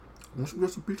What's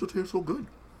because the pizza tastes so good?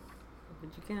 But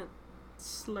you can't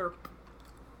slurp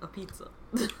a pizza.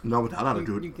 No, but that'll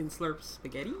do it. You can slurp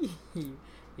spaghetti.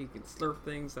 You can slurp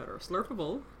things that are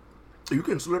slurpable. You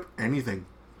can slurp anything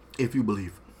if you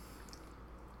believe.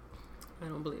 I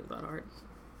don't believe that, Art.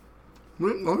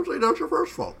 Honestly, that's your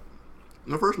first fault.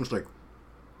 The first mistake.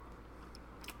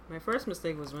 My first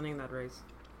mistake was winning that race.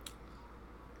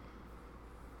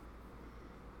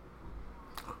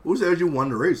 Who says you won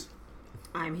the race?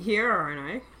 I'm here, aren't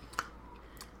I?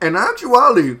 In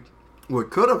actuality, what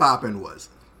could have happened was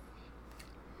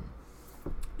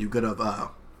you could have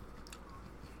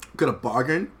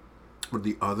bargained with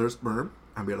the other sperm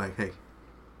and be like, hey,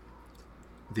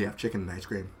 they have chicken and ice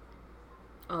cream.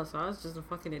 Oh, so I was just a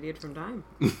fucking idiot from time.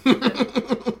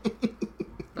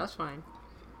 That's fine.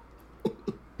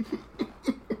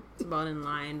 It's about in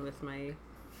line with my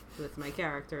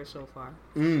character so far.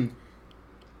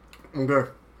 Okay.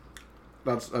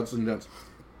 That's intense.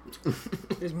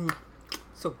 There's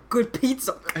so good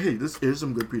pizza. Hey, this is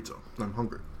some good pizza. I'm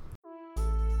hungry.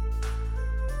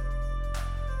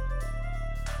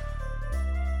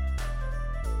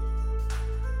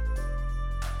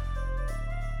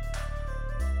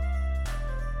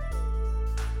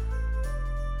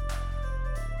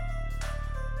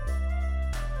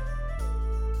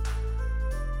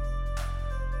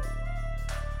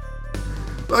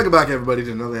 Welcome back, everybody,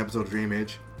 to another episode of Dream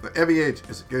Age. Every age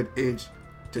is a good age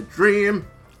to dream.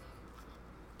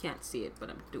 Can't see it, but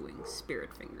I'm doing spirit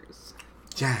fingers.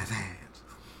 Jazz hands.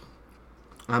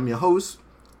 I'm your host,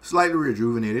 slightly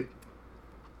rejuvenated,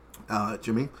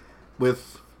 Jimmy,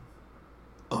 with...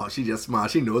 Oh, she just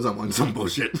smiled. She knows I'm on some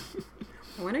bullshit.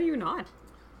 When are you not?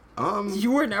 You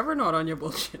You were never not on your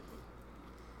bullshit.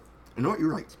 know what? You're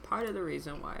right. It's part of the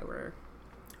reason why we're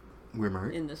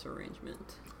married. in this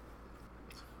arrangement.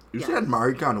 You Yes. said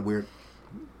married kind of weird.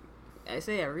 I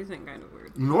say everything kind of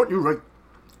weird. You know what? You're right.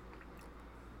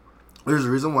 There's a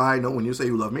reason why I know when you say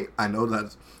you love me, I know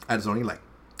that's only like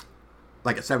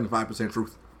a 75%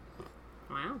 truth.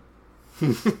 Wow.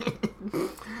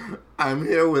 I'm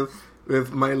here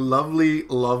with my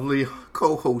lovely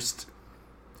co-host,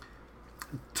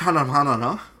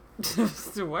 Tanavanava.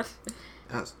 So what?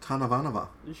 Yes, Tanavanava.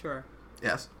 Sure.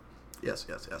 Yes.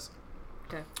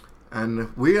 Okay.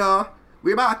 And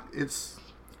we're back.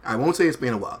 I won't say it's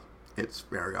been a while. It's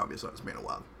very obvious that it's been a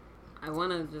while. I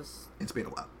want to just It's been a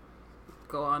while.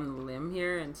 go on a limb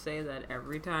here and say that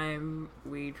every time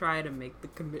we try to make the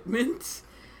commitment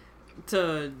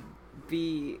to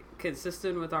be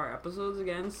consistent with our episodes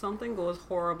again, something goes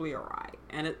horribly awry.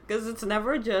 And because it's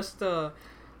never just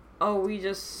we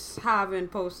just haven't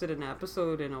posted an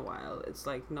episode in a while. It's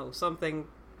like, no, something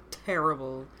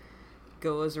terrible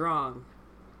goes wrong.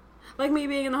 Like me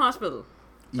being in the hospital.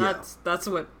 That's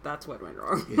what went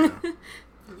wrong. Yeah.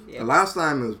 Yeah. The last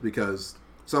time it was because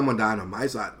someone died on my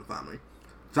side of the family.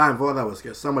 The time before that was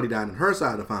because somebody died on her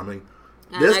side of the family.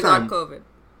 And This I time, got COVID.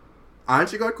 and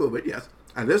she got COVID, yes.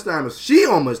 And this time she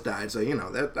almost died, so you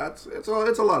know it's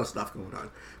a lot of stuff going on.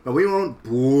 But we won't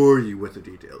bore you with the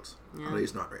details. Yeah. At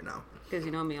least not right now. Because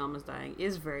you know me almost dying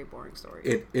is a very boring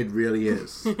story. It really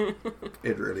is.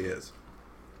 It really is.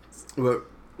 But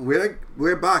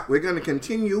we're back. We're gonna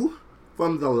continue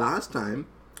from the last time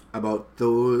about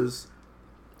those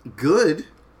good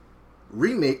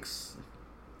remakes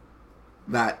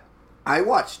that I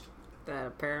watched. That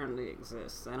apparently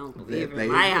exists. I don't believe They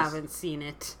it. I exist. haven't seen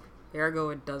it. Ergo,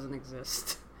 it doesn't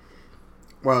exist.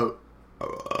 Well,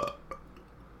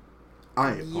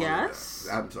 I apologize. Yes?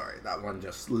 I'm sorry. That one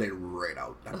just slid right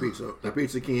out. That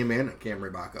pizza came in and came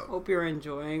right back out. Hope you're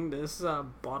enjoying this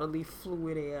bodily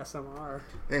fluid ASMR.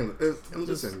 Hey,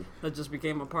 listen. That just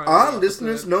became a part of Our the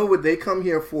listeners episode. know what they come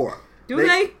here for. Do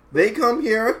they? They come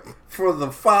here for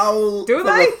the foul, Do for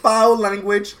they? the foul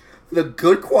language, the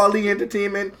good quality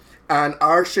entertainment, and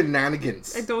our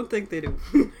shenanigans. I don't think they do.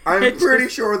 I'm pretty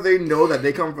sure they know that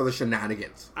they come for the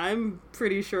shenanigans. I'm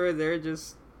pretty sure they're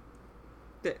just...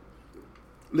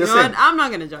 You Listen, know what? I'm not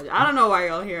going to judge. I don't know why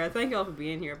y'all here. I thank y'all for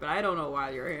being here, but I don't know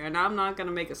why you're here. And I'm not going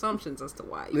to make assumptions as to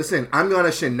why. listen, I'm gonna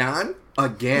shenan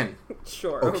again.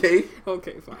 Sure. Okay?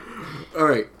 Okay, fine. All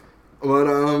right.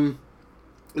 But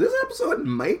this episode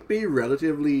might be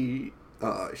relatively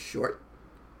short.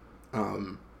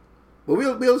 But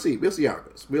we'll see. We'll see how it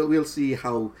goes. We'll see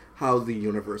how the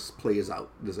universe plays out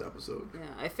this episode. Yeah,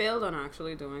 I failed on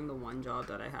actually doing the one job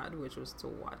that I had, which was to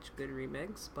watch good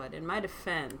remakes. But in my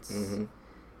defense,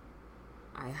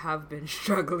 I have been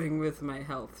struggling with my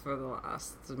health for the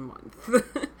last month.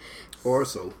 Or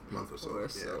so, month or so. Or Yeah.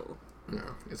 so. Yeah.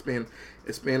 It's been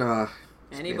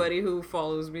Anybody who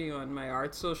follows me on my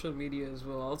art social medias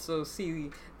will also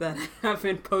see that I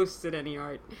haven't posted any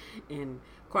art in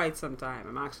quite some time.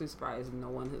 I'm actually surprised no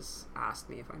one has asked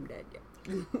me if I'm dead yet.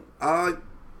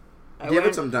 Give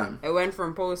it some time. I went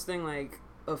from posting like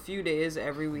a few days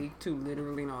every week to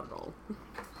literally not at all.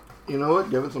 You know what?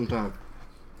 Give it some time.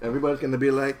 Everybody's going to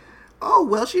be like, oh,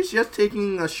 well, she's just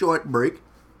taking a short break.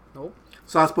 Nope.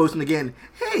 Starts posting again.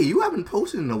 Hey, you haven't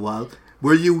posted in a while.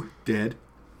 Were you dead?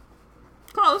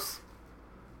 Close.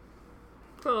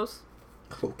 Close.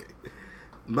 Okay.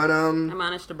 But, I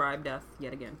managed to bribe death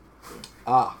yet again.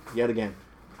 Yet again.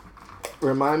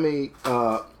 Remind me,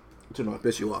 to not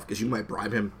piss you off, because you might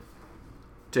bribe him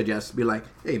to just be like,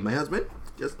 hey, my husband,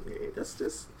 just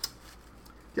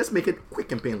make it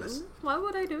quick and painless. Why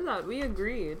would I do that? We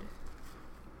agreed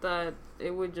that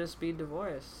it would just be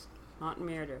divorce, not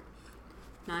murder.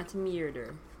 Not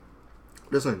murder.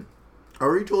 Listen, I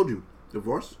already told you,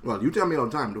 divorce, well, you tell me all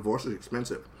the time, divorce is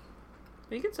expensive.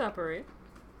 We could separate.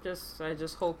 I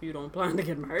just hope you don't plan to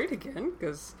get married again,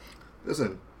 because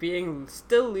Listen, being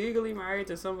still legally married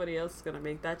to somebody else is going to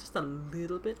make that just a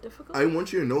little bit difficult. I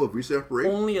want you to know if we separate,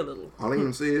 Only a little. all I'm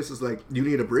going to say is like, you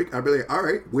need a break. I'll be like, all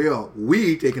right,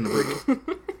 we taking a break.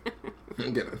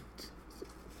 Get it.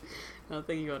 I don't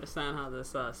think you understand how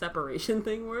this separation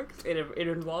thing works. It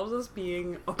involves us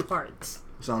being apart.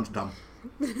 Sounds dumb.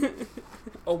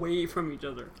 Away from each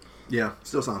other. Yeah,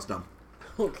 still sounds dumb.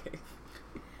 Okay.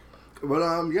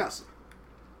 But, yes.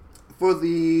 For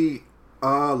the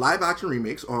live action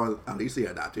remakes, or at least the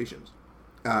adaptations,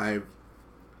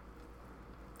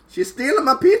 she's stealing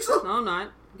my pizza? No, I'm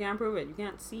not. You can't prove it. You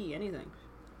can't see anything.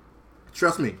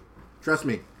 Trust me.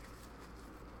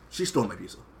 She stole my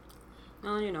pizza.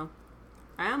 Well, you know,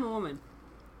 I am a woman.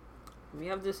 We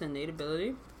have this innate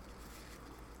ability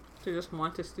to just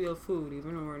want to steal food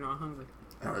even when we're not hungry.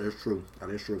 That is true.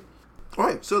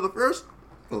 Alright, so the first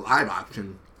live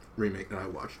action remake that I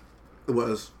watched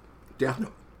was Death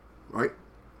Note, right?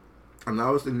 And that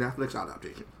was the Netflix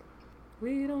adaptation.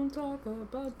 We don't talk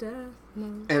about death.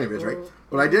 No. Anyways, right?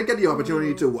 But I did get the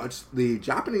opportunity to watch the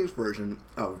Japanese version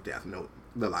of Death Note,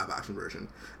 the live action version.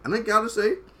 And I gotta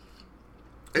say,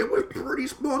 it was pretty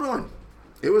spot on.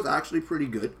 It was actually pretty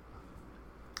good.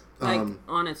 Like,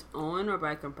 on its own or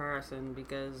by comparison?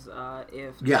 Because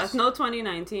if yes. Death Note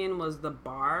 2019 was the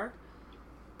bar,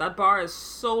 that bar is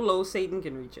so low Satan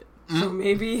can reach it. So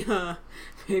maybe not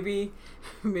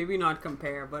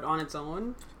compare, but on its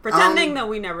own, pretending that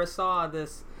we never saw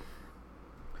this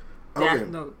Death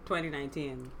Note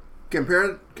 2019.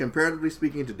 Comparatively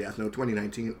speaking to Death Note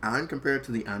 2019 and compared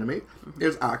to the anime,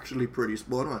 it's actually pretty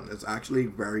spot on. It's actually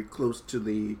very close to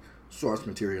the source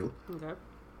material. Okay.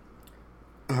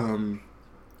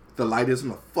 The Light isn't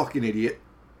a fucking idiot.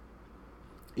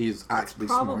 He's actually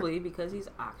probably smart. because he's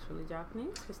actually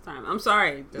Japanese this time. I'm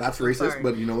sorry. That's racist, sorry.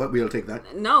 But you know what? We'll take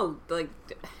that. No, like,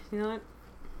 you know what?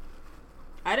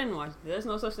 I didn't watch. There's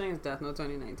no such thing as Death Note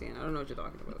 2019. I don't know what you're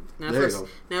talking about.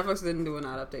 Netflix didn't do an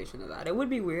adaptation of that. It would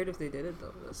be weird if they did it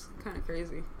though. That's kind of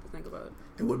crazy to think about.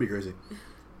 It would be crazy.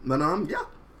 But yeah,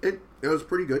 it was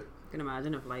pretty good. You can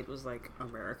imagine if Light was like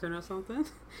American or something.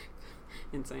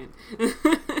 Insane.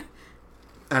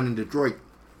 And in Detroit,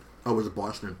 or was it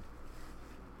Boston?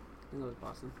 I think it was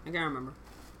Boston. I can't remember.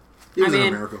 He was in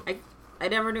America. I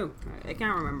never knew. I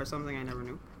can't remember something I never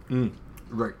knew.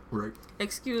 Right.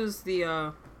 Excuse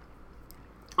the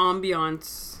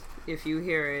ambiance if you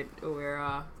hear it.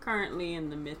 We're currently in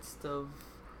the midst of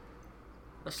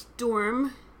a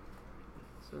storm.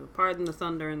 So pardon the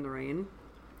thunder and the rain.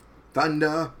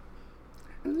 Thunder.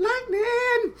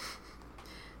 Lightning.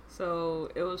 So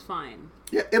it was fine.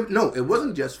 Yeah, it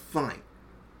wasn't just fine.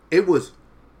 It was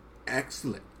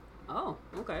excellent. Oh,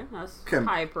 okay. That's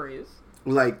high praise.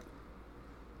 Like,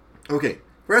 okay,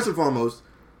 first and foremost,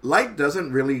 Light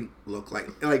doesn't really look like,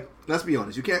 let's be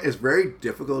honest, it's very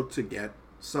difficult to get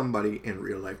somebody in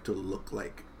real life to look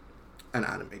like an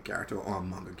anime character or a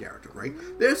manga character, right?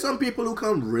 There's some people who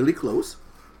come really close.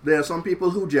 There are some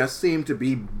people who just seem to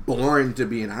be born to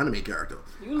be an anime character.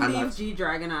 You leave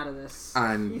G-Dragon out of this.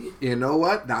 And you know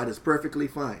what? That is perfectly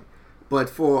fine. But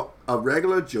for a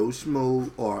regular Joe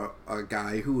Schmo or a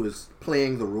guy who is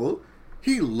playing the role,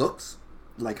 he looks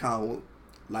like how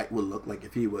Light would look like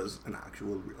if he was an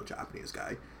actual real Japanese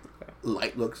guy. Okay. L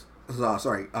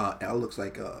looks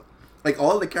like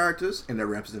all the characters in their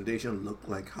representation look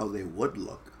like how they would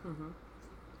look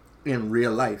in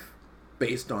real life,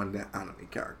 based on the anime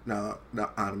character, the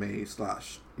anime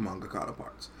 / manga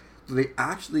counterparts. So they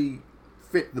actually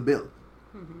fit the bill.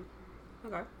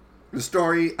 Okay. The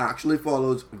story actually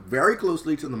follows very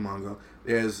closely to the manga.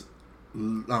 There's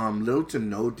little to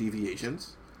no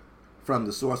deviations. from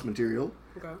the source material,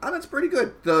 Okay. and it's pretty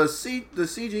good. The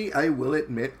CG, I will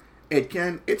admit,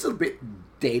 it's a bit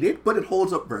dated, but it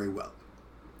holds up very well.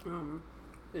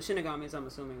 The Shinigamis, I'm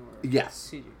assuming, were Yes.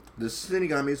 CG. The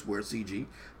Shinigamis were CG,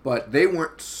 but they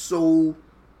weren't so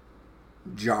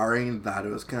jarring that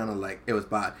it was kind of like it was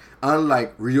bad.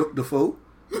 Unlike Ryuk the Foe,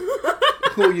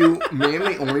 who you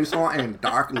mainly only saw in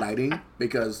dark lighting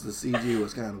because the CG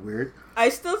was kind of weird. I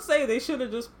still say they should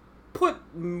have just put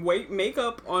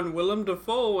makeup on Willem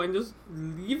Dafoe and just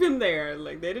leave him there.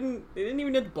 Like they didn't even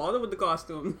need to bother with the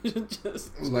costume.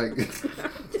 just Like,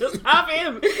 just have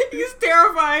him. He's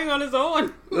terrifying on his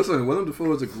own. listen, Willem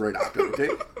Dafoe is a great actor. Okay,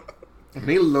 and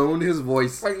he loaned his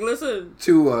voice Like listen,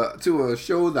 to a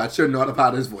show that should not have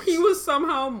had his voice. he was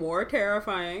somehow more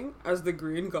terrifying as the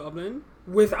Green Goblin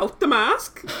without the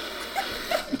mask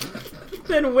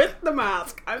than with the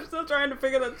mask. I'm still trying to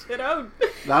figure that shit out.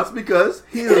 That's because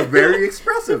he is very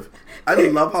expressive. I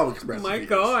love how expressive My he is.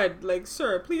 God, like,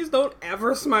 sir, please don't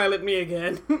ever smile at me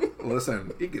again.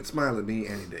 Listen, he can smile at me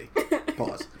any day.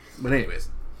 Pause. But anyways,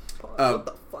 What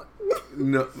the fuck?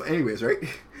 no. Anyways, right?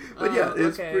 But yeah,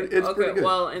 it's pretty good.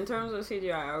 Well, in terms of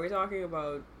CGI, are we talking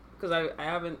about? Because I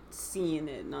haven't seen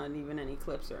it, not even any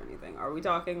clips or anything. Are we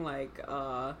talking like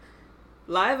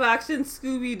live action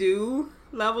Scooby Doo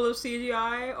level of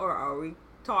CGI, or are we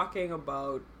talking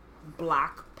about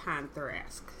Black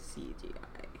Panther-esque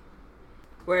CGI,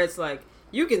 where it's like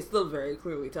you can still very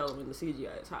clearly tell when the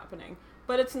CGI is happening,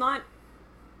 but it's not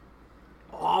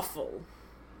awful.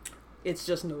 It's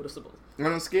just noticeable.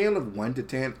 On a scale of 1 to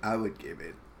 10, I would give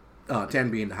it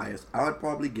 10 being the highest. I would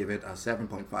probably give it a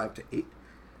 7.5 to 8.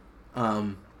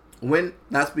 When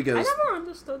that's because I never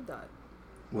understood that.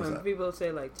 What's When that? people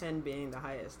say like 10 being the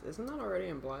highest, isn't that already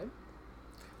implied?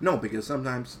 No, because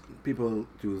sometimes people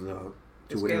do it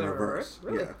in scale in reverse. reverse?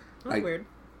 Really? Yeah, That's weird.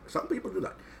 Some people do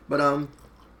that, but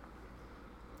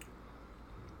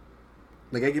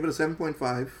like I give it a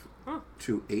 7.5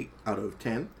 to 8 out of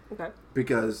 10 Okay.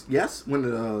 because yes, when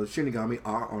the Shinigami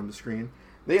are on the screen,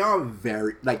 they are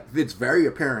very it's very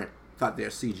apparent that they're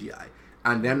CGI,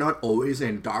 and they're not always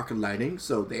in dark lighting,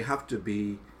 so they have to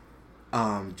be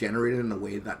generated in a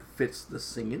way that fits the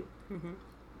singing. Mm-hmm.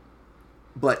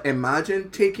 But imagine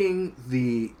taking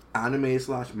the anime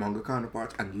 / manga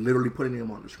counterparts and literally putting them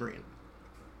on the screen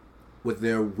with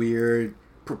their weird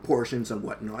proportions and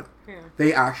whatnot. Yeah.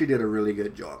 They actually did a really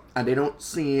good job, and they don't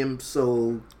seem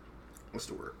so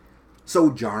so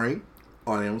jarring,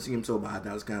 or they don't seem so bad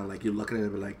that it's kind of like you're looking at it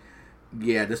and be like,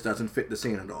 yeah, this doesn't fit the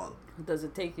scene at all. Does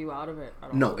it take you out of it at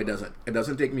all? No, it doesn't. It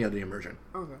doesn't take me out of the immersion.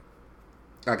 Okay.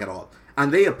 Like at all.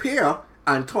 And they appear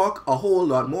and talk a whole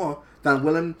lot more than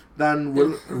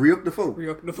Ryuk the Foe.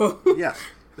 Ryuk the Foe. Yeah.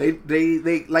 They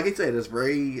like I said, it's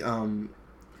very oh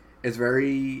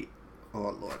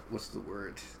Lord, what's the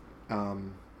word?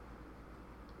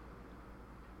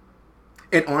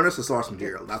 It honors the source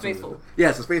material. That's Faithful. what it is.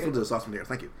 Yes, it's faithful to the source material.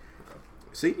 Thank you.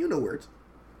 See, you know words.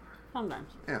 Sometimes.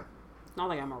 Yeah. Not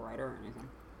like I'm a writer or anything.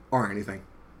 Or anything.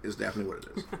 Is definitely what it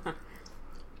is.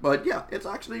 But yeah, it's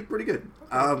actually pretty good.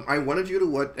 I wanted you to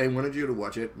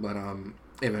watch it, but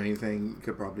if anything, you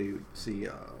could probably see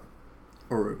a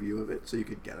review of it so you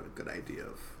could get a good idea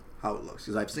of how it looks.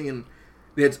 Because I've seen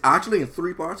it's actually in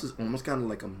 3 parts. It's almost kind of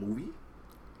like a movie,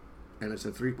 and it's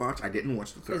in 3 parts. I didn't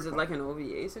watch the third. Is it part. like an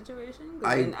OVA situation?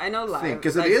 I know live think,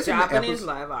 'cause it like is in the Japanese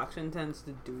live action tends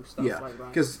to do stuff Yeah, like that.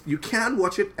 because you can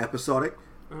watch it episodic.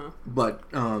 Uh-huh. But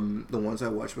the ones I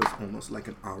watched was almost like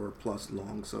an hour plus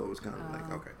long, so it was kind of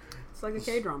like okay. It's like a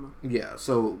K-drama. Yeah,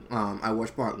 so I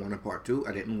watched part 1 and part 2.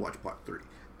 I didn't watch part 3,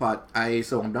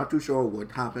 so I'm not too sure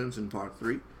what happens in part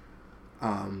 3.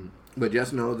 But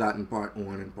just know that in part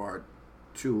 1 and part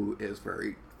 2 is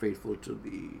very faithful to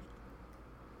the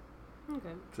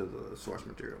source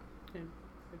material, Okay.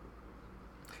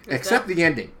 except the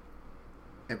ending.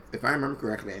 If I remember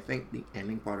correctly, I think the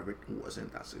ending part of it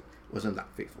wasn't that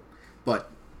faithful. But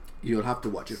you'll have to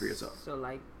watch it for yourself. So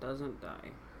Light doesn't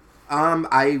die.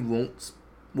 I won't.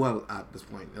 Well, at this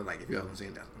point, like if you haven't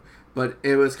seen that, but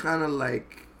it was kind of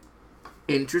like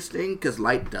interesting because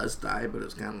Light does die, but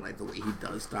it's kind of like the way he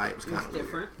does die. It was kind of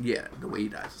different. Yeah, the way he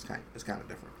dies is kind of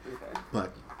different. Okay.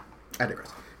 But I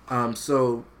digress.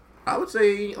 So I would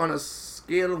say on a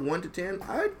scale of 1 to 10,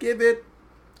 I'd give it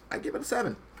a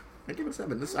 7. I give it a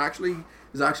 7. This is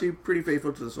actually pretty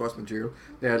faithful to the source material.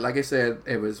 There, like I said,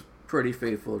 it was pretty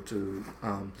faithful to,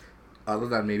 other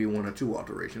than maybe 1 or 2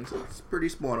 alterations. It's pretty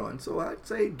spot on. So I'd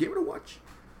say give it a watch.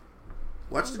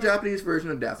 Watch the Japanese version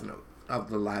of Death Note of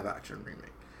the live action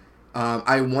remake.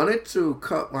 I wanted to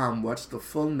watch the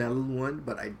full Nettle one,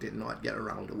 but I did not get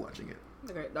around to watching it.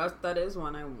 Okay, that is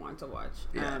one I want to watch.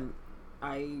 Yeah.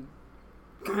 I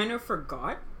kind of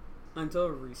forgot until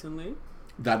recently.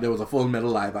 That there was a Full Metal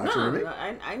live action remake?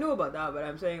 I know about that, but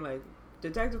I'm saying, like,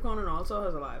 Detective Conan also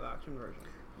has a live action version.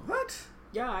 What?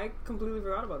 Yeah, I completely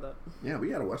forgot about that. Yeah, we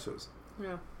gotta watch those.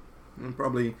 Yeah. It'll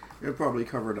probably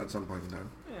cover it at some point in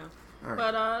time. Yeah. All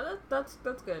right. But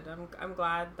that's good. I'm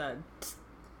glad that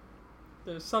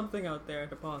there's something out there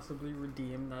to possibly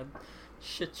redeem that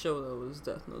shit show that was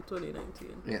Death Note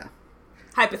 2019. Yeah.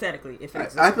 Hypothetically, if it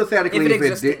existed. Hypothetically, if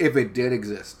it did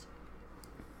exist.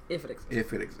 If it existed.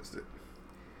 If it existed.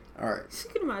 All right. You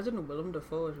can imagine Willem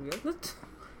Dafoe as real. That's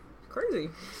crazy.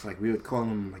 It's like we would call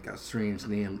him like a strange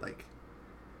name, like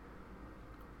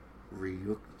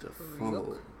Ryuk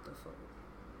Dafoe.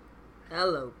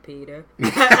 Hello, Peter.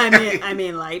 I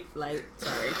mean, light.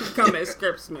 Sorry, got my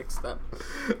scripts mixed up.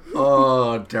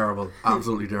 Oh, terrible!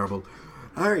 Absolutely terrible.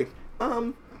 All right.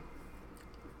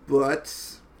 But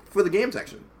for the game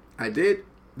section,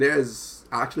 there's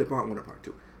actually a part 1 and part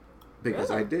 2 because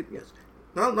Really? I did. Yes.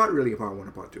 No, not really a part 1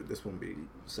 and part 2. This won't be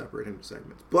separate into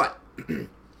segments. But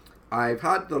I've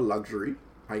had the luxury,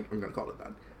 I'm going to call it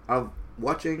that, of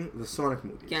watching the Sonic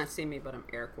movies. Can't see me, but I'm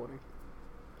air quoting.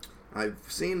 I've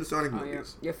seen the Sonic Oh,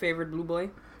 movies. your favorite blue boy?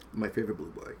 My favorite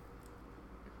blue boy.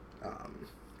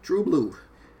 True Blue.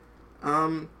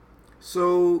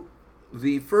 So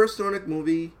the first Sonic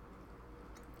movie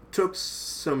took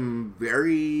some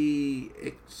very,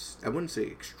 I wouldn't say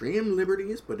extreme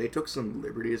liberties, but they took some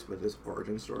liberties with his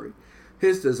origin story.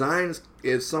 His design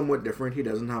is somewhat different. He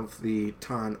doesn't have the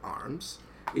tan arms.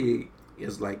 He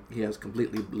has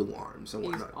completely blue arms and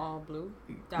whatnot. He's all blue?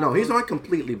 No, he's not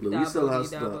completely blue. He still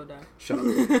has Double. Shut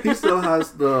up. He still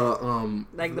has the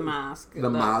like the mask. The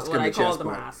mask what and I the call chest the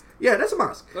part. mask. Yeah, that's a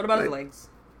mask. What about Like, his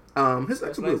legs? His legs are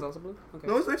His legs blue. also blue? Okay.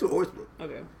 No, his legs are always blue.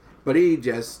 Okay. But he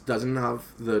just doesn't have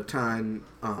the tan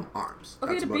arms.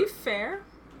 Okay, That's to about be it. fair,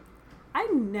 I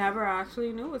never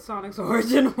actually knew what Sonic's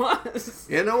origin was.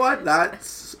 You know what?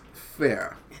 That's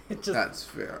fair. It just, That's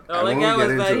fair. all I won't got get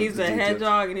was that into he's the a details.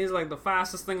 hedgehog and he's like the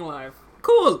fastest thing alive.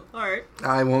 Cool. All right.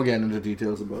 I won't get into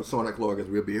details about Sonic lore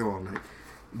because we'll be here all night.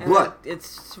 And But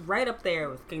it's right up there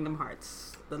with Kingdom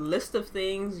Hearts. The list of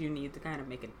things you need to kind of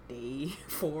make a day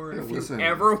for if Listen. you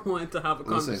ever want to have a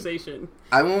Listen. conversation.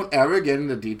 I won't ever get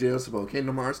into details about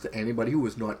Kingdom Hearts to anybody who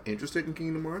is not interested in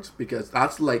Kingdom Hearts because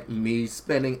that's like me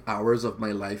spending hours of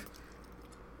my life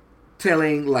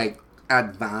telling like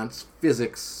advanced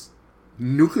physics,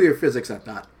 nuclear physics at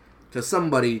that, to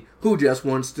somebody who just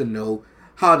wants to know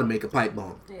how to make a pipe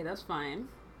bomb. Hey, that's fine.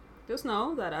 Just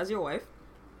know that as your wife,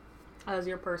 as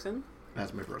your person,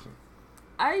 That's my person.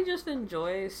 I just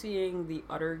enjoy seeing the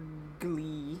utter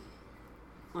glee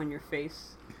on your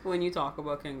face when you talk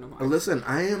about Kingdom Hearts. Listen,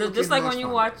 I am Just like when you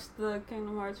watch the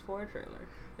Kingdom Hearts 4 trailer.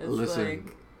 It's Listen,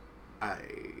 like,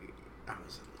 I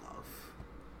was in love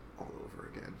all over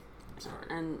again. I'm sorry.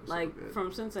 and It was so like good.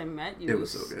 from since I met you, It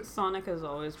was so good. Sonic has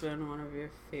always been one of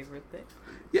your favorite things.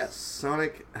 Yes,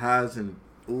 Sonic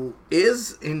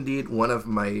is indeed one of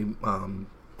my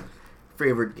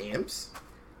favorite games.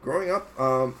 Growing up,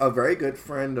 a very good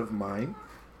friend of mine,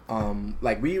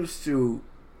 like we used to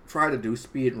try to do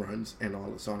speed runs in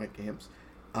all the Sonic games.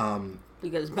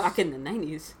 Because back in the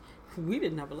 90s, we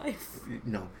didn't have a life.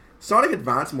 No, Sonic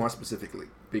Advance more specifically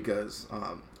because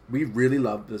we really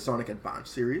loved the Sonic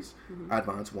Advance series,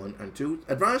 Advance 1 and 2.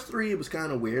 Advance 3 was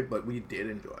kind of weird, but we did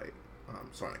enjoy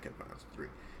Sonic Advance 3.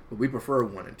 But we prefer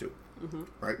 1 and 2,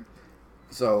 right?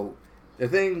 So the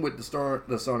thing with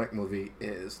the Sonic movie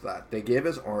is that they gave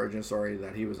his origin story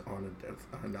that he was on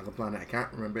another planet. I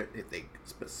can't remember if they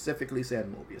specifically said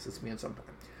Mobius. It's been some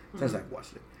time since I've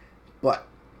watched it. But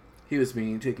he was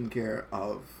being taken care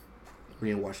of,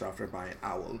 being watched after by an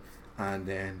owl. And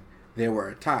then they were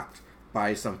attacked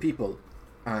by some people.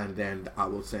 And then the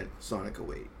owl sent Sonic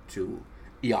away to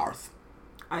Earth.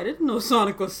 I didn't know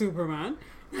Sonic was Superman.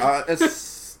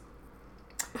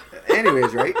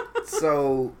 Anyways, right?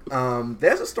 So,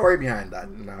 there's a story behind that,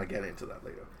 and I'll get into that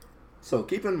later. So,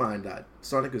 keep in mind that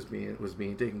Sonic was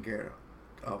being taken care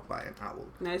of by an owl.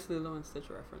 Nice Lilo and Stitch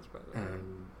reference, by the way.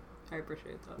 I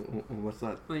appreciate that. What's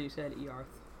that? When you said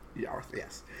Earth. Earth,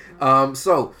 yes.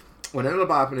 So, what ended up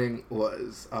happening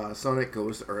was Sonic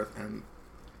goes to Earth,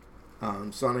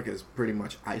 and Sonic is pretty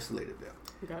much isolated there.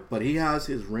 Okay. But he has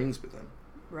his rings with him.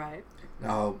 Right.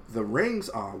 Now, the rings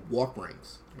are warp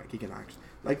rings. Like, he can actually...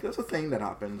 Like, that's a thing that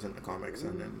happens in the comics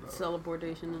and then...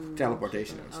 Teleportation and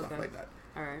stuff like that.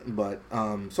 Alright. But,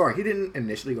 sorry, he didn't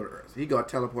initially go to Earth. He got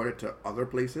teleported to other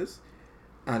places,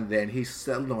 and then he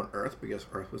settled on Earth because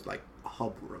Earth was like a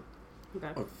hub world,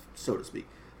 so to speak.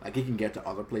 Like, he can get to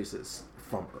other places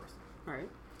from Earth. Alright.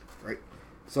 Right?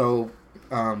 So,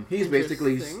 he's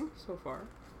basically... So far.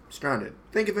 stranded.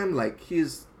 Think of him like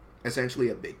he's essentially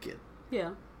a big kid,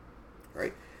 Yeah.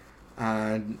 right?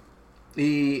 And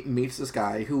he meets this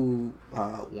guy who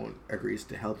agrees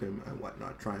to help him and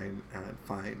whatnot, trying and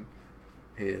find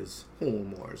his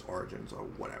home or his origins or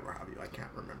whatever have you. I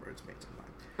can't remember. It's been some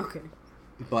time. Okay.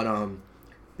 But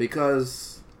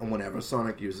because whenever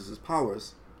Sonic uses his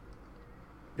powers,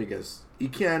 because he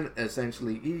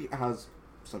has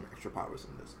some extra powers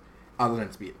in this, other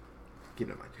than speed. Keep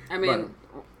in mind. I mean,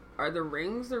 are the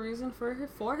rings the reason for his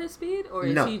speed, or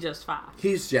is he just fast?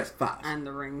 He's just fast, and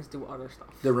the rings do other stuff.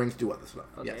 The rings do other stuff.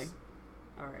 Okay. Yes.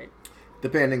 All right.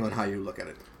 Depending on how you look at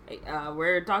it. Hey,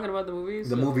 we're talking about the movies.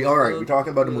 The movie. All right, we're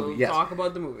talking about the movie. Yes. Talk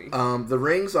about the movie. The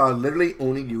rings are literally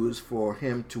only used for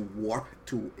him to warp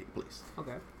to a place.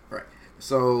 Okay. Right.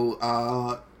 So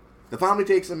the family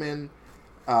takes him in.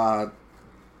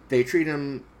 They treat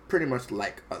him pretty much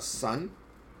like a son.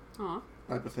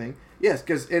 Type of thing. Yes,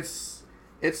 because it's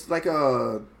like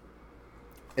a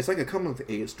coming of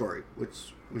age story,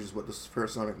 which is what this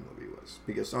first Sonic movie was.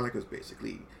 Because Sonic was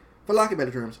basically, for lack of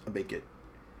better terms, a big kid.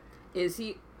 Is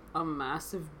he a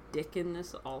massive dick in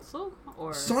this also,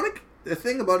 or Sonic? The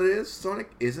thing about it is,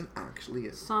 Sonic isn't actually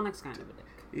a. Sonic's kind of a dick.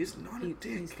 He's not a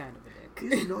dick. He's kind of a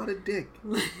dick. He's not a dick.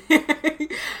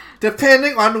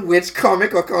 Depending on which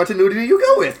comic or continuity you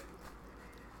go with.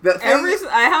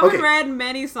 I haven't read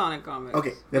many Sonic comics.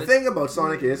 Okay, the thing about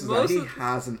Sonic is that he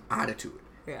has an attitude.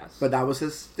 Yes. But that was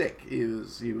his stick. He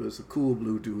was a cool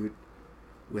blue dude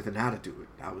with an attitude.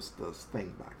 That was the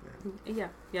thing back then.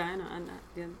 Yeah, I know.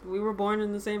 Yeah, we were born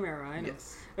in the same era. I know.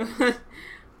 Yes.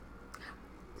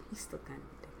 He's still kind of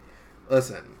a dick.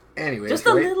 Listen, anyway, just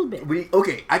a little bit.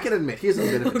 I can admit he's a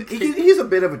bit of a he's a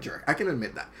bit of a jerk. I can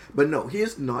admit that. But no, he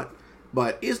is not.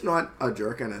 But he's not a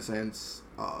jerk in a sense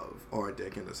of, or a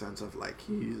dick in the sense of like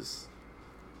he's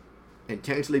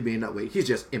intentionally being that way. He's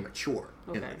just immature.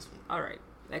 Okay. All right.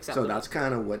 Acceptable. So that's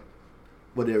kind of what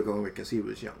they were going with because he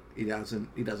was young. He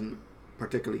doesn't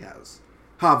particularly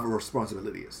have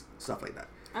responsibilities, stuff like that.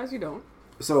 As you don't.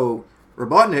 So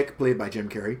Robotnik, played by Jim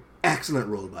Carrey, excellent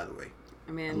role by the way.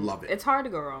 I mean, I love it. It's hard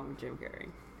to go wrong with Jim Carrey.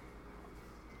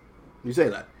 You say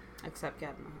that. Except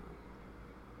Cat in the Hat.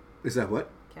 Is that what?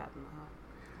 Cat in the Hat.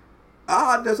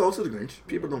 There's also the Grinch.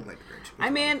 People don't like the Grinch. I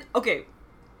mean, okay.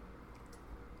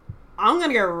 I'm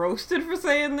gonna get roasted for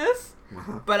saying this,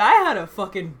 but I had a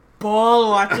fucking ball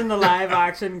watching the live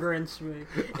action Grinch movie.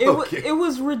 It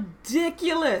was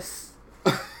ridiculous.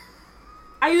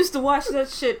 I used to watch that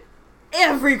shit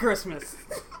every Christmas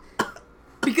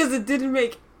because it didn't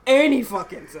make any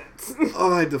fucking sense.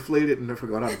 Oh, I deflated and I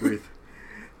forgot how to breathe.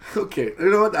 Okay,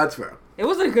 you know what? That's fair. It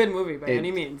wasn't a good movie by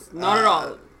any means. Not at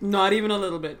all. Not even a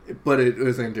little bit. But it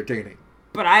was entertaining.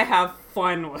 But I have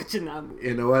fun watching that movie.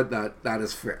 You know what? That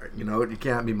is fair. You know what? You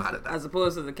can't be mad at that. As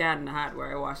opposed to The Cat in the Hat,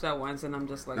 where I watched that once and I'm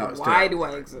just like, why terrifying. do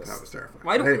I exist? That was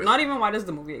terrifying. Not even why does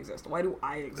the movie exist? Why do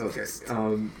I exist?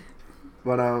 Okay.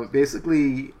 But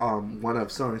basically, one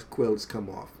of Sonic's quills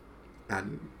come off,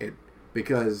 and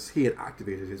because he had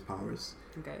activated his powers.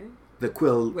 Okay. The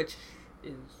quill, which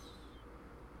is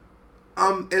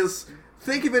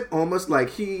think of it almost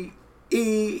like he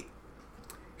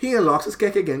unlocks his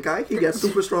Kekkei Genkai. He gets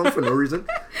super strong for no reason.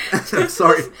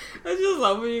 Sorry. I just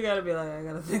love when you gotta be like, I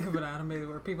gotta think of an anime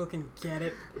where people can get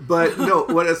it. But no,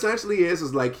 what essentially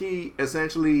is like he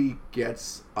essentially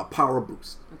gets a power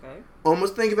boost. Okay.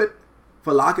 Almost think of it,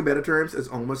 for lack of better terms, it's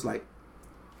almost like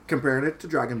comparing it to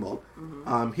Dragon Ball.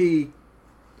 Mm-hmm. He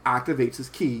activates his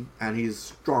ki and he's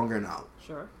stronger now.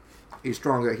 Sure. He's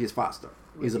stronger, he's faster.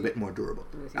 He's a bit more durable.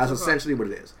 That's essentially what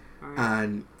it is. Right.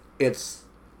 And it's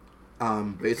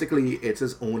basically it's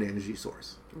his own energy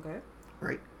source. Okay.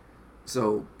 Right?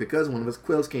 So because one of his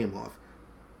quills came off,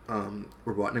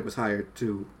 Robotnik was hired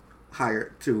to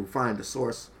find the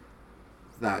source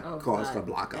that caused the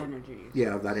blackout. Energy.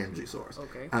 Yeah, of that energy source.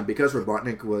 Okay. And because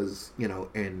Robotnik was,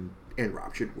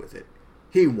 enraptured with it,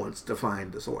 he wants to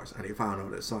find the source, and he found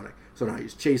out it's Sonic. So now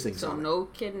he's chasing Sonic. So no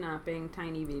kidnapping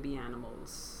tiny baby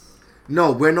animals.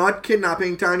 No, we're not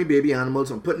kidnapping tiny baby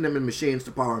animals and putting them in machines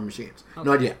to power machines. Okay.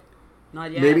 Not yet.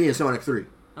 Not yet. Maybe in Sonic 3.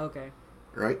 Okay.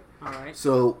 Right? Alright.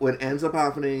 So what ends up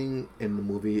happening in the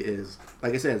movie is,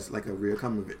 like I said, it's like a real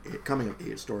coming of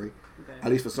age story. Okay.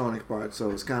 At least for Sonic's part. So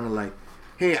it's kind of like,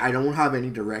 hey, I don't have any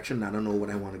direction. I don't know what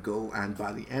I want to go. And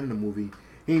by the end of the movie,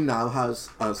 he now has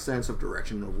a sense of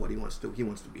direction of what he wants to do. He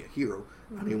wants to be a hero,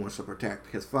 and he wants to protect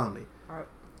his family. Alright.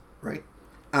 Right?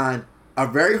 And a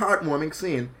very heartwarming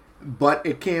scene, but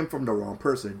it came from the wrong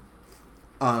person.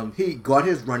 He got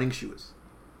his running shoes.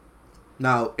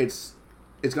 Now, it's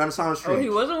gonna sound strange. Oh, he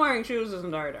wasn't wearing shoes this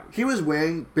entire time. He was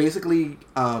wearing basically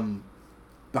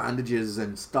bandages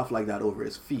and stuff like that over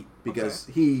his feet because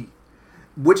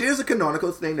which is a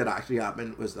canonical thing that actually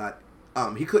happened, was that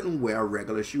he couldn't wear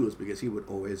regular shoes because he would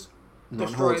always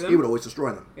Destroy them? He would always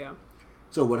destroy them. Yeah.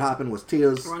 So what happened was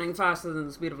Tails... Running faster than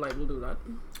the speed of light will do that.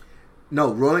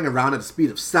 No, rolling around at the speed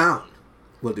of sound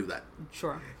will do that.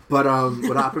 Sure. But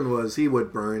what happened was he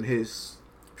would burn his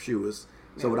shoes.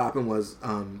 So what happened was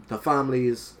the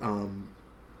family's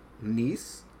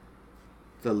niece,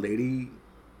 the lady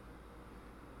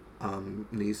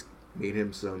niece, made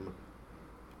him some...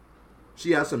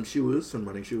 She had some shoes, some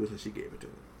running shoes, and she gave it to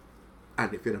him.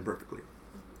 And they fit him perfectly.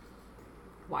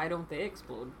 Why don't they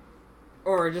explode?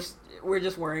 Or we're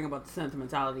just worrying about the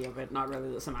sentimentality of it, not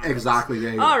really the semantics. Exactly.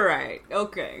 Yeah, yeah. All right.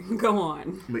 Okay. Go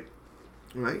on.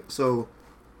 Right. So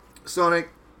Sonic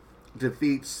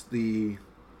defeats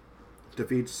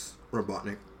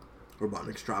Robotnik.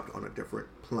 Robotnik's trapped on a different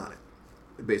planet,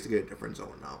 basically a different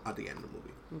zone now at the end of the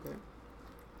movie. Okay.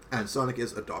 And Sonic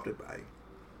is adopted by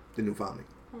the new family.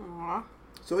 Aww.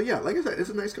 So yeah, like I said, it's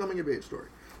a nice coming of age story.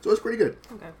 So it's pretty good.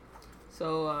 Okay.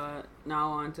 So now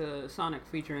on to Sonic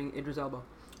featuring Idris Elba.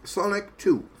 Sonic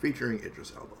 2 featuring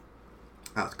Idris Elba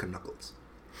as Knuckles.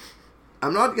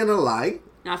 I'm not gonna lie.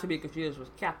 Not to be confused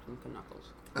with Captain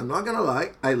Knuckles. I'm not gonna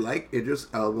lie. I like Idris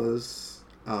Elba's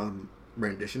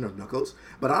rendition of Knuckles,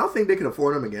 but I don't think they can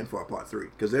afford him again for a part 3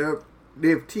 because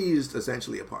they've teased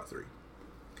essentially a part 3,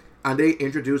 and they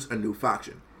introduced a new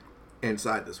faction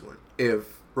inside this one.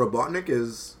 If Robotnik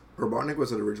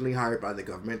was originally hired by the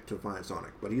government to find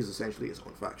Sonic, but he's essentially his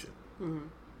own faction.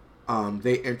 Mm-hmm.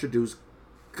 They introduced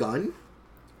Gun.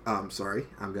 Sorry,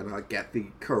 I'm gonna get the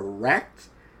correct,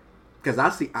 because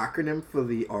that's the acronym for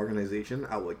the organization.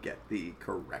 I will get the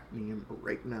correct name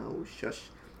right now. Shush,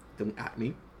 don't at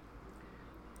me.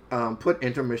 Put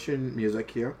intermission music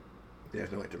here.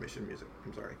 There's no intermission music.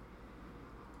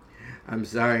 I'm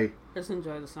sorry. Just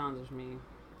enjoy the sounds of me.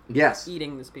 Yes.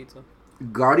 Eating this pizza.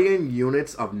 Guardian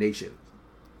Units of Nations.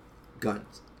 Gun.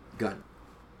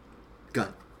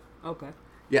 Okay.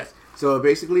 Yes. So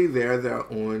basically, they're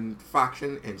their own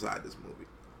faction inside this movie,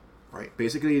 right?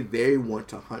 Basically, they want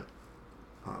to hunt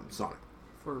Sonic.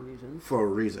 For reasons. For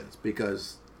reasons,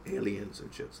 because aliens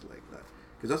and shits like that.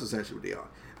 Because that's essentially what they are.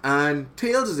 And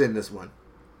Tails is in this one.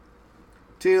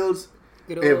 Tails,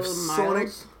 Good if old Sonic,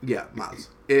 Miles. yeah, Miles.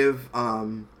 If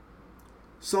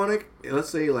Sonic, let's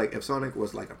say if Sonic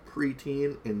was like a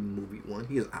preteen in movie 1,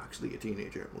 he is actually a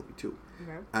teenager in movie 2.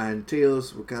 Okay. And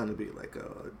Tails would kind of be like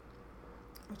A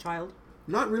child?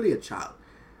 not really a child.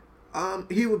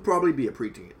 He would probably be a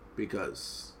preteen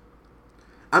because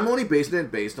I'm only basing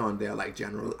it based on their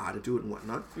general attitude and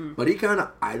whatnot. But he kind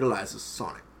of idolizes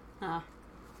Sonic.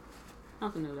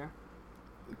 Nothing new there.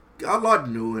 A lot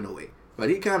new in a way, but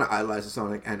he kind of idolizes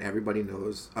Sonic, and everybody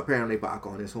knows. Apparently, back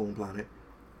on his home planet,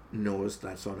 knows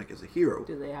that Sonic is a hero.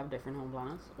 Do they have different home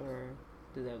planets, or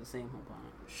do they have the same home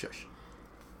planet? Shush.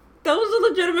 That was a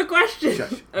legitimate question.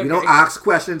 Shush. Okay. We don't ask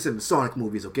questions in the Sonic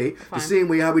movies, okay? Fine. The same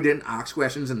way how we didn't ask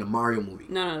questions in the Mario movie.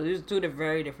 No, these are two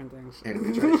very different things.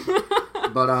 Anyways,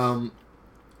 right? But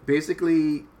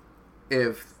basically,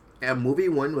 if a movie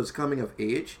 1 was coming of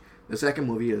age, the second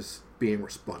movie is being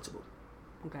responsible.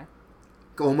 Okay.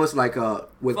 Almost like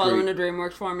with following the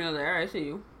DreamWorks formula there, I see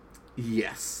you.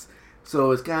 Yes.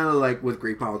 So it's kind of like with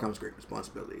great power comes great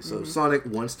responsibility. So Sonic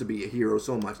wants to be a hero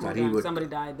so much that he would... Somebody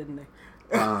died, didn't they?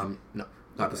 No,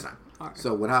 not this time. Right.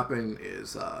 So what happened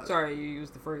is... Sorry, you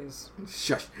used the phrase.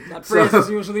 Shush. That phrase is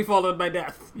usually followed by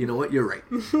death. You know what? You're right.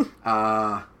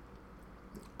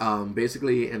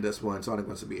 Basically, in this one, Sonic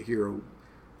wants to be a hero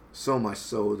so much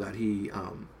so that he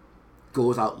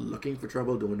goes out looking for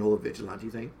trouble, doing the whole vigilante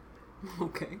thing.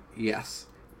 Okay. Yes.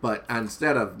 But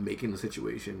instead of making the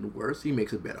situation worse, he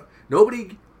makes it better.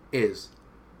 Nobody is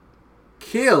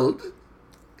killed,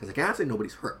 because I can't say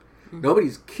nobody's hurt. Mm-hmm.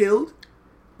 Nobody's killed,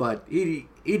 but he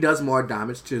does more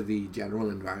damage to the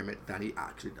general environment than he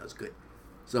actually does good.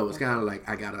 So it's kind of like,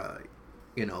 I gotta,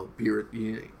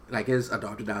 be, like his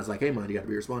adopted dad's like, hey man, you gotta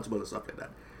be responsible and stuff like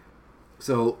that.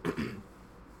 So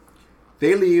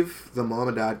they leave, the mom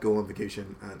and dad go on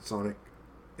vacation, and Sonic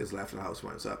is left in the house by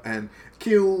himself. And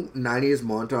cue 90s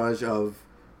montage of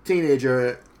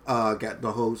teenager get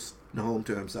the home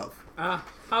to himself.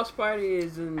 House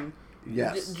parties and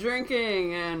yes,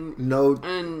 drinking and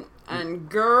and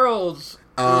girls.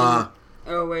 Oh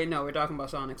wait, no, we're talking about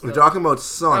Sonic. We're talking about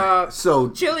Sonic. So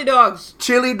chili dogs,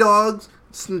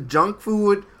 junk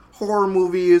food, horror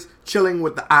movies, chilling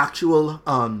with the actual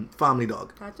family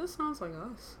dog. That just sounds like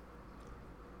us.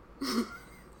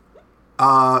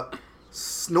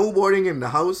 Snowboarding in the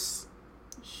house.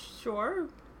 Sure.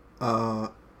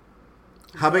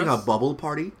 Having a bubble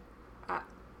party.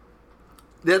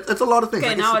 It's a lot of things.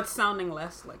 Okay, like now it's sounding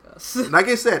less like us. like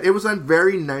I said, it was a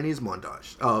very 90s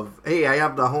montage of, hey, I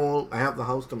have the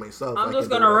house to myself. I'm just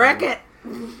gonna wreck it.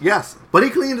 Yes, but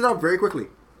he cleaned it up very quickly.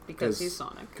 Because he's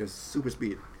Sonic. Because super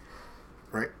speed.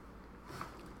 Right?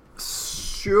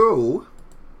 So...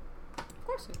 Of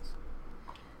course it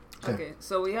is. Okay,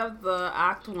 so we have the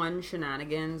Act 1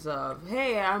 shenanigans of,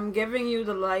 hey, I'm giving you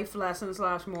the life lesson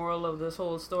 / moral of this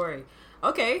whole story.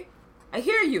 Okay, I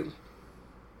hear you.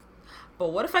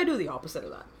 But what if I do the opposite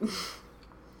of that?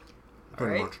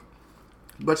 Pretty much.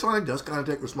 But Sonic does kind of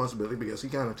take responsibility because he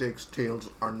kind of takes Tails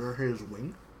under his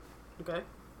wing. Okay.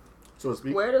 So to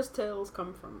speak. Where does Tails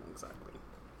come from exactly?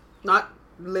 Not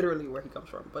literally where he comes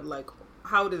from, but like,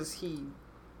 how does he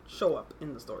show up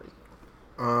in the story?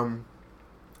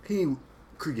 He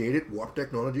created warp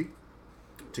technology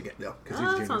to get there.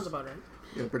 That sounds about right.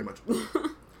 Yeah, pretty much.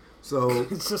 So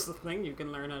it's just a thing you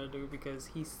can learn how to do because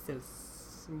he's so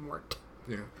smart.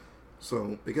 Yeah.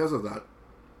 So because of that,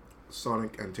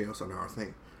 Sonic and Tails are now a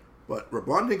thing. But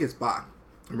Robotnik is back.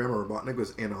 Remember, Robotnik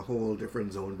was in a whole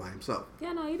different zone by himself.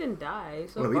 Yeah, no, he didn't die.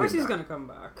 So of course he's going to come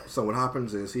back. So what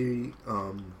happens is he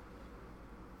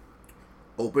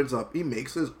opens up, he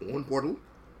makes his own portal,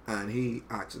 and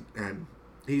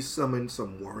he summons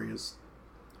some warriors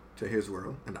to his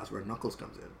world, and that's where Knuckles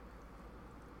comes in.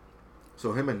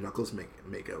 So him and Knuckles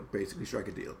basically strike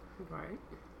a deal. Right.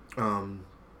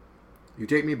 You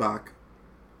take me back,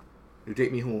 you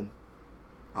take me home,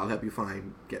 I'll help you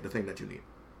get the thing that you need.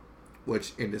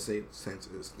 Which, in this sense,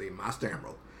 is the Master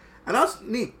Emerald. And that's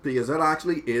neat, because that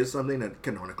actually is something that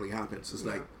canonically happens. It's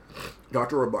like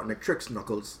Dr. Robotnik tricks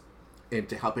Knuckles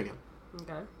into helping him.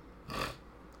 Okay.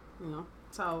 You know,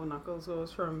 that's how Knuckles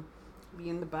goes from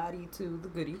being the baddie to the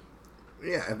goodie.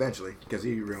 Yeah, eventually, because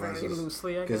he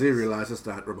realizes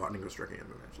that Robotnik was tricking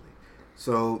him eventually.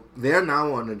 So they're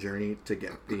now on a journey to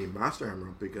get the Master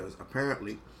Emerald because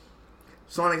apparently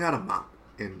Sonic had a map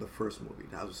in the first movie.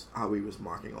 That was how he was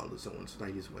marking all the zones that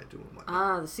he went to and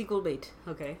whatnot. The sequel bait.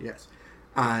 Okay. Yes.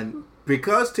 And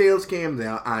because Tails came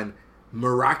there and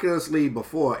miraculously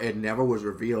before it never was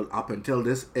revealed up until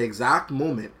this exact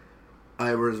moment,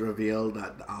 it was revealed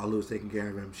that the owl who was taking care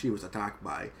of him, she was attacked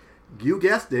by, you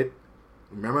guessed it,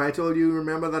 remember I told you,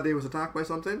 that they was attacked by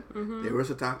something? Mm-hmm. They was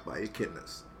attacked by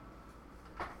Echidnas.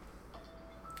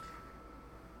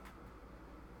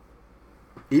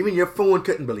 Even your phone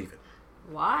couldn't believe it.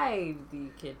 Why the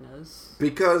Echidnas?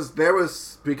 Because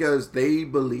they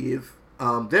believe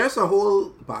there's a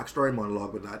whole backstory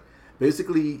monologue with that.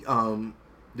 Basically,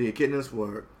 the Echidnas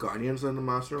were guardians of the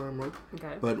Master Emerald.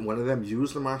 Okay. But one of them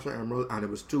used the Master Emerald and it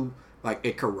was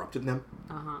it corrupted them.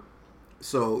 Uh-huh.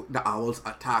 So the owls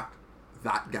attacked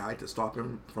that guy to stop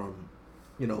him from,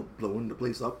 blowing the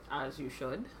place up. As you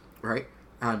should. Right?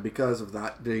 And because of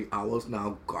that, the owls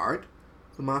now guard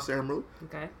the Master Emerald.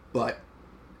 Okay. But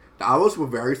the owls were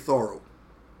very thorough.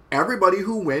 Everybody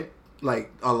who went,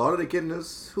 like a lot of the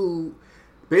Echidnas who,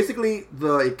 basically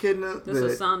the Echidna. This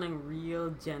is sounding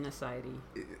real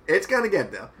genocide-y. It's gonna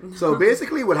get there. So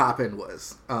basically, what happened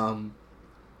was,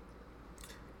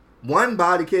 one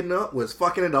bad Echidna was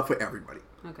fucking it up for everybody.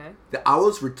 Okay. The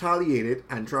owls retaliated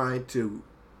and tried to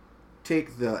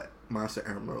take the Master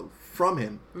Emerald from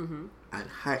him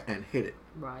and hid it.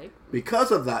 Right. Because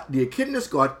of that, the Echidnas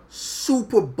got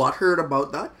super butthurt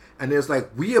about that, and it's like,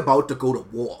 we about to go to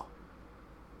war.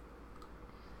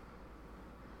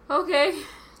 Okay.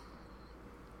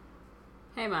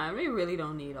 Hey man, we really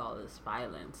don't need all this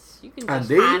violence. You can just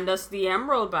hand us the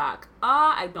emerald back.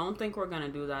 I don't think we're gonna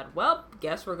do that. Well,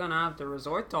 guess we're gonna have to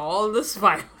resort to all this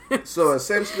violence. So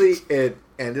essentially, it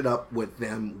ended up with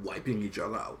them wiping each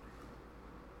other out.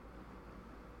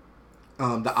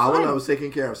 The owl that was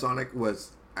taking care of Sonic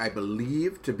was, I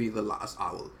believe, to be the last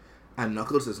owl. And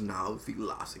Knuckles is now the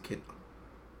last Echidna.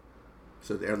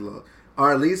 So they're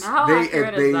or at least how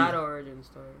accurate is that origin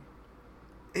story?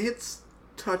 It's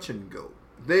touch and go.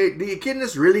 The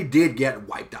Echidnas really did get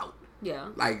wiped out. Yeah.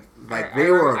 I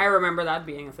remember that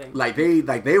being a thing.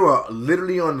 They were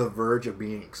literally on the verge of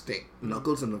being extinct.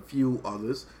 Knuckles and a few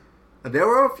others. And there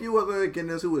were a few other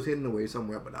Echidnas who was hidden away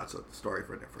somewhere, but that's a story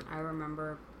for different. I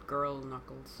remember Girl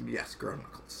Knuckles. Yes, Girl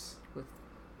Knuckles.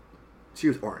 She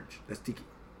was orange. That's Tiki.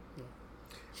 Yeah.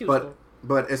 She was cool.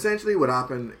 But essentially what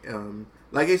happened,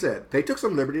 like I said, they took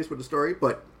some liberties with the story,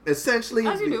 but essentially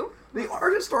the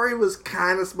origin story was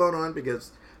kind of spot on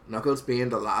because Knuckles being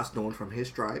the last known from his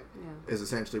tribe is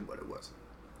essentially what it was.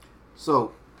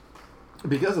 So,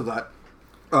 because of that,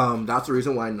 that's the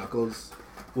reason why Knuckles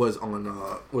was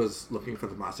looking for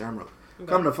the Master Emerald. Okay.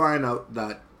 Come to find out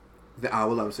that the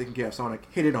owl that was taking care of Sonic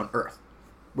hid it on Earth.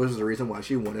 which is the reason why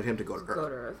she wanted him to go to Go to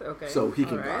Earth. Earth, okay. So he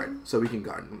can Alright.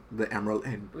 guard the Emerald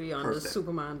and We on her the death,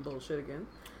 Superman bullshit again.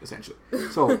 essentially.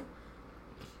 So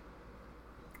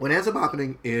what ends up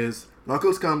happening is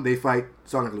Knuckles come, they fight,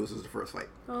 Sonic loses the first fight.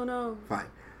 Oh no. Fine.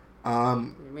 I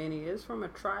mean, he is from a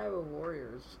tribe of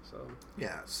warriors, so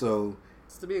Yeah, so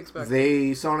it's to be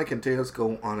expected. Sonic and Tails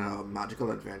go on a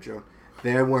magical adventure.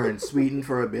 They were in Sweden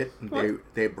for a bit. And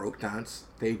they broke dance.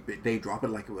 They drop it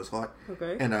like it was hot.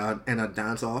 Okay. And a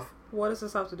dance off, What does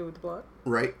this have to do with the plot?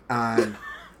 right? And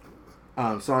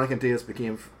Sonic and Tails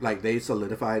became they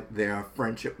solidified their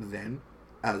friendship then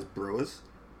as bros.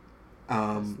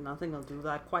 Nothing will do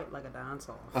that quite like a dance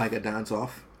off. Like a dance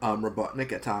off.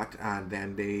 Robotnik attacked, and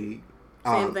then they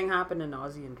Same thing happened in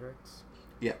Ozzy and Drix.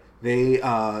 Yeah, they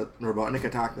Robotnik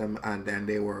attacked them, and then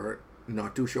they were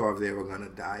not too sure if they were gonna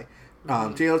die.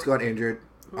 Tails got injured.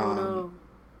 Oh no.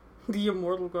 The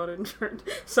Immortal got injured.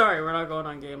 Sorry, we're not going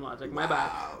on game logic. My bad.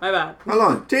 Wow. My bad. Hold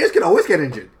on, Tails can always get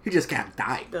injured. He just can't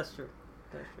die. That's true.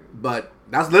 That's true. But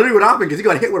that's literally what happened because he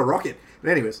got hit with a rocket. But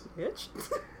anyways, Bitch.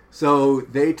 so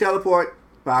they teleport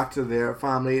back to their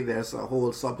family. There's a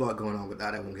whole subplot going on with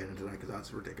that. I won't get into that because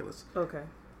that's ridiculous. Okay.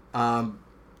 Um,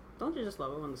 Don't you just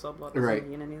love it when the subplot doesn't Right.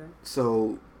 mean anything?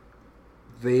 so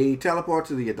they teleport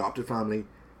to the adopted family,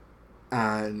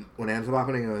 and what ends up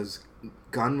happening is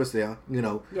Gunn was there.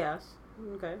 Yes.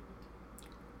 Okay.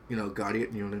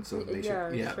 Guardian Units of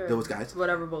Nation. Yeah, sure. those guys.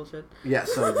 Whatever bullshit. Yeah,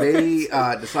 so they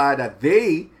decide that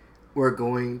they were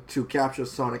going to capture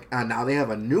Sonic, and now they have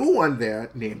a new one there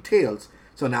named Tails.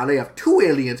 So now they have two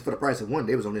aliens for the price of one.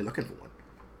 They was only looking for one.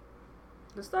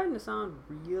 It's starting to sound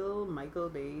real Michael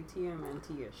Bay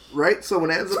TMNT-ish. Right? So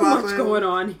when ends up Too much happening, going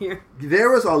on here. there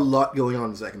was a lot going on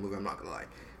in the second movie, I'm not going to lie.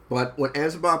 But what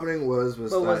ends up happening was But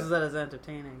that was that as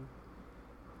entertaining?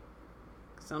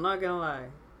 So I'm not gonna lie.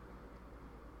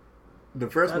 the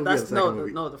first movie and the second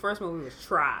movie. No, the first movie was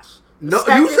trash. No,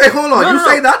 second- you say, hold on, No, you no,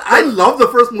 say no. that? I love the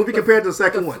first movie compared to the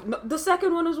second one. No, the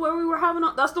second one is where we were having.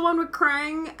 That's the one with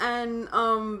Krang and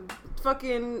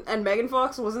and Megan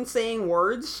Fox wasn't saying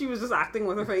words. She was just acting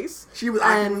with her face. She was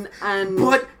acting and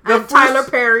but the and first- Tyler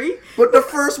Perry. But the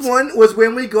first one was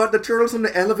when we got the turtles in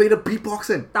the elevator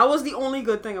beatboxing. That was the only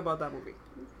good thing about that movie.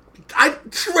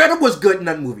 Shredder was good in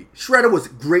that movie. Shredder was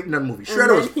great in that movie.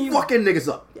 Shredder was fucking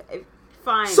niggas up.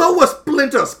 Fine. So was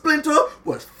Splinter. Splinter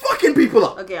was fucking people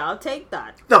up. Okay, I'll take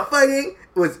that. The fighting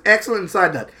was excellent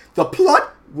inside that. The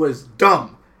plot was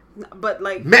dumb. But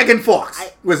like Megan Fox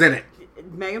was in it.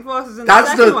 Megan Fox is in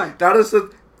That's the second one. That is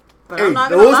the. But Hey, I'm not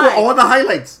gonna those lie. were all the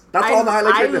highlights. That's all the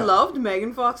highlights I right there. loved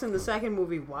Megan Fox in the second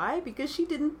movie. Why? Because she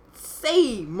didn't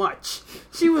say much.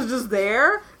 She was just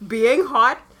there being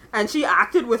hot, and she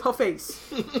acted with her face.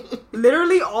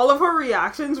 Literally, all of her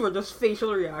reactions were just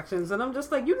facial reactions, and I'm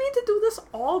just like, you need to do this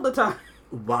all the time.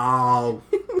 Wow.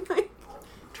 Like,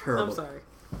 Terrible. I'm sorry.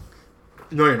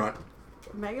 No, you're not.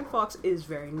 Megan Fox is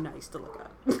very nice to look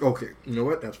at. Okay, you know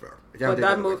what? That's fair. I can't But take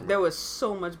that away movie, from there her. was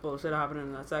so much bullshit happening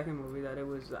in that second movie that it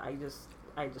was, I just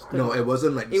couldn't. No, it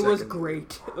wasn't like the It was second movie.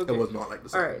 great. Okay. It was not like the All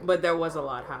second right, one. but there was a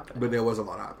lot happening. But there was a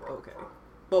lot happening. Okay.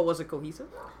 But was it cohesive?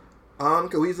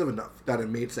 Cohesive enough that it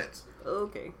made sense.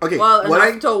 Okay. Okay, Well, what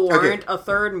enough to okay. warrant a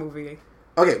third movie.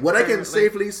 Okay, what I can Apparently.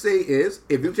 safely say is,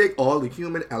 if you take all the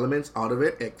human elements out of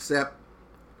it, except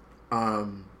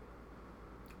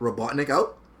Robotnik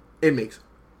out,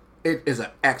 it is an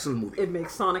excellent movie. It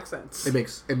makes sonic sense.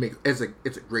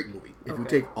 It's a great movie. If you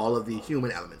Okay. take all of the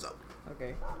human elements out.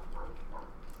 Okay.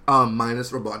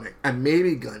 Minus Robotnik. And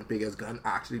maybe Gunn, because Gunn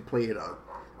actually played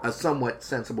a somewhat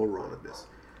sensible role in this.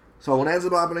 So what ends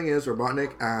up happening is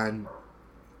Robotnik and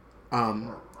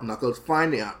Knuckles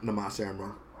find the Master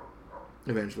Emerald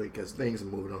eventually, because things are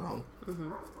moving along.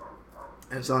 Mm-hmm.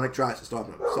 And Sonic tries to stop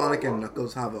them. Sonic and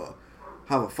Knuckles have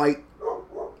a fight,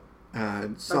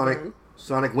 and Again?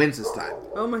 Sonic wins this time,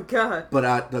 Oh my god. but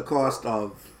at the cost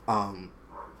of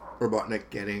Robotnik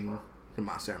getting the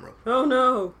Master Emerald. Oh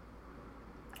no.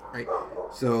 Right.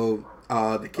 So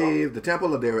the temple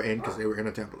that they were in, because they were in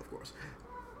a temple, of course,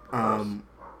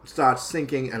 starts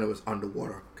sinking, and it was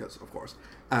underwater, because of course.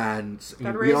 And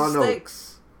Gotta we raise all the know.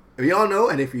 stakes. We all know,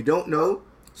 and if you don't know,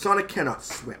 Sonic cannot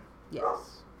swim.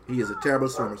 Yes. He is a terrible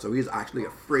swimmer, so he's actually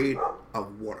afraid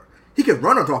of water. He can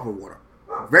run on top of water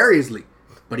very easily,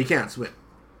 but he can't swim.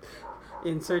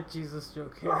 Insert Jesus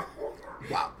joke here.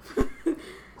 Wow.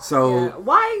 So, Yeah.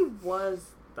 Why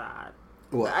was that?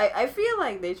 what? I feel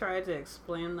like they tried to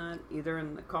explain that either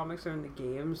in the comics or in the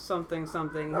games. Something,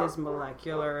 his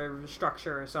molecular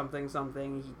structure or something.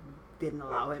 He didn't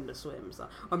allow him to swim. So.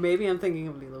 Or maybe I'm thinking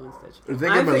of Lilo and Stitch.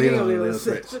 I'm thinking of Lilo and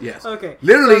Stitch, yes. Okay.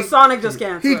 Literally, so Sonic just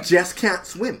can't He swim. just can't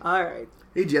swim. Alright.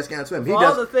 He just can't swim. He all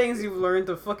does. the things you've learned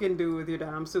to fucking do with your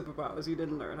damn superpowers, you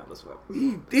didn't learn how to swim.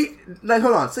 Like,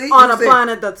 hold on. See, On a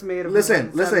planet that's made of...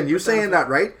 Listen. You're saying that,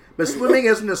 right? But swimming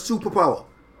isn't a superpower.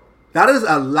 That is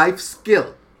a life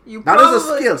skill. That is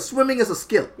a skill. Swimming is a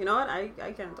skill. You know what? I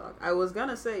can't talk. I was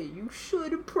gonna say, you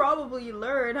should probably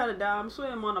learn how to damn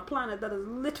swim on a planet that is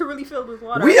literally filled with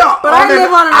water. We are but on I live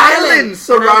an on an island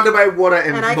surrounded by water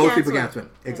and most people swim. can't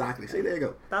swim. Exactly. See, there you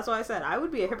go. That's why I said I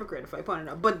would be a hypocrite if I pointed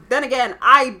out. But then again,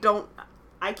 I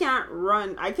can't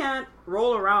run. I can't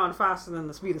roll around faster than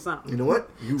the speed of sound. You know what?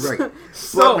 You're right.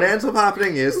 So- But what ends up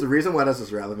happening is, the reason why this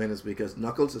is relevant is because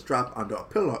Knuckles is trapped under a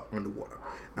pillar underwater.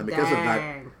 And because of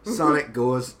Dang. that, Sonic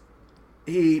goes...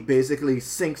 He basically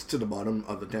sinks to the bottom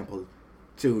of the temple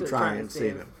to try and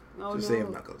save him.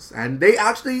 Save Knuckles. And they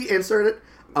actually inserted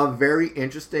a very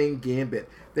interesting game bit.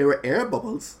 There were air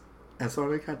bubbles, and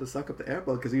Sonic had to suck up the air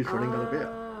bubble because he was running out of air.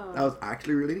 That was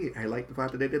actually really neat. I like the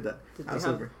fact that they did that.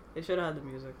 They should have had the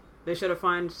music. They should have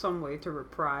found some way to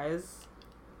reprise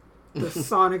the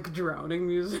Sonic drowning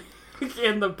music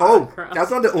in the background. Oh, that's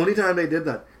not the only time they did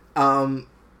that.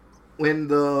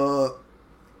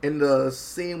 In the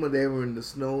scene when they were in the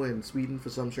snow in Sweden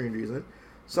for some strange reason,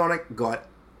 Sonic got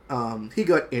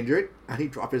injured and he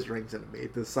dropped his rings and it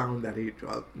made the sound that he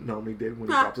normally did when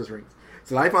he drops his rings.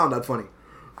 So I found that funny.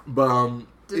 But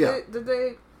did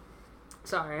they?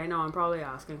 Sorry, I know I'm probably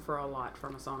asking for a lot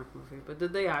from a Sonic movie, but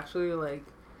did they actually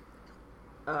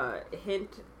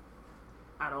hint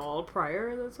at all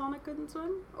prior that Sonic couldn't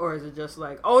swim, or is it just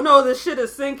like, oh no, this shit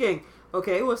is sinking?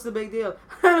 Okay, what's the big deal?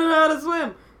 I don't know how to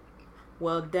swim.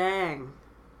 Well, dang.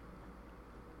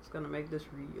 It's gonna make this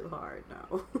real hard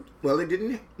now. Well, they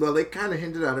didn't. Well, they kind of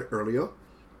hinted at it earlier.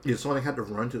 Sonic had to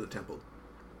run to the temple,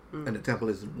 and the temple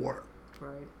is in water.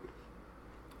 Right.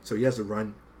 So he has to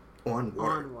run on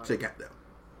water to get there.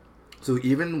 So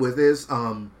even with his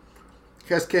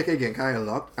kick again kind of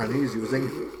locked, and he's using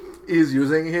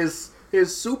his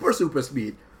super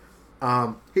speed.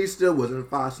 He still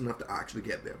wasn't fast enough to actually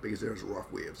get there because there's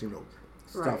rough waves,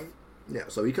 stuff. Right. Yeah,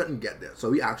 so he couldn't get there.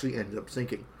 So he actually ended up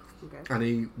sinking. Okay. And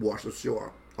he washed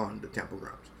ashore on the temple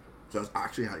grounds. So that's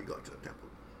actually how he got to the temple.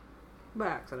 By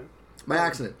accident. By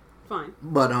accident. Fine.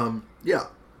 But, yeah.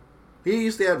 He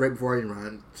stayed right before he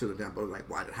ran to the temple, like,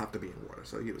 why did it have to be in water?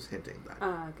 So he was hinting that.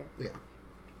 Okay. Yeah.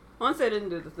 Once they didn't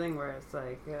do the thing where it's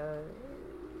like,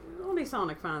 only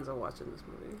Sonic fans are watching this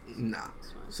movie. Nah.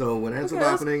 So what ends up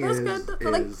happening is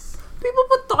people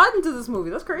put thought into this movie.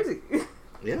 That's crazy.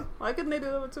 Yeah. Why couldn't they do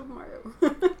that with Super Mario?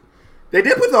 They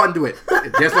did put thought into it.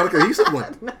 That's not a cohesive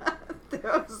one. There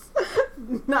was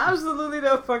absolutely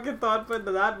no fucking thought put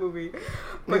into that movie.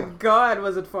 But God,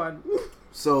 was it fun.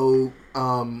 So,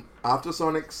 after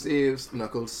Sonic saves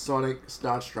Knuckles, Sonic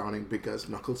starts drowning because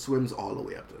Knuckles swims all the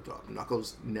way up to the top.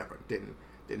 Knuckles never didn't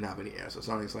have any air. So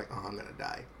Sonic's like, oh, I'm gonna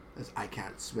die. I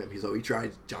can't swim. So he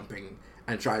tries jumping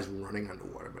and tries running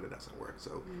underwater, but it doesn't work.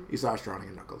 So he starts drowning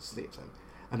and Knuckles saves him.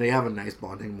 And they have a nice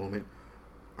bonding moment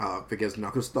because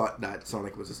Knuckles thought that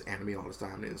Sonic was his enemy all the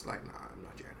time. And it's like, nah, I'm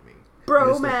not your enemy.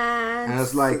 Bromance. And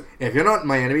it's like, if you're not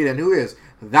my enemy, then who is?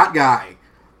 That guy.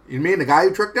 You mean the guy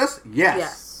who tricked us?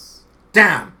 Yes.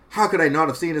 Damn. How could I not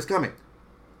have seen this coming?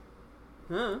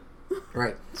 Huh?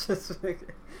 Right. Just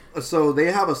like... So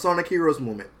they have a Sonic Heroes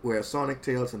moment where Sonic,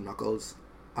 Tails, and Knuckles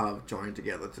join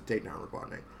together to take down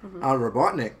Robotnik.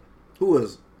 Robotnik, who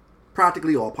is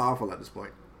practically all powerful at this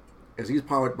point, as he's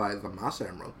powered by the Master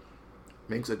Emerald,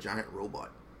 makes a giant robot.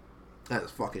 That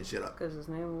is fucking shit up. Because his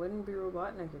name wouldn't be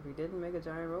Robotnik if he didn't make a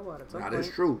giant robot at some point. That is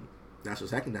true. That's the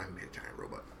second time he made a giant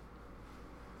robot.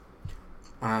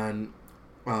 And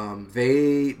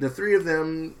the three of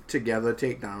them together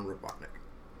take down Robotnik.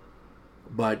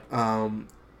 But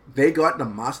they got the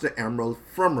Master Emerald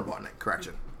from Robotnik.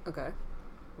 Correction. Okay.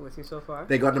 With you so far?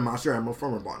 They got the Master Emerald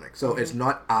from Robotnik. So it's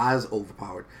not as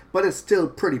overpowered. But it's still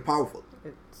pretty powerful.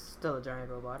 It's still a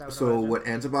giant robot. I would So imagine. what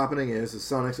ends up happening is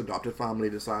Sonic's adopted family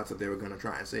decides that they were going to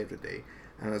try and save the day.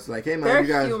 And it's like, hey man, They're you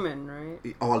guys... human,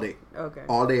 right? All day. Okay.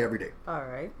 All day, every day.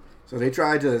 Alright. So they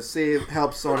try to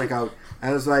help Sonic out.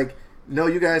 And it's like, no,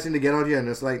 you guys need to get out here. And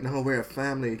it's like, no, we're a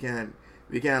family. We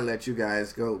can't let you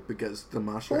guys go because the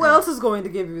Master Who else is going to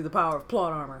give you the power of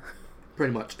plot armor?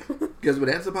 Pretty much. Because what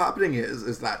ends up happening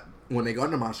is that when they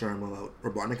got the Master Emerald out,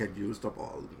 Robotnik had used up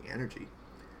all the energy.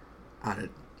 And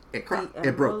it cracked.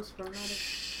 It broke.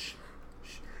 Shh.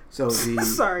 So the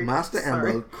Master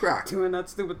Emerald cracked. Doing that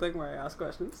stupid thing where I ask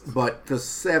questions. But the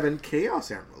 7 Chaos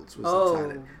Emeralds was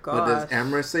inside it. But there's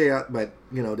Emeralds there, but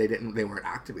they weren't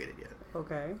activated yet.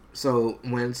 Okay. So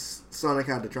when Sonic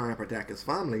had to try and protect his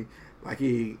family, like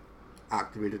he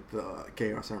activated the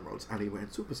Chaos Emeralds and he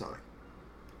went supersonic.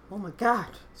 Oh my god.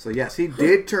 So yes, he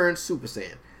did turn Super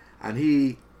Saiyan, and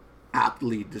he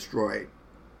aptly destroyed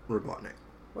Robotnik.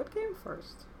 What came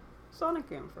first? Sonic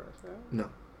came first, right? No,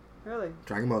 Really?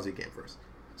 Dragon Ball Z came first.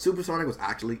 Supersonic was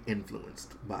actually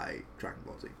influenced by Dragon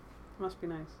Ball Z. Must be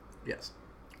nice. Yes,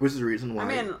 which is the reason why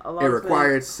a lot it of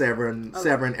required seven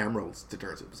emeralds to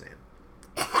turn Super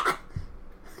Saiyan.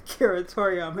 Kira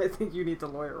Toriyama, I think you need to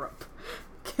lawyer up.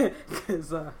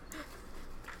 Because,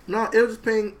 No, it was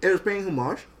paying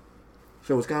homage,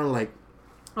 so it's kind of like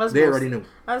as they most, already knew.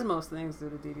 As most things do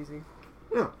to DDZ.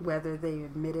 Yeah. Whether they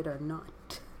admit it or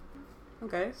not.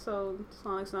 Okay, so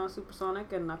Sonic's now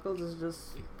supersonic and Knuckles is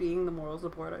just being the moral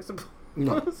support, I suppose.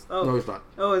 No, Oh. no, he's not.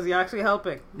 Oh, is he actually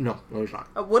helping? No, he's not.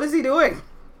 What is he doing?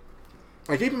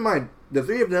 Like, keep in mind, the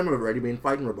three of them have already been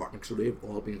fighting Robotnik, so they've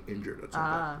all been injured at some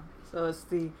point. So it's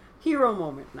the hero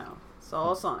moment now. It's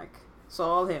all Sonic. It's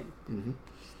all him. Mm-hmm.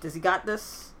 Does he got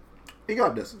this? He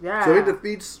got this. Yeah. So he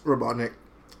defeats Robotnik,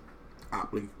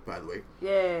 aptly, by the way.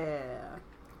 Yeah.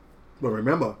 But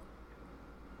remember,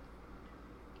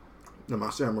 the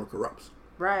Master Emerald corrupts.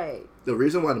 Right. The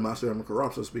reason why the Master Emerald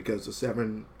corrupts is because the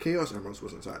 7 Chaos Emeralds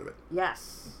was inside of it.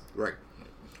 Yes. Right.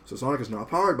 So Sonic is now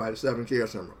powered by the 7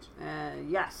 Chaos Emeralds.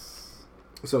 Yes.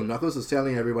 So Knuckles is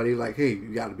telling everybody, like, hey,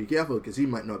 you gotta be careful, because he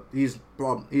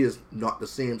is not the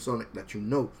same Sonic that you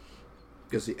know,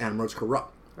 because the Emeralds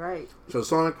corrupt. Right. So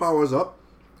Sonic powers up,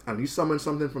 and he summons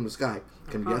something from the sky.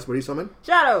 Can you guess what he summoned?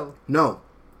 Shadow. No.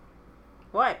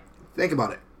 What? Think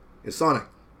about it. It's Sonic.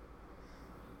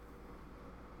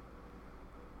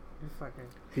 You fucker.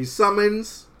 He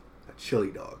summons a chili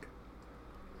dog.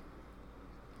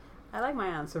 I like my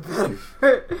answer better.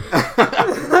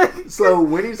 So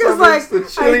when he 'Cause, summons like, the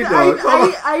chili dog,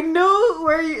 I know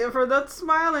where you, for that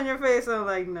smile on your face, I'm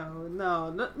like,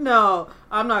 no,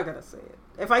 I'm not gonna say it.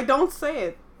 If I don't say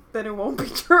it, then it won't be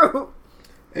true.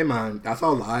 hey man, that's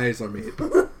how lies are made.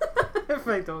 If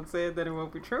I don't say it, then it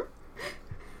won't be true.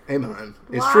 Hey man,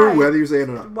 it's Why? true whether you say it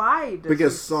or not. Why?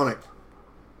 Because Sonic.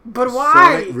 But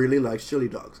why? Sonic really likes chili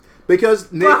dogs. Because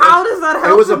But how does that help?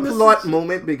 it was a him to plot switch-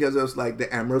 moment because it was like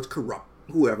the emeralds corrupt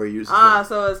whoever uses them.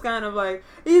 So it's kind of like,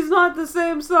 he's not the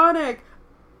same Sonic.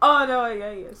 Oh no,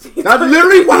 yeah, he is. That's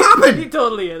literally what happened. He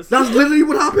totally is. That's literally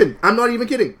what happened. I'm not even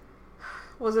kidding.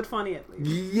 Was it funny at least?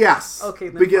 Yes. Okay,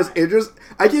 then because fine.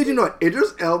 I kid you not,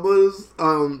 Idris Elba's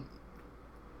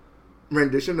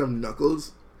rendition of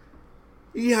Knuckles,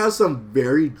 he has some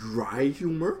very dry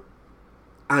humor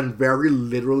and very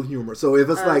literal humor. So if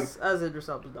it's as Idris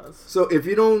Elba does. so if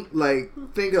you don't like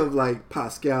think of like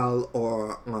Pascal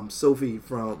or Sophie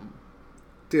from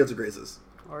Tales of Graces,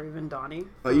 Or even Donnie.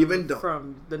 or even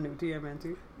from the new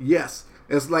TMNT. yes,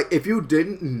 it's like if you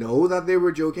didn't know that they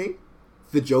were joking,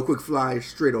 the joke would fly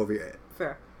straight over your head.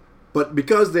 Fair. But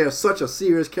because they're such a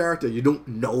serious character, you don't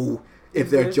know if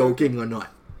they're joking or not.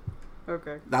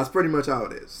 Okay. That's pretty much how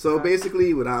it is. So Right.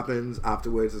 basically what happens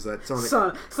afterwards is that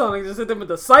Sonic just hit them with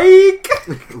the psych!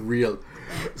 real.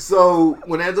 So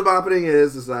what ends up happening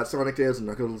is that Sonic, Tails, and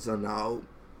Knuckles are now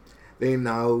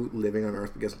living on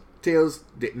Earth because Tails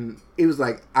didn't. He was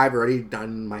like, I've already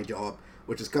done my job,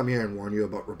 which is come here and warn you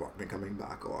about Robotnik coming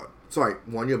back, or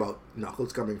warn you about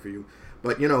Knuckles coming for you.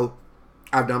 But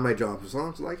I've done my job. So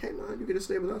Sonic's like, hey man, you can just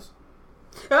stay with us.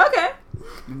 Okay.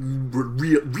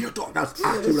 Real talk. That's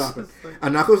actually what happened.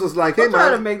 And Knuckles was like, hey I'm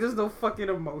trying to man, make this no fucking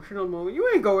emotional moment. You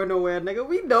ain't going nowhere, nigga.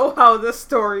 We know how this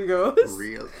story goes.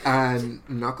 real. And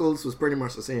Knuckles was pretty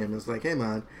much the same. It's like, hey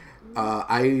man,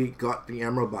 I got the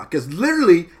emerald back. Because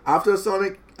literally, after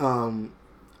Sonic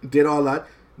did all that,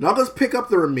 Knuckles picked up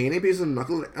the remaining pieces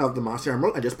of the Master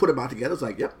Emerald and just put it back together. It's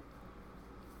like, yep,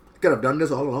 could have done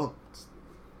this all along.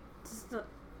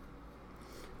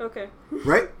 Okay.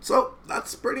 Right? So,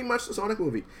 that's pretty much the Sonic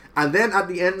movie. And then at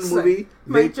the end of the So, movie,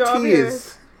 my job here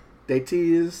is- they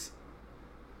tease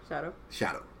Shadow.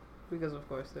 Shadow. Because of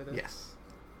course it is. Yes.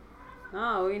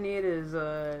 All we need is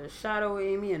Shadow,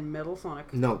 Amy, and Metal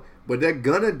Sonic. No. What they're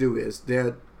gonna do is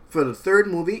for the third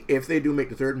movie, if they do make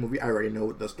the third movie, I already know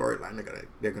what the storyline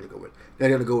they're gonna go with. They're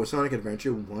gonna go with Sonic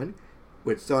Adventure 1,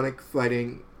 with Sonic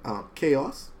fighting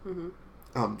Chaos.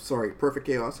 Mm-hmm. Perfect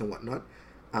Chaos and whatnot.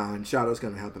 And Shadow's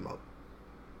gonna help him out.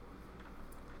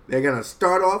 They're gonna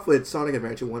start off with Sonic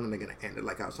Adventure 1 and they're gonna end it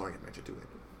like how Sonic Adventure 2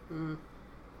 ended.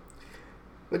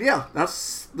 But yeah,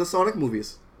 that's the Sonic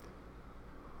movies.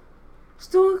 It's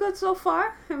doing good so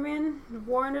far. I mean,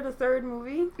 warranted a third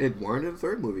movie. It warranted a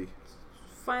third movie.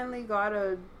 Finally got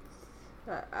a.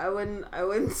 I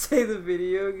wouldn't say the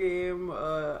video game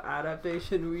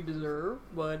adaptation we deserve,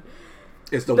 but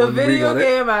It's the the one we video got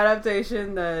game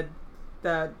adaptation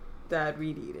that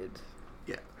we needed.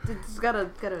 Yeah. It's gotta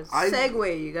I-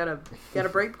 segue. You gotta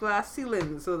break the glass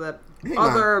ceiling so that Hey,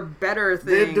 other better things.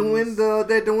 They're doing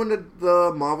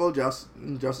the Marvel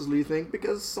Justice League thing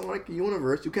because Sonic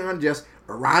Universe. You can't just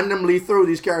randomly throw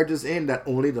these characters in that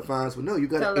only the fans would know. You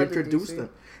Tell gotta them to introduce DC. them.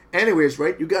 Anyways,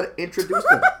 right? You gotta introduce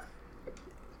them.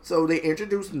 So they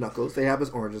introduced Knuckles. They have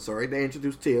his origin story. They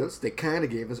introduced Tails. They kind of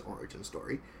gave his origin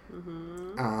story.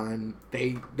 Mm-hmm. And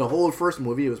the whole first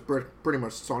movie was pretty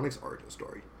much Sonic's origin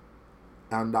story,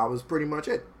 and that was pretty much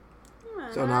it.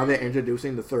 So now they're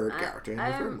introducing the third character in the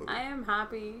third movie. I am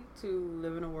happy to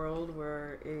live in a world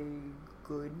where a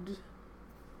good,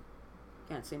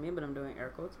 can't see me, but I'm doing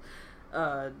air quotes,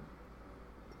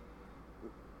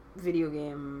 video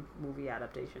game movie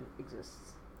adaptation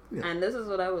exists. Yeah. And this is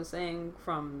what I was saying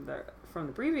from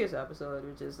the previous episode,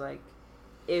 which is like,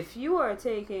 if you are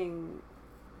taking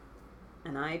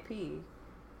an IP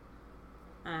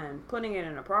and putting it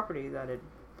in a property that it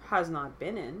has not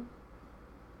been in,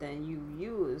 then you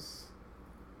use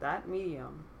that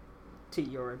medium to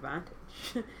your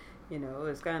advantage. You know,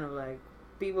 it's kind of like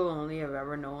people only have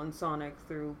ever known Sonic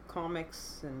through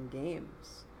comics and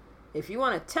games. If you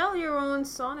want to tell your own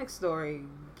Sonic story,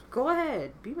 go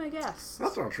ahead, be my guest.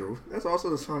 That's not true. That's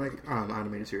also the Sonic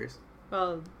animated series.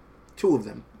 Well, 2 of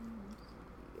them.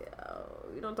 yeah,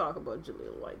 we don't talk about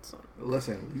Jaleel White Sonic.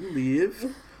 Listen,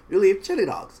 you leave chili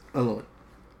dogs alone.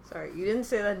 Sorry, you didn't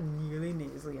say that nearly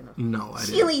nasally enough. No, I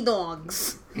didn't. Chili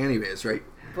dogs. Anyways, right?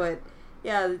 But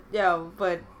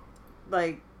but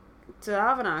like to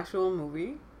have an actual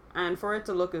movie and for it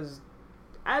to look as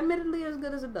admittedly as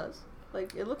good as it does,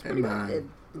 like it looks pretty good.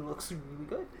 It looks really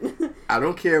good. I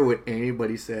don't care what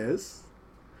anybody says.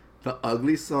 The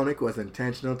ugly Sonic was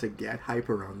intentional to get hype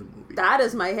around the movie. That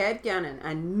is my headcanon,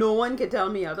 and no one can tell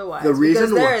me otherwise. The reason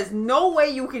because there is no way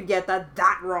you could get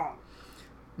that wrong.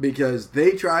 Because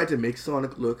they tried to make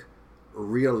Sonic look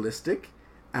realistic,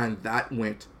 and that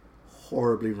went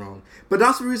horribly wrong. But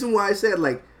that's the reason why I said,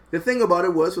 like, the thing about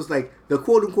it was like, the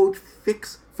quote-unquote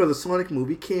fix for the Sonic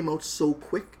movie came out so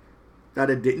quick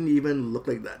that it didn't even look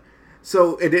like that.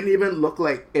 So it didn't even look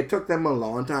like, it took them a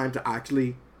long time to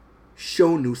actually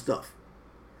show new stuff.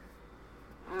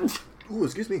 Ooh,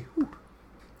 excuse me. Ooh.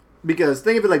 Because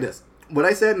think of it like this. What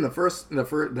I said in the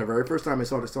very first time I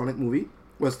saw the Sonic movie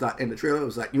was that in the trailer, it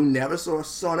was like you never saw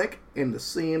Sonic in the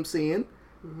same scene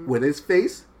with his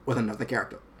face with another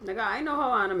character. Nigga, I know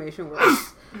how animation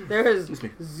works. There is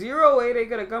zero way they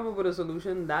could have come up with a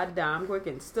solution that damn quick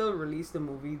and still release the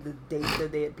movie the date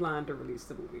that they had planned to release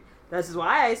the movie. That's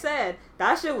why I said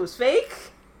that shit was fake,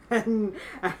 and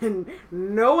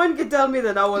no one could tell me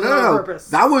that wasn't on purpose.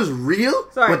 That was real,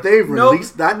 Sorry, but they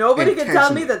released that nobody can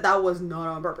tell me that was not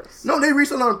on purpose. No, they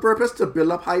released it on purpose to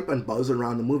build up hype and buzz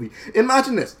around the movie.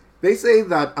 Imagine this. They say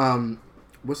that,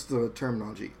 what's the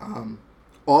terminology?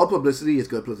 All publicity is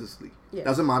good publicity. Yes.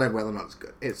 Doesn't matter whether or not it's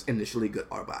good. It's initially good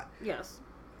or bad. Yes.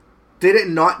 Did it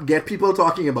not get people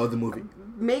talking about the movie?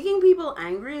 Making people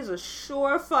angry is a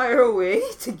surefire way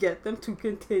to get them to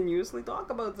continuously talk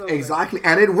about something. Exactly.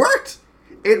 And it worked.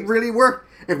 It really worked.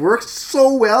 It worked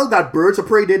so well that Birds of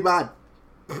Prey did bad.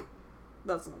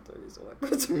 That's not the reason why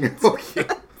Birds of Prey did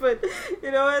bad. But,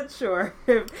 you know what? Sure.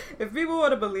 If people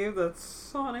want to believe that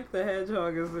Sonic the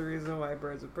Hedgehog is the reason why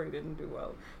Birds of Prey didn't do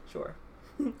well, sure.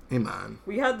 Hey, man.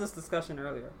 We had this discussion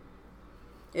earlier.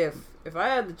 If I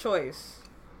had the choice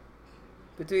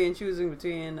choosing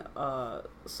between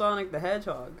Sonic the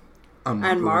Hedgehog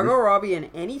and Margot Robbie in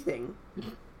anything,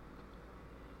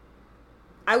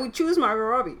 I would choose Margot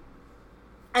Robbie.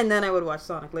 And then I would watch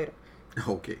Sonic later.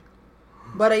 Okay.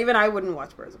 But even I wouldn't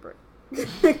watch Birds of Prey.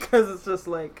 Because it's just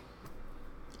like...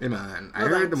 Hey, man. I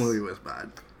heard the movie was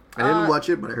bad. I didn't watch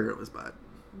it, but I heard it was bad.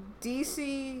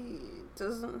 DC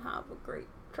doesn't have a great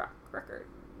track record.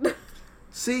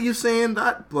 See, you saying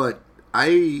that, but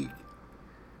I'm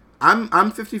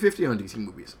 50-50 on DC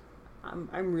movies.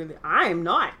 I'm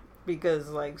not, because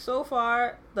like so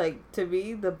far, like to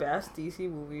me the best DC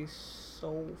movies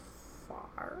so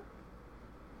far,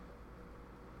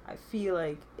 I feel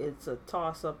like it's a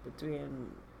toss up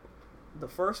between the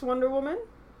first Wonder Woman,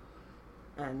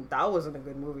 and that wasn't a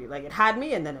good movie. Like it had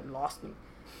me and then it lost me.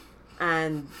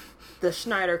 And the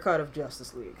Snyder cut of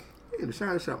Justice League. Yeah, the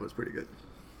Snyder cut was pretty good.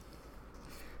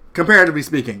 Comparatively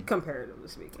speaking.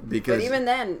 But even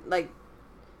then, like,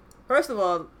 first of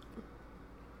all,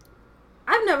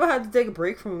 I've never had to take a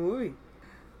break from a movie.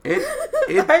 It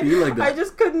be like that. I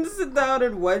just couldn't sit down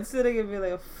in one sitting and be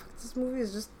like, oh, fuck, this movie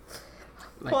is just...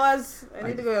 Pause. I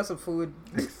need to go get some food.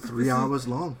 Like 3 hours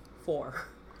long. 4.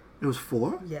 It was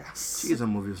 4? Yes. Jeez, that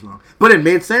movie was long. But it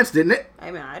made sense, didn't it?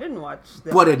 I mean, I didn't watch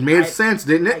But it made sense,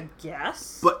 didn't it? I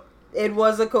guess. But It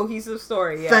was a cohesive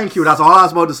story. Yes. Thank you. That's all I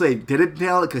was about to say. Did it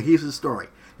tell a cohesive story?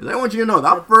 Because I want you to know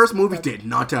that first movie did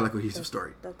not tell a cohesive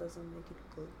story. That doesn't make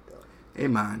it good, though. Hey,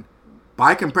 man.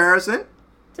 By comparison,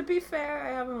 To be fair, I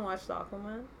haven't watched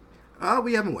Aquaman,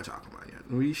 we haven't watched Aquaman yet.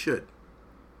 We should.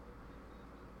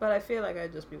 but I feel like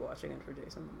I'd just be watching it for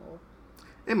Jason Momoa.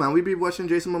 Hey, man, we be watching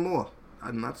Jason Momoa.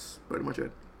 And that's pretty much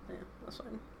it. Yeah, that's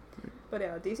fine. But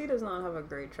yeah, DC does not have a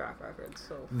great track record,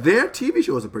 so... Their TV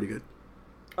shows are pretty good.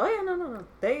 Oh yeah, no.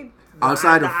 They...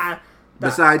 Outside of...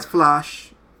 Besides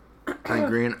Flash and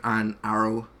Green and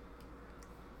Arrow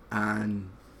and...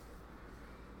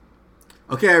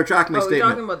 Okay, I retract my statement. We're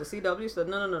talking about the CW stuff?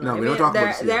 No. No, we don't talk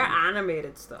about the CW. Their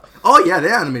animated stuff. Oh, yeah,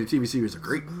 their animated TV series are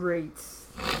great. Great.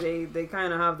 They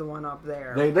kind of have the one up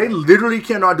there. They literally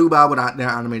cannot do bad without their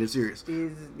animated series.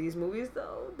 These movies,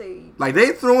 though, they... Like,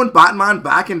 they thrown Batman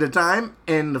back into time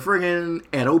in the friggin'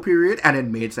 Edo period, and it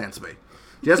made sense to me.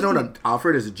 Just know that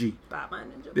Alfred is a G.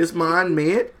 Batman Ninja. This man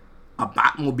made a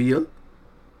Batmobile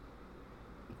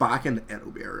back in the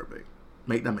Edo era.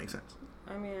 Make that make sense.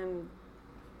 I mean,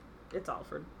 it's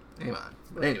Alfred. Hey, man.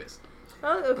 But anyways.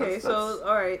 Oh, okay, so,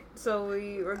 alright. So,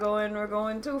 we're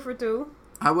going 2 for 2.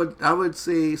 I would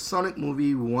say Sonic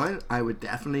movie 1, I would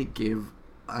definitely give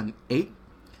an 8.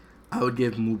 I would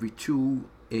give movie 2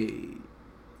 a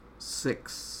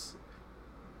 6.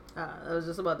 I was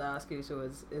just about to ask you, so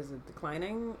is it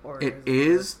declining? Or It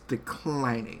is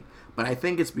declining. But I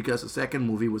think it's because the second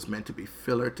movie was meant to be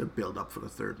filler to build up for the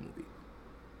third movie.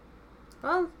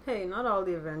 Well, hey, not all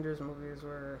the Avengers movies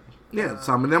were... Yeah,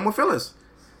 some of them were fillers.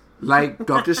 Like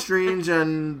Doctor Strange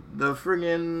and the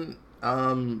friggin'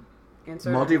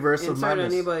 Multiverse of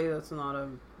Madness. Anybody that's not a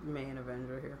main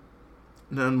Avenger here.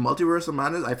 The Multiverse of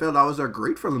Madness, I felt that was a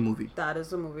great filler movie. That is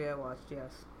the movie I watched,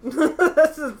 yes.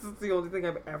 That's the only thing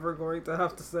I'm ever going to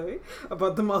have to say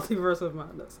about the Multiverse of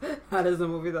Madness. That is the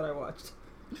movie that I watched.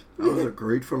 That was a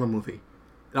great filler movie.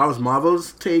 That was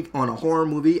Marvel's take on a horror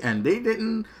movie, and they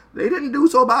didn't do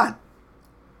so bad.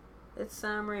 It's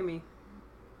Sam Raimi.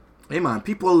 Hey man,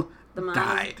 people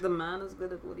died. The man is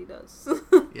good at what he does.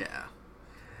 Yeah.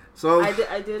 So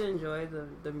I did enjoy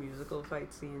the musical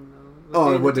fight scene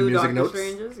though. With the music notes.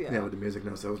 Yeah, with the music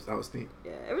notes. That was neat.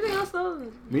 Yeah, everything else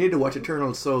though. We need to watch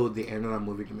Eternals so the end of that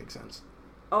movie can make sense.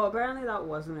 Oh, apparently that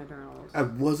wasn't Eternals.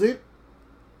 Was it?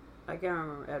 I can't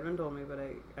remember. Edwin told me, but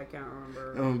I can't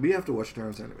remember. We have to watch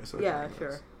Eternals anyway. So yeah,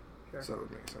 sure. So it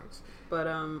would make sense. But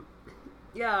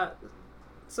yeah.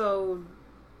 So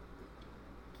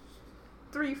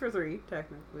 3 for 3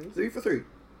 technically. 3 for 3.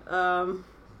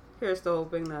 Here's to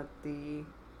hoping that the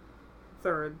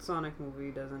third Sonic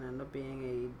movie doesn't end up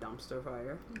being a dumpster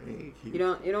fire. You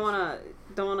don't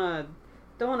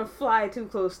wanna fly too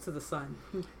close to the sun.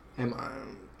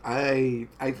 I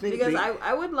think because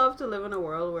I would love to live in a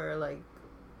world where like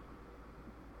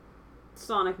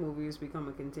Sonic movies become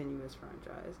a continuous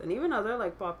franchise, and even other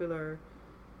like popular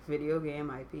video game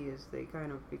IPs, they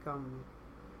kind of become,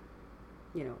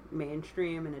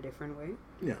 mainstream in a different way.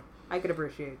 Yeah. I could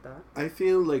appreciate that. I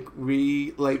feel like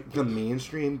the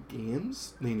mainstream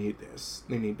games, they need this.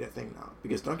 They need that thing now.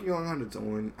 Because Donkey Kong had its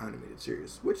own animated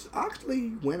series, which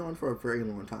actually went on for a very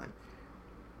long time.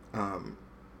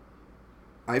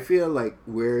 I feel like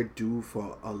we're due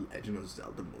for a Legend of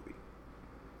Zelda movie.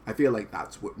 I feel like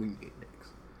that's what we need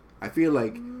next. I feel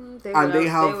like... They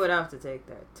would have to take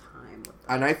their time with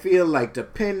that. And I feel like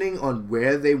depending on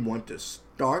where they want to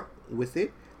start with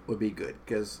it would be good.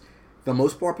 Because... the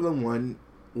most popular one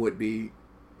would be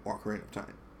Ocarina of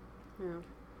Time. Yeah.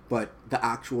 But the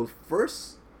actual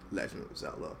first Legend of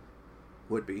Zelda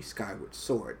would be Skyward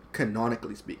Sword,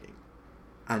 canonically speaking.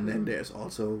 And then there's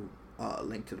also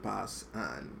Link to the Past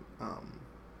and...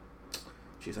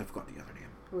 I forgot the other name.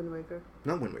 Wind Waker?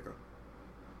 Not Wind Waker.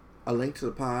 A Link to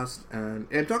the Past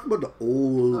and talk about the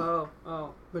old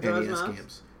Majora's NES Mask?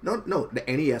 games. No, the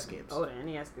NES games. Oh, the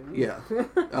NES games. Yeah.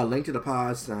 Link to the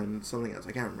Past and something else.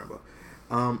 I can't remember.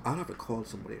 I'll have to call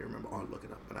somebody to remember. I'll look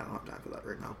it up, but I don't have time for that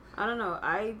right now. I don't know.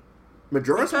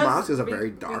 Majora's Mask is a very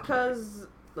dark because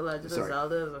The Legend of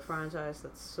Zelda is a franchise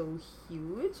that's so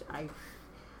huge.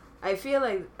 I feel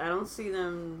like I don't see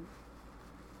them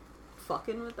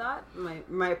fucking with that.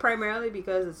 My primarily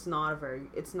because it's not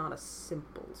a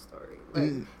simple story.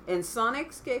 Like in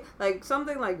Sonic's case, like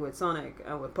something like with Sonic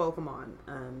and with Pokemon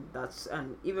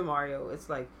and even Mario, it's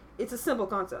like it's a simple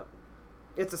concept.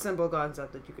 It's a simple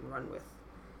concept that you can run with.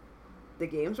 The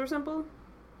games were simple.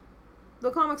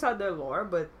 The comics had their lore,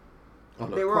 but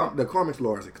the comics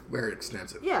lore is very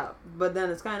extensive. Yeah, but then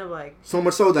it's kind of like so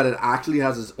much so that it actually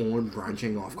has its own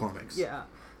branching off comics. Yeah.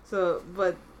 So,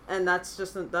 but and that's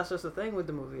just the thing with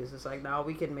the movies. It's like now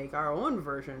we can make our own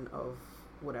version of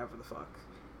whatever the fuck,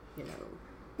 you know.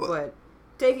 But- But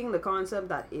taking the concept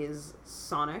that is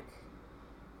Sonic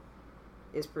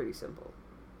is pretty simple.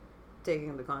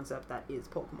 Taking the concept that is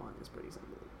Pokemon is pretty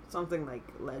simple. Something like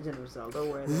Legend of Zelda,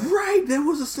 where Right, there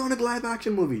was a Sonic live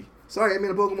action movie. Sorry, I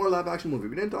mean a Pokemon live action movie.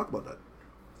 We didn't talk about that.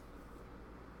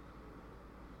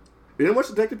 We didn't watch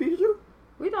Detective Pikachu?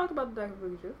 we talked about Detective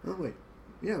Pikachu. Oh wait,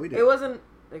 yeah, we did. It wasn't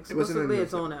in explicitly the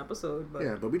its own episode, but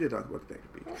Yeah, but we did talk about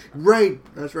Detective Pikachu. Yeah.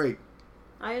 Right, that's right.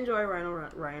 I enjoy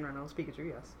Ryan Reynolds Pikachu,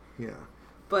 yes. Yeah,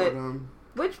 But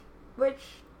which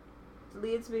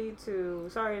leads me to,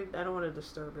 sorry, I don't want to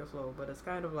disturb your flow, but it's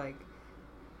kind of like,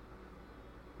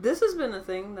 this has been a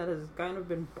thing that has kind of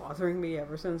been bothering me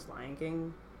ever since Lion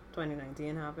King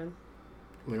 2019 happened.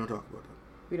 we don't talk about that.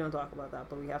 We don't talk about that,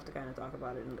 but we have to kind of talk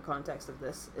about it in the context of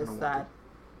this. I Is don't want that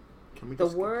Can we the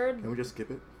just word? Can we just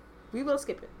skip it? We will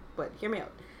skip it, but hear me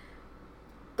out.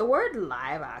 The word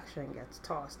live action gets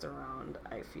tossed around,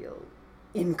 I feel,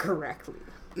 incorrectly.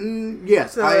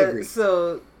 Yes, I agree.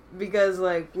 So because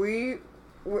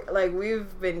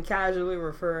we've been casually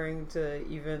referring to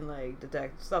even like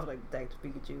stuff like Detective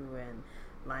Pikachu and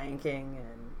Lion King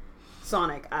and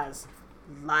Sonic as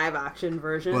live action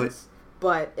versions,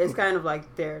 but it's kind of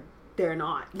like they're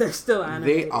not. They're still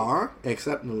animated. They are,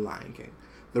 except in The Lion King.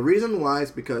 The reason why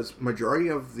is because majority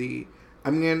of the,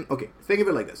 okay, think of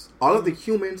it like this. All of the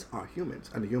humans are humans,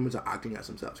 and the humans are acting as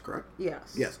themselves, correct?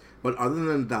 Yes. Yes. But other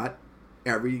than that,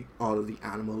 all of the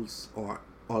animals or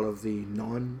all of the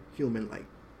non-human, like,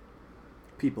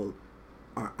 people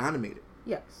are animated,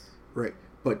 Yes. right?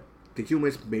 But the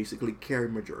humans basically carry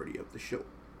majority of the show,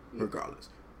 regardless.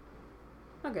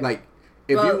 Okay. Like,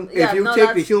 if Well,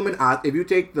 you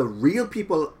take the real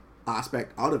people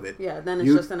aspect out of it, yeah, then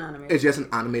it's just an animated. It's just an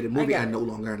animated movie get and it. no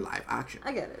longer in live action.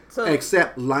 I get it. So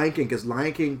Except Lion King, because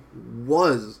Lion King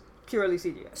was purely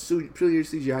CGI. purely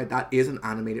CGI. That is an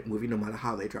animated movie, no matter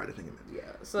how they try to think of it.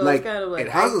 Yeah. So Like, it's kind of like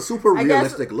it has a super I guess-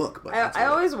 realistic look, but that's I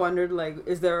all. always wondered, like,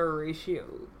 is there a ratio?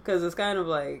 Because it's kind of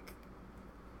like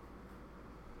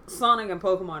Sonic and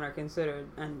Pokemon are considered,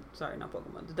 and sorry, not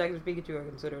Pokemon, Detective Pikachu are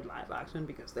considered live action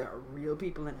because there are real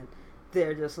people in it.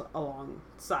 They're just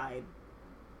alongside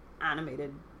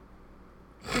animated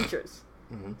creatures.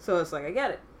 Mhm. So it's like, I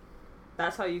get it.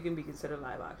 That's how you can be considered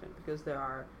live action because there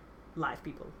are live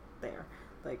people there.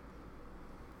 Like,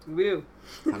 we do.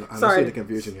 I don't Sorry. see the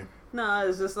confusion here. No,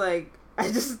 it's just like I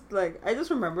just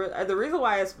remember the reason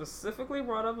why I specifically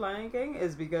brought up Lion King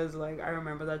is because like I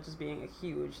remember that just being a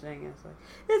huge thing. It's like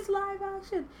it's live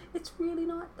action. It's really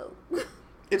not though.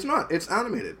 It's not. It's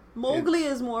animated. Mowgli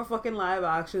is more fucking live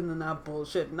action than that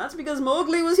bullshit, and that's because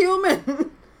Mowgli was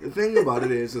human. The thing about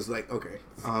it is like, okay,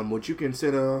 would you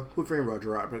consider Who Framed Roger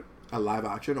Rabbit a live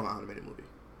action or animated movie?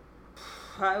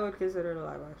 I would consider it a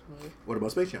live action movie. What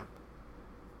about Space Jam?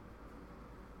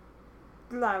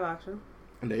 Live action.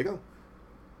 And there you go.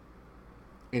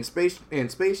 In Space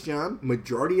Jam,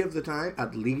 majority of the time,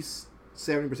 at least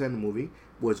 70% of the movie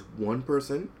was one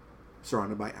person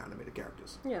surrounded by animated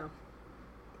characters. Yeah.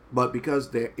 But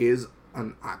because there is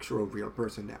an actual real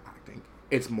person there acting,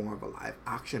 it's more of a live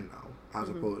action now as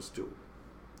opposed to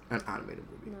an animated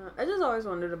movie. Yeah, I just always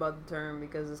wondered about the term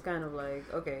because it's kind of like,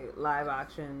 okay, live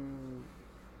action,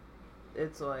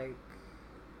 it's like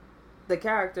the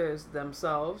characters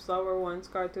themselves that were once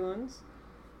cartoons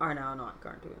are now not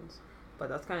cartoons. But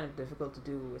that's kind of difficult to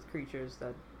do with creatures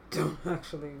that don't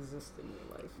actually exist in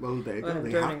real life. Well, there you But go. in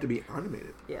They turning- have to be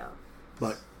animated. Yeah.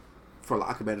 But for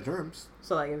lack of better terms,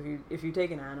 So like if you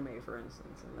take an anime for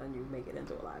instance and then you make it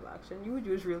into a live action, you would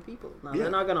use real people. Now Yeah.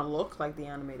 they're not gonna look like the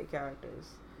animated characters,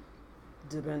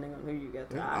 depending on who you get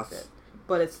to Yeah, act that's- it.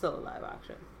 But it's still a live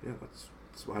action. yeah,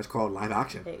 that's why it's called live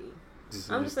action. Hey. It's-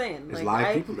 I'm just saying, There's like,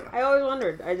 live people there. I always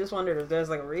wondered. I just wondered if there's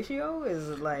like a ratio. Is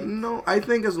it like No, I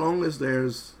think as long as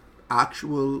there's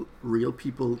actual real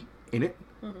people in it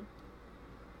Mhm.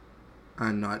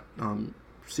 and not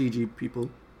CG people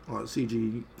or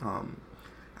CG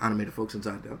animated folks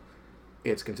inside there,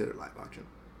 it's considered live action.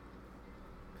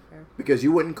 Fair. Because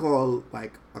you wouldn't call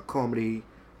like a comedy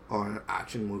or an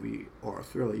action movie or a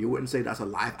thriller, you wouldn't say that's a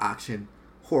live action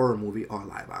horror movie or a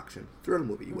live action thriller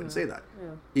movie. You wouldn't say that. Yeah.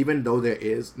 Even though there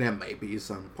may be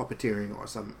some puppeteering or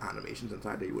some animations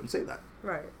inside there, you wouldn't say that.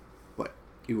 Right. But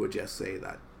you would just say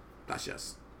that that's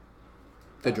just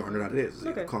the genre that it is. Okay.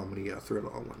 Either comedy or thriller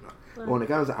or whatnot. Right. But when it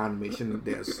comes to animation,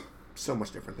 there's so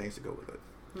much different things to go with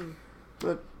it.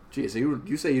 But, geez, so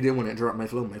you say you didn't want to interrupt my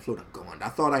flow. My flow is gone.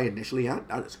 That thought I initially had,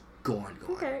 that is gone.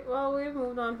 Okay. Well, we've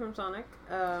moved on from Sonic.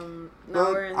 Now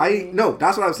Well, we're in. no,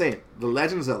 that's what I was saying. The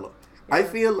Legend of Zelda. I Yeah.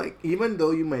 feel like even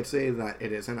though you might say that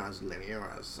it isn't as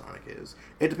linear as Sonic is,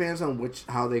 it depends on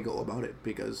how they go about it.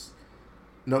 Because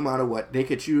no matter what, they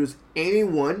could choose any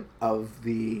one of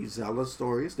the Zelda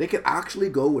stories. They could actually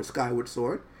go with Skyward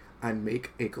Sword and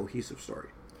make a cohesive story.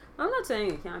 I'm not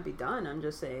saying it can't be done. I'm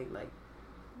just saying, like,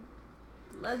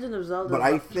 Legend of Zelda But is I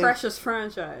a think- precious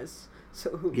franchise.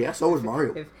 So Yeah, so is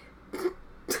Mario. if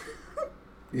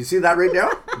You see that right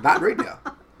there? That right there.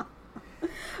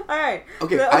 all right,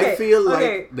 Okay, I feel like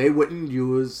okay. they wouldn't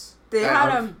use... They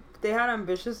uh, had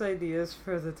ambitious ideas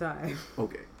for the time.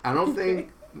 Okay, I don't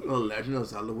think The Legend of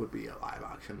Zelda would be a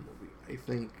live-action movie. I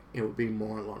think it would be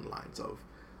more along the lines of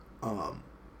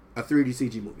a 3D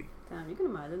CG movie. Damn, you can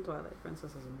imagine Twilight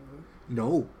Princess as a movie.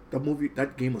 No,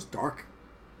 that game was dark.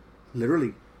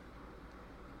 Literally.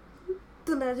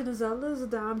 The Legend of Zelda is a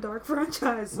damn dark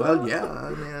franchise. Well,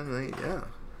 yeah, yeah.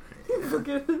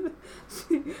 Fucking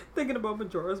thinking about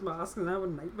Majora's Mask and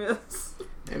having nightmares.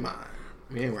 Hey man,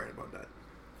 we ain't worried about that.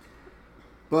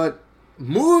 But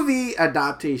movie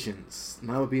adaptations,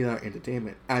 that would be our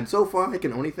entertainment. And so far, I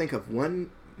can only think of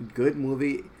one good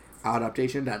movie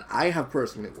adaptation that I have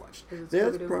personally watched.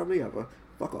 There's probably other.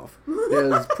 Fuck off.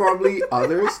 There's probably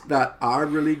others that are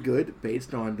really good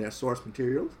based on their source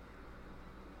materials.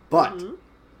 But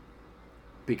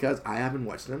because I haven't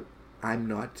watched them, I'm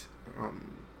not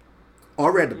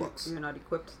or read the books. You're not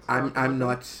equipped. I'm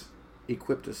not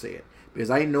equipped to say it. Because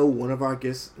I know one of our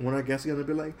guests is gonna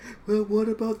be like, well, what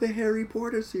about the Harry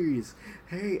Potter series?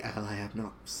 Hey, Al, I have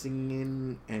not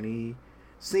seen any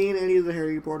of the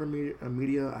Harry Potter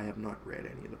media. I have not read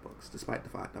any of the books, despite the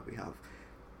fact that we have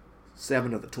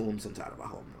 7 of the tomes inside of our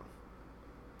home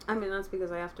now. I mean, that's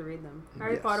because I have to read them.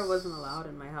 Harry Yes. Potter wasn't allowed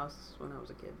in my house when I was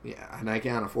a kid. Yeah, and I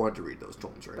can't afford to read those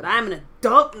tomes right But now. I'm an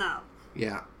adult now.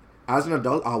 Yeah, as an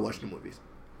adult, I'll watch the movies.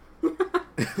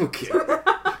 Okay.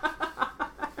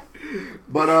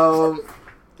 But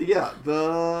yeah,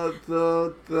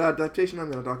 the adaptation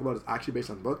I'm going to talk about is actually based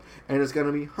on the book, and it's going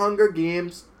to be Hunger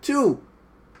Games 2: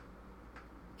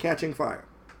 Catching Fire.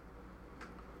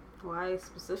 Why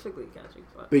specifically Catching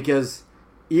Fire? Because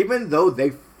even though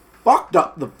they fucked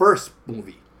up the first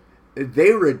movie,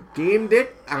 they redeemed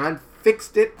it and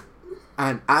fixed it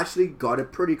and actually got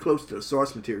it pretty close to the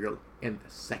source material in the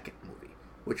second movie,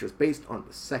 which was based on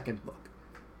the second book.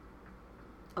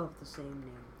 Of the same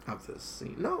name. Of the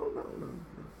scene. No.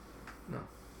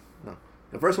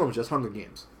 The first one was just Hunger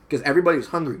Games. Because everybody was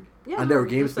hungry. Yeah, and there were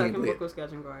games the being second played. book was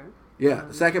Catching Fire. Yeah,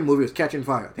 the second movie was Catching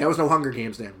Fire. There was no Hunger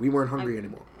Games then. We weren't hungry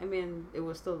anymore. I mean, it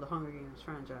was still the Hunger Games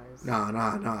franchise.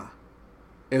 Nah.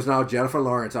 It was now Jennifer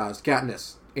Lawrence as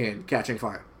Katniss in Catching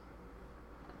Fire.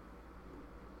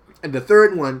 And the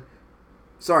third and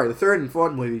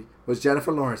fourth movie was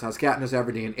Jennifer Lawrence as Katniss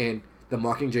Everdeen in The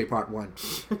Mockingjay Part 1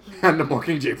 and The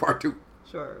Mockingjay Part 2.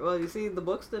 Sure. Well, you see, the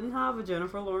books didn't have a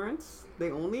Jennifer Lawrence.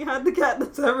 They only had the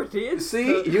Katniss Everdeen.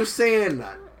 See, you saying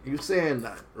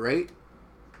that, right?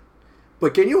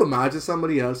 But can you imagine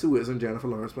somebody else who isn't Jennifer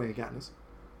Lawrence playing Katniss?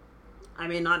 I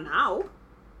mean, not now.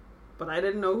 But I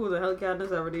didn't know who the hell Katniss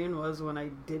Everdeen was when I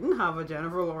didn't have a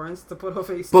Jennifer Lawrence to put her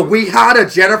face But to. we had a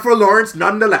Jennifer Lawrence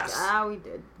nonetheless. Yeah, we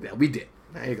did. Yeah, we did.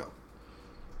 There you go.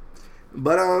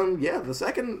 But yeah, the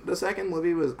second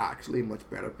movie was actually much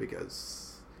better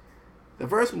because the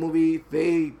first movie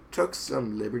they took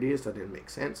some liberties that didn't make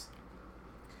sense.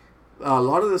 A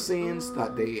lot of the scenes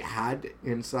that they had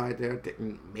inside there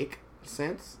didn't make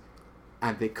sense,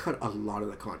 and they cut a lot of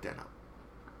the content out.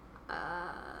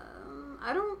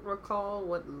 I don't recall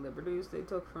what liberties they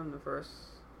took from the first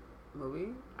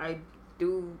movie. I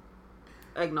do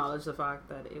acknowledge the fact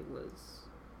that it was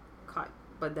cut,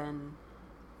 but then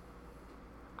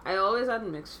I always had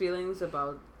mixed feelings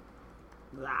about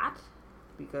that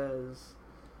because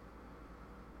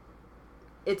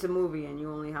it's a movie and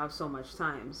you only have so much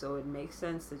time, so it makes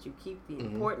sense that you keep the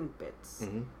important bits.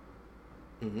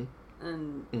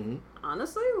 And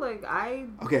honestly, like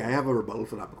Okay, I have a rebuttal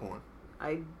for that, but go on.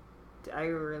 I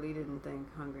really didn't think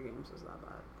Hunger Games was that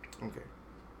bad. Okay.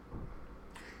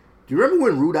 Do you remember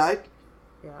when Rue died?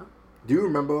 Yeah. Do you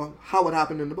remember how it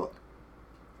happened in the book?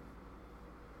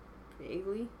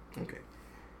 Vaguely. Okay.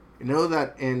 You know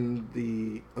that in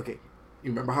the... Okay. You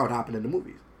remember how it happened in the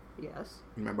movies? Yes.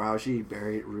 You remember how she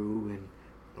buried Rue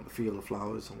in the field of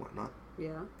flowers and whatnot?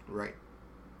 Yeah. Right.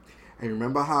 And you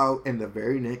remember how in the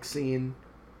very next scene,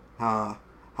 how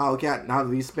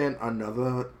we spent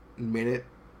another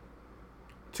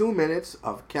 2 minutes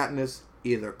of Katniss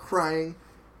either crying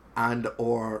and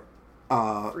or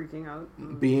freaking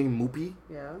out. being moopy,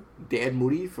 Yeah. dead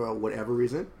moody for whatever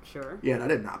reason. Sure. Yeah, that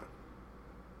didn't happen.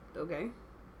 Okay.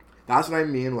 That's what I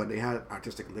mean when they had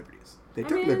artistic liberties. They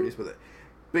took liberties with it.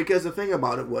 Because the thing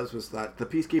about it was that the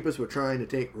Peacekeepers were trying to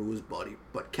take Rue's body,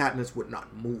 but Katniss would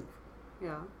not move.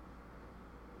 Yeah.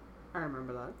 I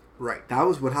remember that. Right. That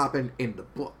was what happened in the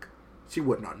book. She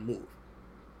would not move.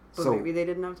 But so maybe they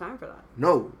didn't have time for that.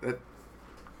 No.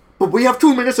 But we have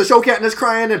 2 minutes to show Katniss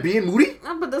crying and being moody?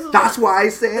 No, but That's why I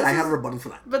said I had a rebuttal for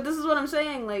that. But this is what I'm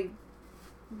saying. Like,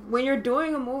 when you're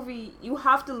doing a movie, you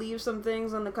have to leave some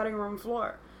things on the cutting room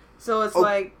floor. So it's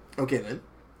like... Okay, then.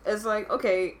 It's like,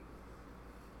 okay,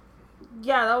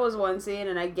 yeah, that was one scene,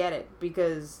 and I get it,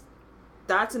 because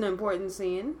that's an important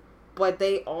scene, but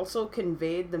they also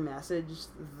conveyed the message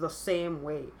the same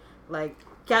way. Like,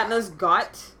 Katniss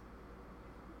got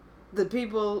the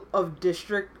people of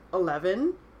District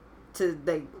 11 to,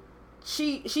 like,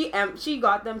 she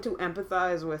got them to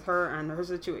empathize with her and her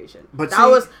situation. But that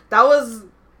was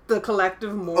the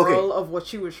collective moral of what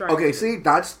she was trying to do. See,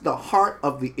 that's the heart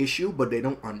of the issue, but they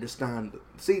don't understand.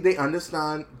 See, they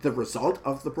understand the result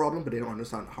of the problem, but they don't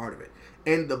understand the heart of it.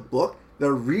 In the book,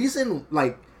 the reason,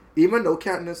 like, even though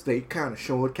Katniss, they kind of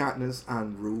showed Katniss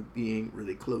and Rue being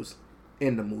really close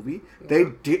in the movie, they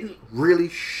didn't really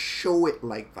show it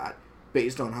like that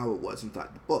based on how it was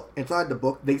inside the book. Inside the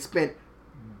book, they spent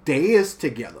days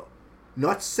together,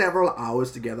 not several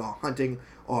hours together hunting,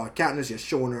 or Katniss just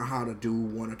showing her how to do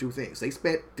one or two things. They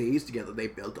spent days together. They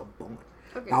built a bond.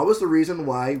 Okay. That was the reason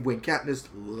why when Katniss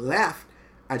left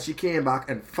and she came back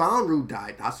and found Rue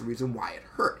died, that's the reason why it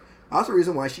hurt. That's the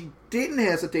reason why she didn't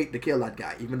hesitate to kill that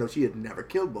guy, even though she had never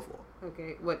killed before.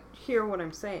 Okay, hear what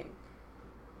I'm saying.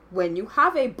 When you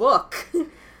have a book...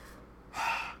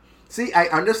 See, I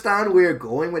understand where you're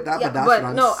going with that,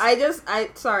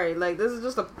 sorry, like, this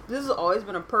has always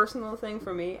been a personal thing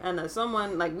for me, and as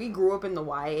someone, like, we grew up in the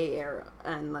YA era,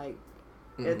 and, like,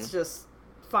 it's just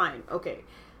fine, okay.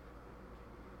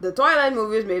 The Twilight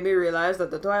movies made me realize that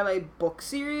the Twilight book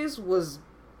series was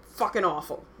fucking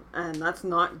awful, and that's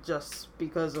not just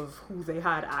because of who they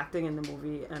had acting in the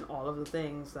movie and all of the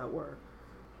things that were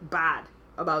bad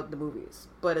about the movies,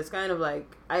 but it's kind of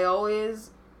like,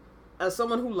 as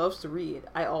someone who loves to read,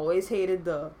 I always hated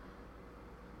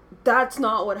that's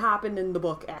not what happened in the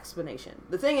book explanation.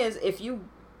 The thing is, if you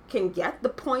can get the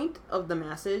point of the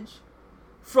message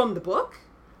from the book,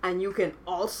 and you can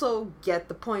also get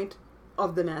the point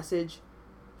of the message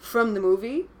from the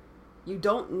movie, you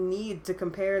don't need to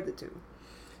compare the two.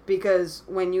 Because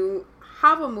when you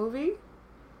have a movie,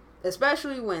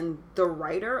 especially when the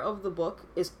writer of the book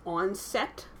is on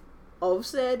set of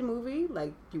said movie,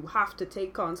 like, you have to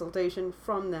take consultation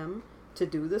from them to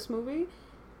do this movie,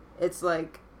 it's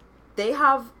like they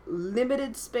have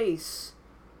limited space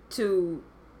to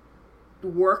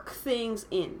work things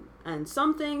in, and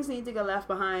some things need to get left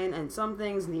behind and some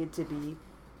things need to be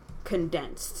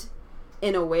condensed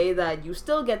in a way that you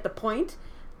still get the point,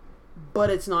 but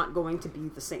it's not going to be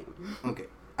the same. Okay,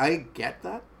 I get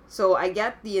that. So I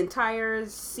get the entire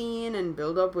scene and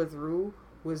build up with Rue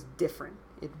was different.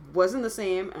 It wasn't the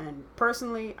same, and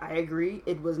personally, I agree,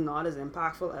 it was not as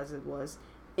impactful as it was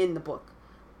in the book.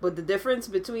 But the difference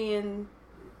between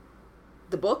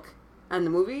the book and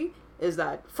the movie is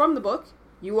that from the book,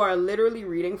 you are literally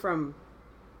reading from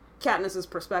Katniss's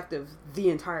perspective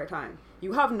the entire time.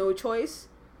 You have no choice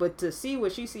but to see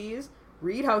what she sees,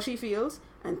 read how she feels,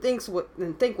 and think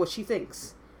what she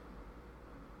thinks.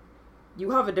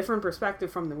 You have a different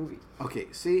perspective from the movie. Okay,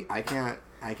 see, I can't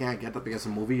get that because the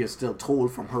movie is still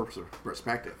told from her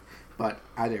perspective. But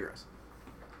I digress.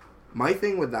 My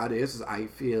thing with that is I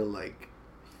feel like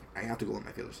I have to go on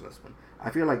my feelings for this one. I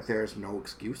feel like there's no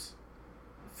excuse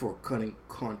for cutting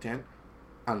content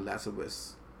unless you're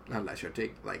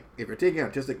if you're taking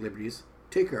artistic liberties,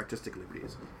 take your artistic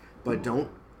liberties, but don't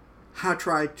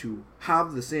try to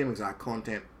have the same exact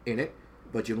content in it,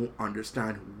 but you don't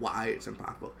understand why it's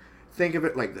impactful. Think of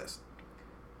it like this.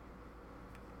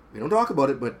 We don't talk about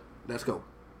it, but let's go.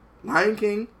 Lion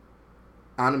King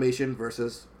animation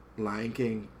versus Lion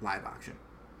King live action.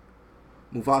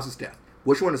 Mufasa's death.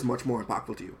 Which one is much more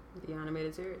impactful to you? The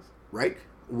animated series. Right?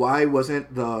 Why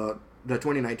wasn't the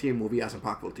 2019 movie as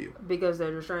impactful to you? Because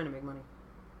they're just trying to make money.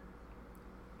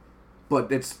 But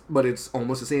it's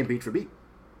almost the same beat for beat.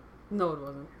 No, it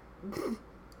wasn't.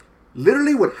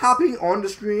 Literally, what happened on the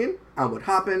screen and what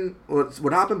happened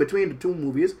between the two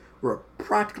movies were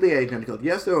practically identical.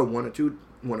 Yes, there were one or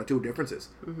two differences,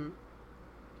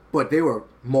 but they were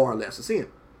more or less the same.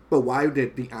 But why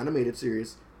did the animated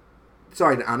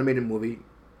movie,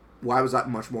 why was that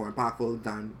much more impactful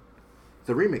than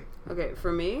the remake? Okay,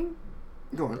 for me,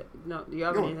 go on. No, do you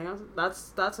have anything else?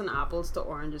 That's an apples to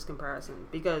oranges comparison,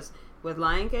 because with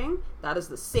Lion King, that is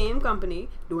the same company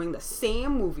doing the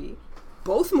same movie.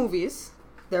 Both movies,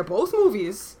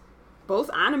 both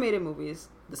animated movies,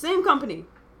 the same company,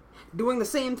 doing the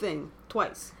same thing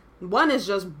twice. One is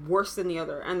just worse than the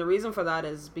other, and the reason for that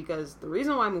is because the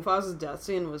reason why Mufasa's death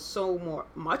scene was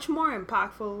much more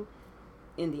impactful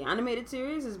in the animated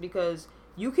series is because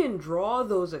you can draw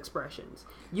those expressions.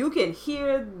 You can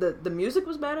hear the music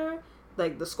was better,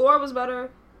 like the score was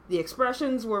better, the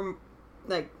expressions were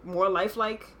like more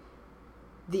lifelike,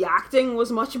 the acting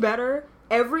was much better.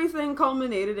 Everything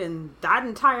culminated in that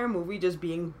entire movie just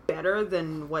being better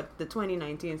than what the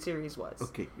 2019 series was.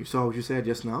 Okay, you saw what you said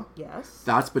just now? Yes.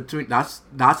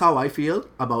 That's how I feel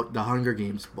about the Hunger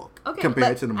Games book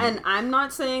compared to the movie. And I'm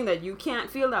not saying that you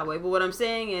can't feel that way, but what I'm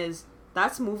saying is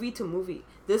that's movie to movie.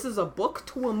 This is a book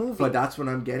to a movie. But that's what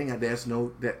I'm getting at.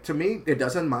 To me, it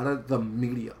doesn't matter the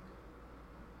media.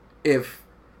 If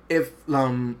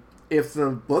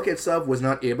the book itself was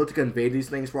not able to convey these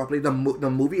things properly, the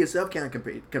movie itself can't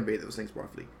convey those things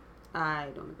properly. I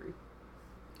don't agree.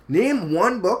 Name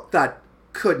one book that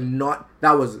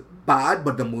was bad,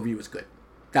 but the movie was good.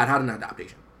 That had an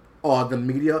adaptation. Or the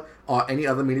media, or any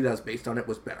other media that's based on it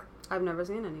was better. I've never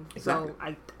seen any. Exactly.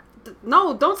 So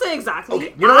no, don't say exactly.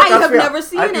 Okay, you know what, that's I have fair. never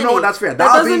seen any. You know what, that's fair.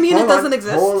 That doesn't mean it doesn't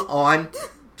exist. Hold on.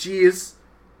 Jeez.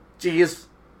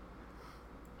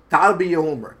 That'll be your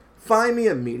homework. Find me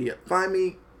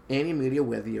any media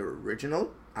where the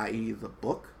original, i.e. the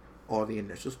book, or the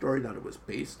initial story that it was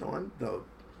based on,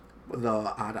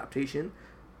 the adaptation,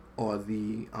 or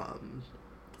the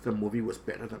movie was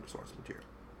better than the source material.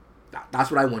 That's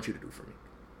what I want you to do for me.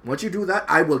 Once you do that,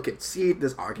 I will concede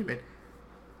this argument.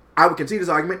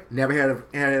 Never hear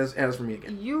it from me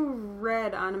again. You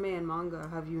read anime and manga,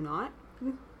 have you not?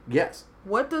 Yes.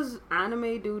 What does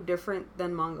anime do different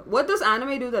than manga? What does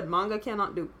anime do that manga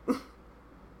cannot do?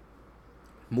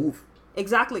 Move.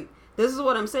 Exactly. This is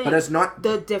what I'm saying. But it's not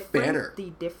better.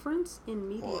 The difference in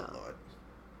media. Oh, Lord.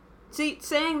 See,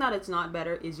 saying that it's not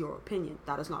better is your opinion.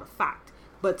 That is not a fact.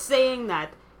 But saying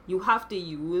that you have to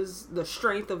use the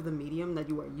strength of the medium that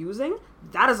you are using,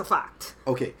 that is a fact.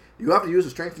 Okay, you have to use the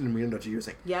strength of the medium that you're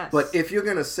using. Yes. But if you're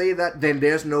gonna say that, then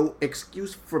there's no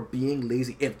excuse for being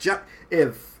lazy.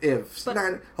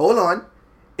 Hold on,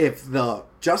 if the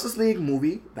Justice League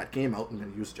movie that came out, I'm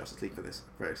gonna use Justice League for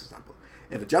example.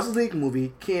 If the Justice League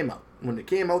movie came out, when it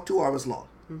came out 2 hours long,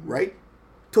 right?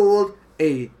 Told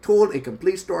a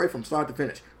complete story from start to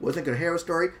finish. Wasn't a hero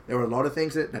story. There were a lot of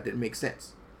things in it that didn't make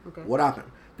sense. Okay. What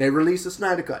happened? They released the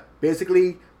Snyder Cut.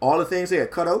 Basically, all the things they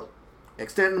had cut out,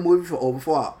 extended the movie for over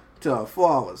 4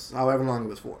 hours, however long it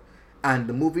was for. And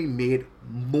the movie made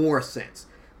more sense.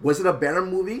 Was it a better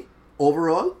movie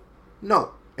overall?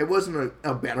 No. It wasn't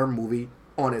a better movie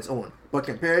on its own. But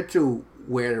compared to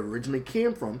where it originally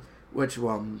came from, which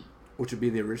would be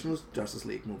the original Justice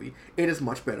League movie, it is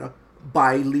much better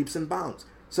by leaps and bounds.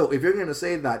 So if you're going to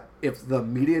say that if the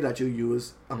media that you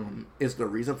use is the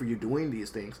reason for you doing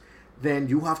these things, then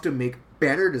you have to make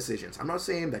better decisions. I'm not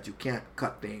saying that you can't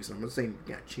cut things. I'm not saying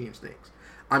you can't change things.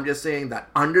 I'm just saying that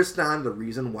understand the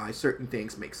reason why certain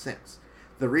things make sense.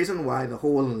 The reason why the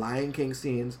whole Lion King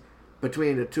scenes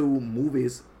between the two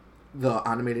movies, the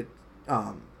animated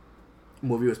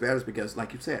movie was better is because,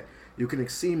 like you said, you can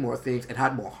see more things. It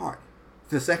had more heart.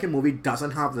 The second movie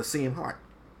doesn't have the same heart.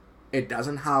 It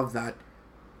doesn't have that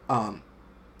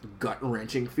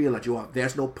gut-wrenching feel that you have.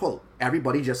 There's no pull.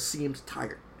 Everybody just seems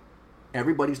tired.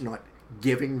 Everybody's not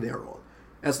giving their all.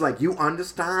 It's like you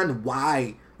understand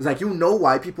why. It's like you know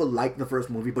why people like the first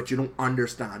movie, but you don't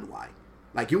understand why.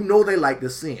 Like you know they like the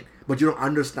scene, but you don't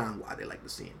understand why they like the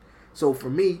scene. So for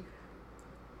me,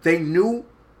 they knew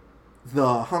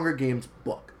the Hunger Games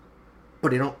book,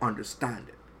 but they don't understand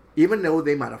it. Even though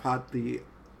they might have had the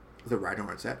writer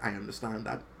on set, I understand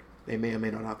that. They may or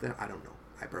may not have that. I don't know.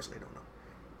 I personally don't know.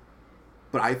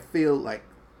 But I feel like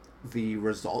the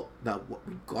result that what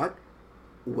we got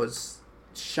was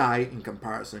shy in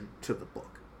comparison to the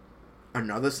book.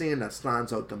 Another scene that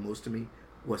stands out the most to me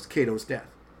was Kato's death.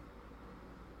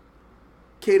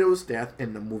 Kato's death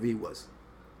in the movie was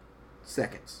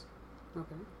seconds.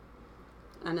 Okay.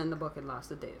 And in the book it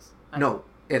lasted days. No,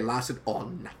 it lasted all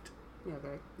night. Yeah,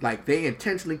 okay. Like they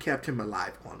intentionally kept him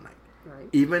alive all night. Right.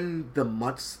 Even the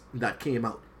mutts that came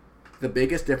out. The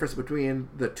biggest difference between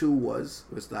the two was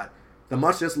that the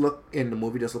mutts just looked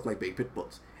like big pit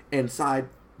bulls. Inside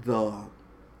the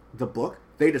book,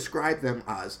 they describe them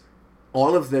as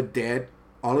all of the dead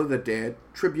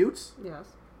tributes. Yes.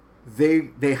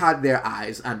 They had their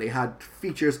eyes and they had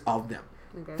features of them.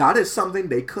 Okay. That is something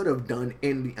they could have done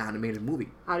in the animated movie.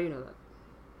 How do you know that?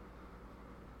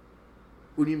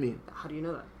 What do you mean? How do you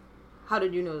know that? How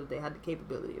did you know that they had the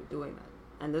capability of doing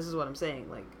that? And this is what I'm saying.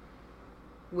 Like,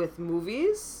 with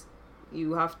movies,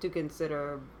 you have to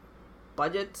consider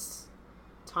budgets,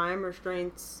 time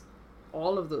restraints,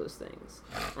 all of those things.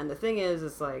 And the thing is,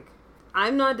 it's like,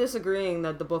 I'm not disagreeing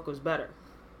that the book was better.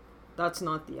 That's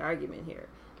not the argument here.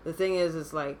 The thing is,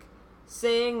 it's like,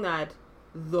 saying that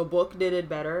the book did it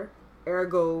better,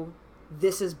 ergo,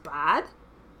 this is bad,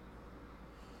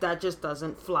 that just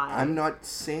doesn't fly. I'm not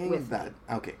saying that.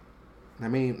 Okay. Let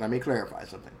me clarify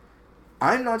something.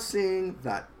 I'm not saying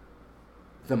that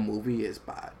the movie is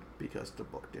bad because the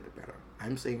book did it better.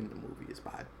 I'm saying the movie is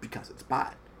bad because it's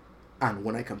bad. And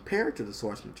when I compare it to the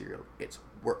source material, it's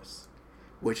worse.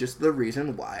 Which is the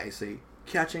reason why I say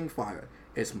Catching Fire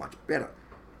is much better.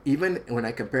 Even when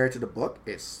I compare it to the book,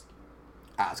 it's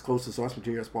as close to source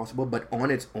material as possible, but on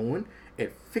its own,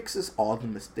 it fixes all the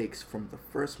mistakes from the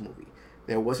first movie.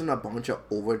 There wasn't a bunch of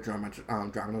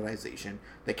dramatization.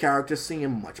 The characters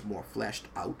seem much more fleshed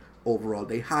out. Overall,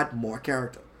 they had more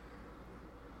character.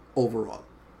 Overall,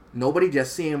 nobody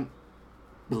just seemed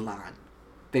bland.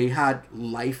 They had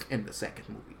life in the second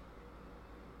movie.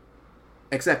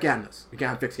 Except Katniss. You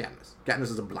can't fix Katniss.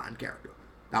 Katniss is a bland character.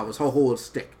 That was her whole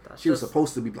stick. She was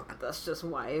supposed to be bland. That's just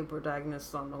why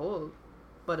protagonists on the whole.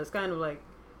 But it's kind of like,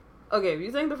 okay, if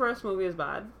you think the first movie is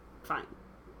bad, fine.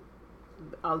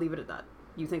 I'll leave it at that.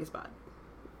 You think it's bad.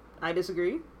 I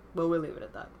disagree, but we'll leave it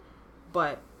at that.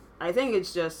 But I think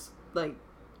it's just, like,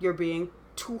 you're being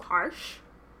too harsh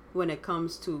when it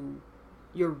comes to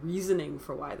your reasoning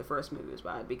for why the first movie was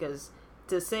bad. Because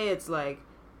to say it's like,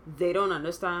 they don't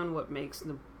understand what makes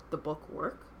the book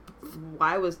work,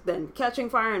 why was then Catching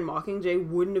Fire and Mockingjay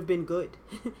wouldn't have been good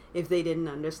if they didn't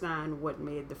understand what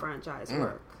made the franchise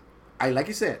work. Like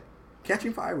you said,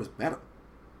 Catching Fire was better.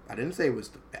 I didn't say it was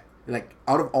the best. Like,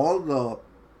 out of all the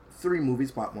 3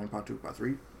 movies, part 1, part 2, part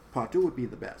 3, part 2 would be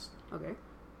the best. Okay.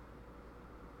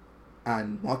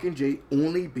 And Mockingjay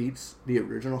only beats the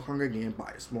original Hunger Game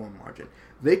by a small margin.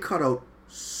 They cut out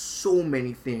so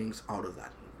many things out of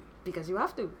that movie. Because you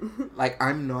have to. Like,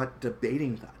 I'm not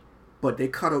debating that. But they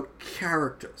cut out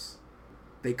characters.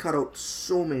 They cut out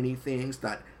so many things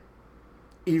that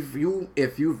if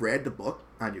you've read the book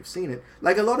and you've seen it,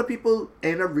 like, a lot of people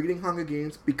end up reading Hunger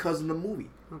Games because of the movie.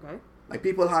 Okay. Like,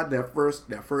 people had their first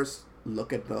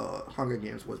look at the Hunger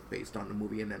Games was based on the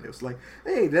movie, and then it was like,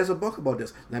 hey, there's a book about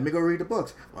this. Let me go read the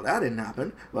books. Well, that didn't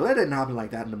happen. Well, that didn't happen like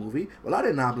that in the movie. Well, that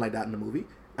didn't happen like that in the movie.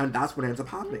 And that's what ends up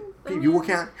happening. You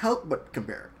can't help but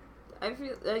compare it. I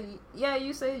feel, yeah,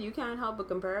 you say you can't help but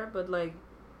compare it, but, like,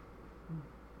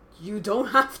 you don't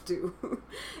have to.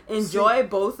 Enjoy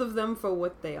both of them for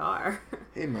what they are.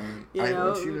 Hey, man, I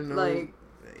want you to know, like,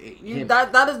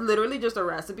 that is literally just a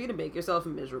recipe to make yourself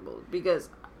miserable. Because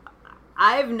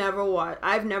I've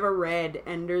never read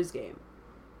Ender's Game.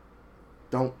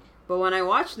 Don't. But when I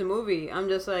watch the movie, I'm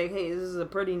just like, hey, this is a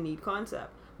pretty neat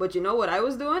concept. But you know what I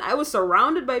was doing? I was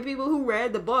surrounded by people who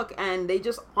read the book, and they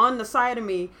just on the side of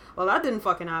me, well, that didn't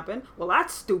fucking happen. Well,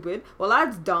 that's stupid. Well,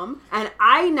 that's dumb. And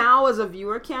I now, as a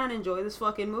viewer, can't enjoy this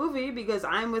fucking movie because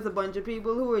I'm with a bunch of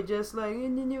people who are just like,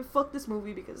 fuck this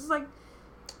movie, because it's like,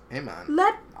 hey, man,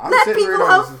 let people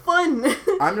have fun.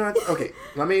 I'm not okay.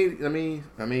 Let me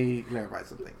clarify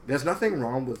something. There's nothing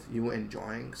wrong with you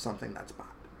enjoying something that's bad.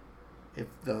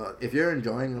 If you're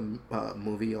enjoying a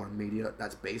movie or media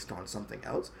that's based on something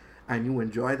else, and you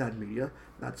enjoy that media,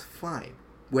 that's fine.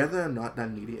 Whether or not that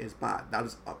media is bad,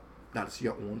 that's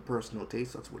your own personal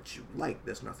taste. That's what you like.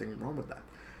 There's nothing wrong with that.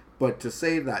 But to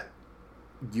say that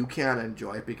you can't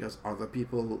enjoy it because other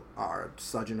people are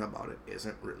sudging about it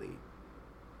isn't really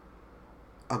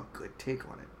a good take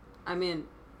on it. I mean,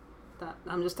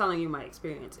 I'm just telling you my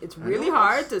experience. It's really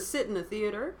hard to sit in a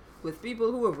theater with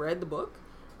people who have read the book,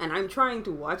 and I'm trying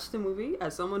to watch the movie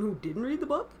as someone who didn't read the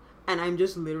book, and I'm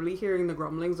just literally hearing the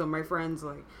grumblings of my friends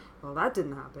like, well, that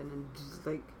didn't happen, and just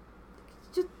like,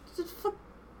 just fuck.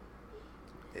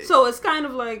 So it's kind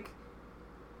of like,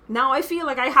 now I feel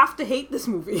like I have to hate this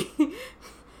movie.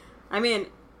 I mean,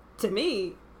 to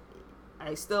me,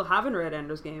 I still haven't read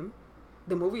Ender's Game.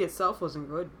 The movie itself wasn't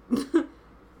good.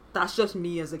 That's just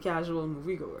me as a casual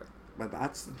moviegoer. But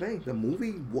that's the thing. The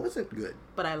movie wasn't good.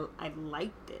 But I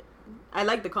liked it. I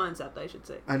like the concept, I should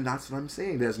say. And that's what I'm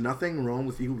saying. There's nothing wrong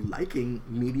with you liking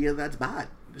media that's bad.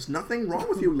 There's nothing wrong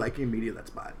with you liking media that's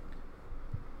bad.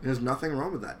 There's nothing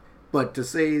wrong with that. But to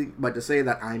say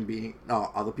that I'm being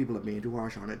other people are being too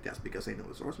harsh on it just because they know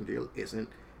the source material isn't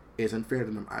fair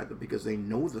to them either, because they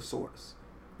know the source.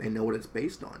 They know what it's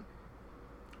based on.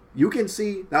 You can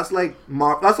see that's like the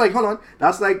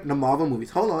Marvel movies.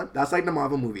 Hold on, that's like the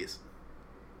Marvel movies.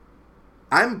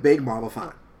 I'm a big Marvel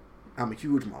fan. I'm a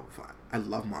huge Marvel fan. I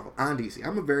love Marvel and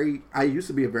DC. I used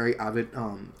to be a very avid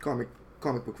comic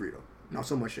book reader. Not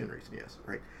so much in recent years,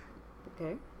 right?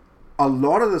 Okay. A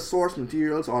lot of the source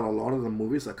materials or a lot of the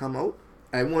movies that come out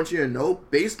I want you to know,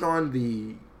 based on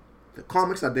the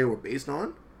comics that they were based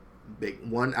on, big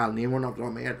one, I'll name one off the top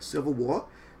of my head, Civil War,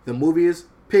 the movie is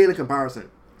pale in comparison.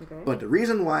 Okay. But the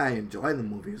reason why I enjoy the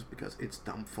movie is because it's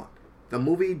dumb fun. The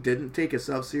movie didn't take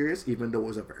itself serious, even though it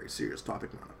was a very serious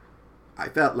topic matter. I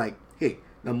felt like, hey,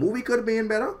 the movie could have been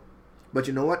better, but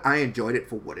you know what? I enjoyed it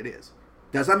for what it is.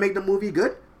 Does that make the movie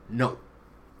good? No.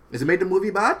 Does it make the movie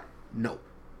bad? No.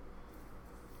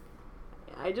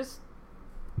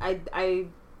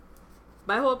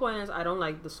 My whole point is I don't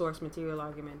like the source material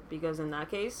argument, because in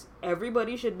that case,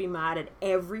 everybody should be mad at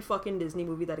every fucking Disney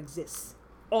movie that exists.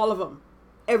 All of them.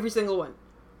 Every single one.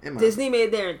 Disney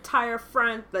made their entire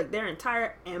their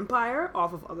entire empire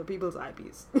off of other people's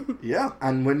IPs. Yeah,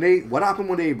 and what happened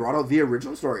when they brought out the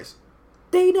original stories?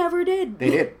 They never did. They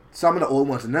did. Some of the old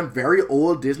ones, and them very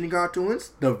old Disney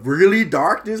cartoons, the really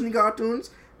dark Disney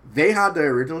cartoons, they had the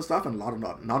original stuff, and not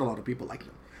a lot of people liked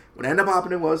them. What ended up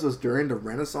happening was during the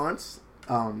Renaissance,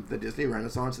 the Disney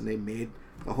Renaissance, and they made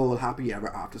the whole Happy Ever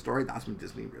After story. That's when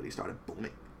Disney really started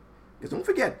booming. Because don't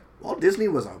forget, Walt Disney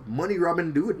was a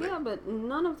money-grubbing dude. Yeah, but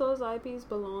none of those IPs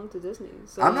belong to Disney.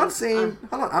 So I'm not saying...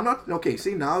 hold on, I'm not... Okay,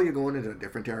 see, now you're going into a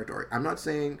different territory. I'm not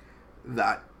saying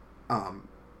that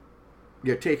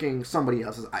you're taking somebody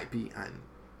else's IP and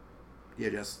you're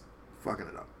just fucking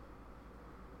it up.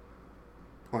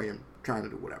 Or you're trying to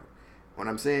do whatever. What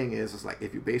I'm saying is, it's like,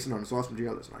 if you base it on the source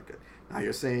material, it's not good. Now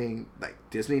you're saying, like,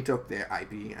 Disney took their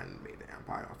IP and made their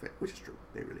empire off it, which is true.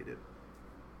 They really did.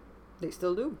 They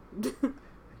still do.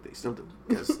 They still do,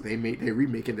 because they're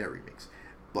remaking their remakes.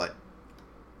 But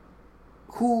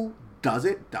who does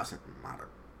it doesn't matter.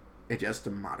 It just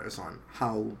matters on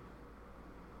how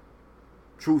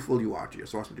truthful you are to your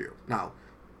source material. Now,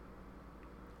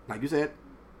 like you said,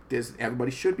 everybody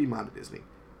should be mad at Disney,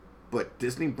 but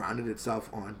Disney branded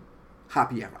itself on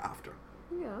Happy Ever After.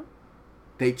 Yeah.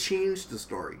 They changed the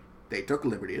story. They took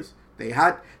liberties. They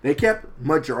kept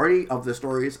majority of the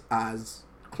stories as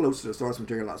close to the source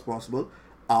material as possible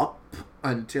up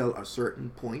until a certain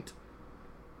point,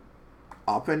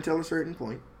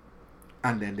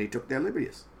 and then they took their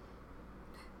liberties.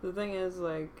 The thing is,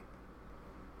 like,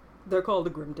 they're called the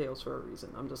Grimm Tales for a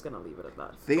reason. I'm just gonna leave it at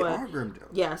that. They are Grimm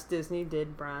Tales. Yes, Disney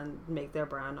did make their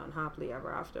brand on Happily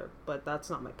Ever After, but that's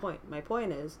not my point. My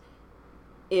point is,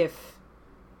 if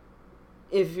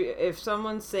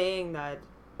someone's saying that,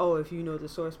 oh, if you know the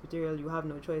source material, you have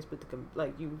no choice but to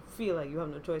you feel like you have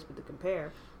no choice but to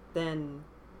compare, then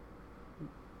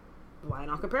why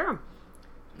not compare them?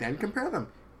 Then compare them.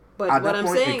 But what I'm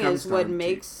saying is, what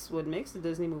makes the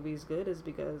Disney movies good is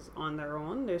because on their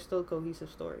own, they're still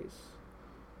cohesive stories.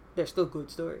 They're still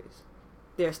good stories.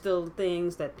 They're still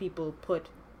things that people put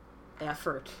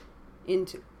effort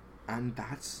into. And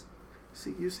that's,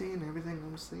 see, you're saying everything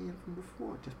I'm saying from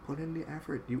before. Just put in the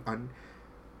effort.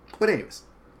 But anyways,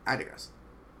 I digress.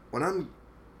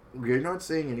 You're not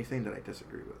saying anything that I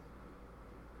disagree with.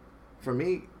 For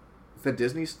me, the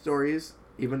Disney stories,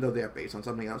 even though they are based on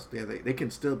something else, they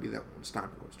can still be their own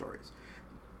standalone stories.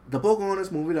 The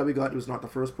Pocahontas movie that we got was not the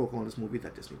first Pocahontas movie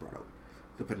that Disney brought out.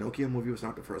 The Pinocchio movie was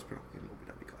not the first Pinocchio movie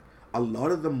that we got. A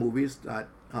lot of the movies that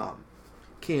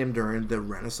came during the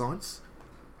Renaissance,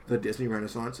 the Disney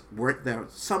Renaissance,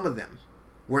 some of them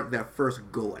weren't their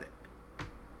first go at it.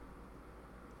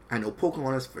 I know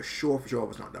Pocahontas for sure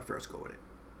was not their first go at it.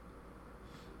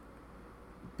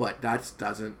 But that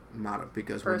doesn't matter,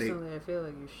 because personally, I feel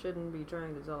like you shouldn't be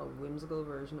trying to tell a whimsical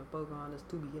version of Pocahontas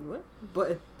to begin with.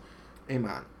 But hey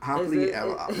man, happily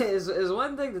ever after is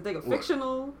one thing to take a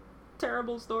fictional,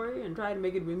 terrible story and try to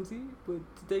make it whimsy, but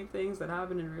to take things that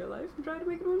happen in real life and try to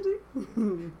make it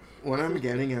whimsy. What I'm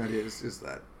getting at is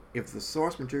that if the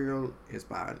source material is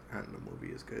bad and the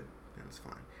movie is good, then it's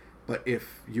fine. But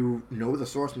if you know the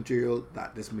source material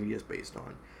that this media is based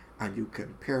on, and you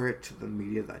compare it to the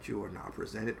media that you are now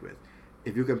presented with,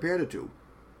 if you compare the two,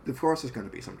 of course there's going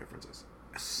to be some differences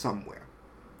somewhere.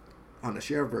 On the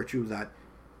sheer virtue that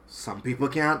some people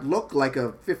can't look like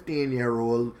a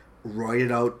 15-year-old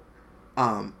roided out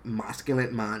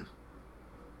masculine man.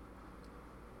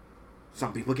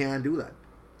 Some people can't do that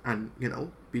and,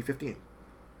 be 15.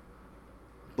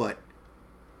 But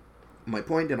my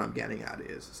point that I'm getting at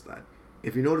is that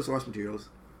if you know the source materials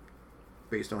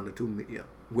based on the two media,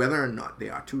 whether or not they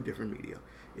are two different media,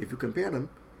 if you compare them,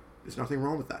 there's nothing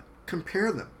wrong with that.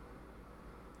 Compare them.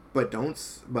 But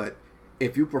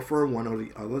if you prefer one or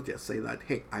the other, just say that,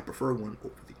 hey, I prefer one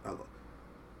over the other.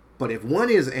 But if one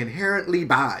is inherently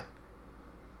bad,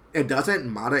 it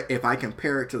doesn't matter if I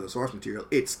compare it to the source material,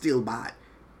 it's still bad.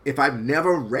 If I've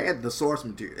never read the source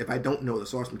material, if I don't know the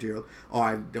source material, or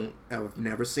I've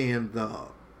never seen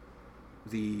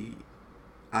the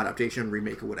adaptation,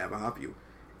 remake, or whatever have you.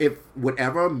 If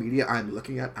whatever media I'm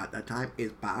looking at that time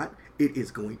is bad, it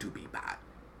is going to be bad.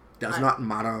 Does not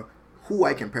matter who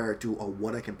I compare it to or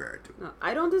what I compare it to. No,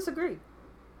 I don't disagree.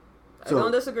 I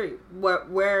don't disagree.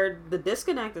 Where the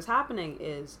disconnect is happening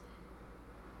is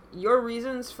your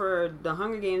reasons for the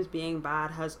Hunger Games being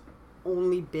bad has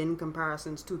only been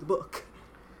comparisons to the book.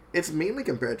 It's mainly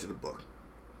compared to the book,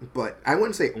 but I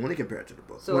wouldn't say only compared to the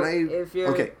book. So if you're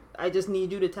okay, I just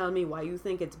need you to tell me why you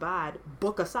think it's bad.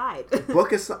 Book aside.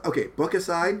 Book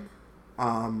aside.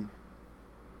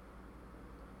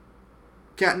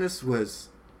 Katniss was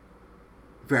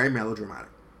very melodramatic.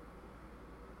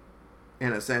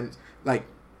 In a sense, like,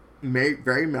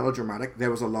 very melodramatic.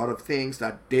 There was a lot of things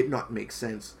that did not make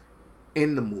sense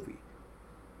in the movie.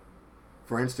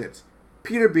 For instance,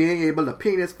 Peter being able to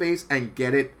paint his face and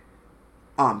get it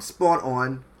spot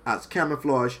on as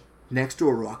camouflage next to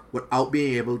a rock without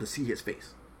being able to see his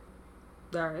face.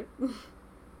 Alright.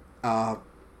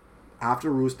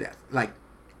 After Rue's death, like,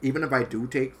 even if I do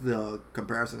take the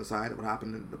comparison aside of what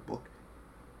happened in the book,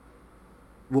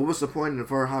 what was the point of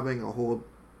her having a whole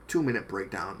 2-minute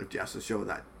breakdown if just to show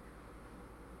that,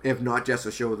 if not just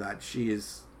to show that she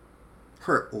is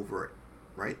hurt over it,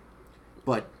 right?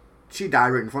 But she died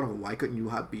right in front of her. Why couldn't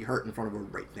you be hurt in front of her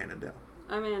right then and there?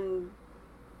 I mean,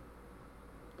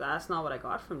 that's not what I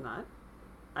got from that.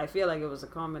 I feel like it was a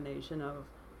combination of,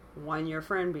 one, your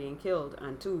friend being killed,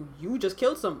 and two, you just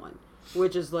killed someone,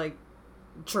 which is like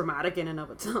traumatic in and of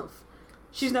itself.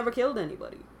 She's never killed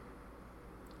anybody.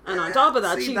 And on top of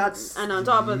that, that's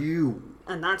you.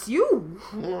 And that's you.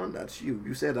 Hold on, that's you.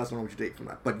 You said that's not what you take from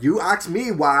that. But you asked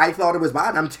me why I thought it was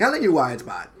bad. I'm telling you why it's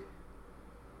bad.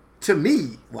 To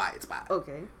me, why it's bad.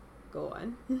 Okay, go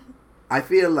on. I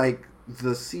feel like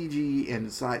the CG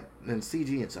inside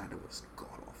it was god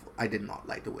awful. I did not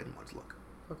like the way the months look.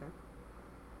 Okay.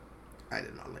 I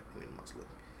did not like the way the months look.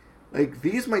 Like,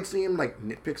 these might seem like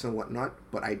nitpicks and whatnot,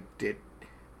 but I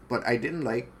didn't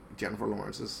like Jennifer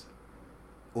Lawrence's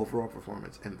overall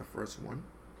performance in the first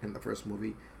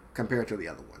movie, compared to the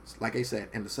other ones. Like I said,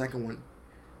 in the second one,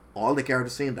 all the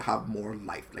characters seem to have more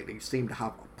life. Like, they seem to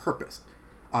have a purpose.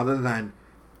 Other than,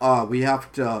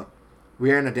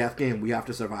 we're in a death game, we have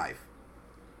to survive.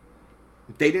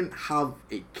 They didn't have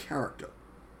a character.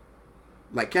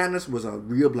 Like, Katniss was a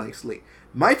real blank slate.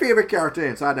 My favorite character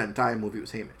inside the entire movie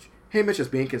was Haymitch. Haymitch is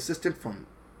being consistent from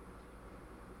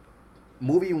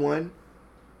movie 1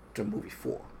 to movie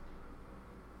 4.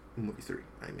 Movie 3,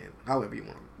 I mean, however you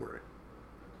want to word it.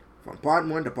 From part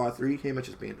 1 to part 3, Haymitch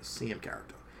is being the same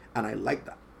character. And I like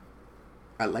that.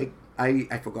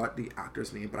 I forgot the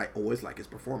actor's name, but I always like his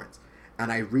performance.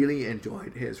 And I really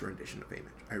enjoyed his rendition of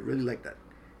Haymitch. I really like that.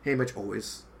 Haymitch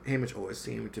always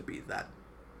seemed to be that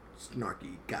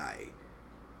snarky guy,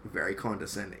 very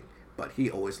condescending, but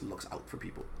he always looks out for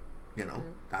people. You know,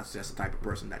 that's just the type of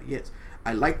person that he is.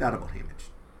 I like that about Haymitch.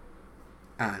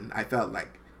 And I felt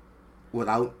like,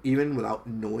 without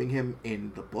knowing him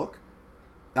in the book,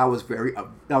 that was very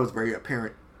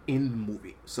apparent in the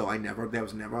movie. So there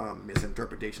was never a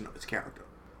misinterpretation of his character.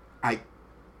 I'm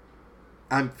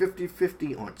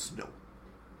 50-50 on Snow.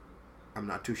 I'm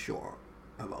not too sure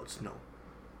about Snow.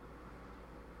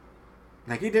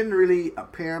 Like, he didn't really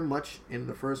appear much in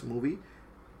the first movie,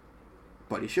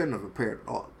 but he shouldn't have appeared at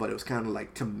all. But it was kind of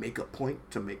like to make a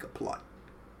point, to make a plot.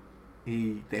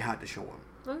 They had to show him.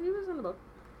 No, he was in the book.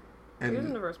 He was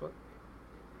in the first book.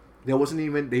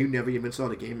 They never even saw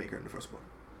the Game Maker in the first book.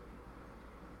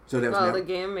 So the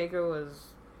Game Maker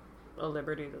was a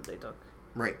liberty that they took.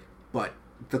 Right. But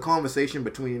the conversation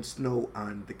between Snow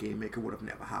and the Game Maker would have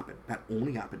never happened. That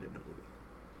only happened in the movie.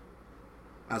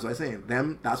 That's why I'm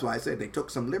saying that's why I said they took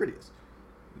some liberties.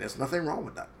 There's nothing wrong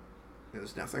with that.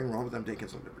 There's nothing wrong with them taking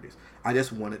some liberties. I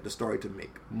just wanted the story to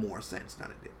make more sense than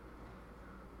it did.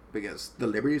 Because the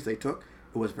liberties they took,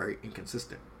 it was very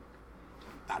inconsistent.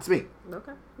 That's me.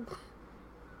 Okay.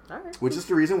 Alright. Which is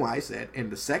the reason why I said in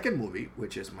the second movie,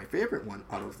 which is my favorite one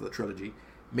out of the trilogy,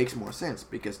 makes more sense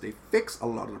because they fix a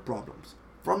lot of the problems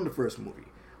from the first movie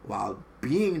while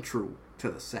being true to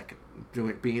the second,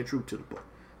 being true to the book.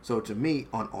 So to me,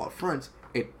 on all fronts,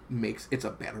 it's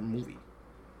a better movie.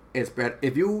 It's better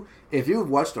if you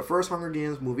watched the first Hunger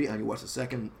Games movie and you watch the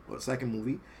second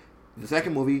movie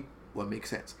will make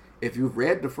sense. If you've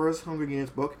read the first Hunger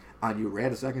Games book and you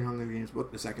read the second Hunger Games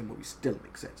book, the second movie still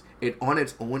makes sense. It on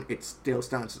its own, it still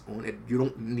stands its own. You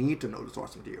don't need to know the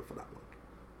source material for that one.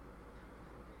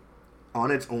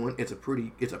 On its own, it's a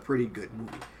pretty good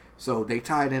movie. So they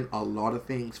tied in a lot of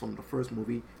things from the first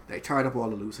movie. They tied up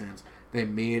all the loose ends. They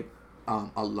made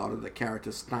a lot of the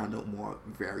characters stand out more,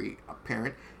 very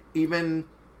apparent. Even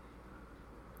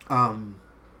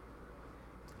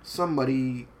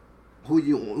somebody who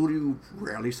you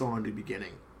rarely saw in the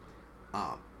beginning,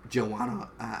 Joanna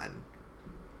and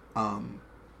oh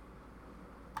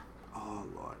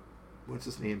Lord, what's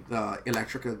his name? The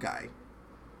electrical guy.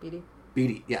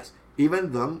 Beatty, yes.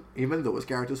 Even those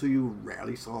characters who you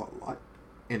rarely saw a lot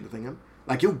in the thing,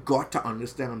 like you got to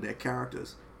understand their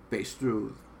characters based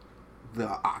through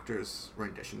the actors'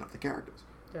 rendition of the characters.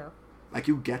 Yeah. Like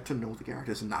you get to know the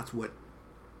characters, and that's what.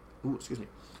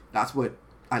 That's what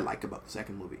I like about the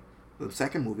second movie. The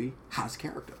second movie has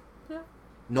character. Yeah.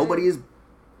 Nobody is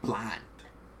bland,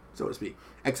 so to speak,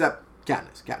 except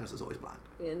Katniss. Katniss is always bland.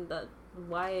 In the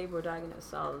YA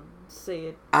protagonist, I'll say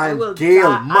it. And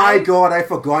Gale, my God, I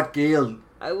forgot Gale.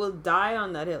 I will die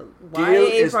on that hill. Gale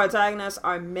YA protagonists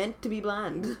are meant to be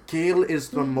bland. Gale is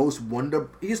the most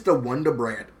he's the wonder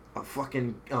bread of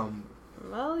fucking of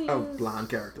bland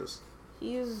characters.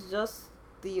 He's just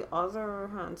the other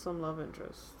handsome love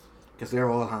interest. Because they're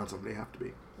all handsome, they have to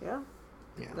be. Yeah.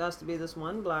 Yeah. There has to be this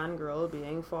one blonde girl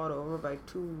being fought over by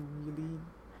two really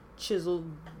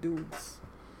chiseled dudes.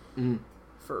 Mm.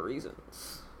 For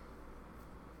reasons.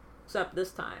 Except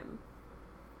this time,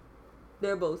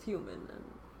 they're both human and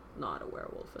not a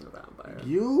werewolf and a vampire.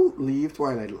 You leave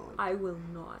Twilight alone. I will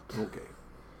not. Okay.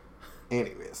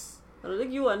 Anyways. I don't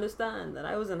think you understand that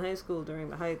I was in high school during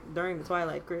the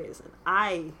Twilight craze, and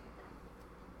I,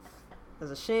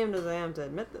 as ashamed as I am to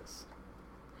admit this,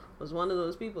 was one of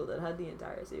those people that had the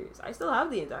entire series. I still have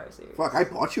the entire series. Fuck, I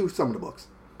bought you some of the books.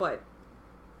 But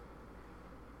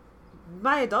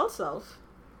my adult self,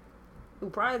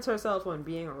 who prides herself on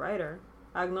being a writer,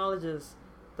 acknowledges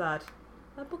that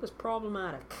book is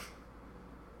problematic.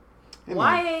 Hey,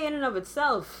 YA in and of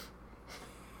itself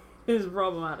is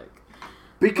problematic.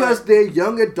 Because they're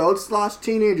young adults /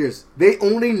 teenagers. They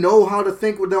only know how to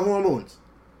think with their hormones.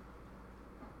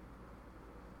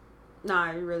 Nah,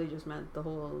 I really just meant the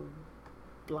whole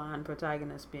blonde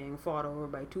protagonist being fought over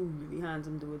by two really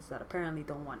handsome dudes that apparently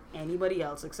don't want anybody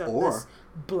else except this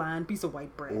bland piece of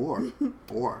white bread.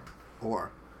 Or.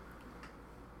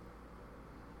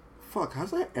 Fuck,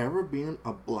 has there ever been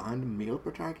a blonde male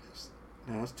protagonist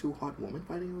that has two hot women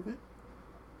fighting over it?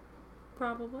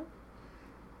 Probably.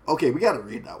 Okay, we gotta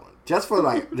read that one. Just for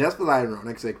the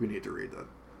ironic sake, we need to read that.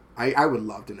 I would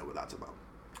love to know what that's about.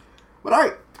 But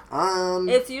alright.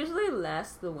 It's usually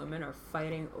less the women are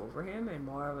fighting over him and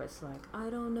more of it's like, I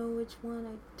don't know which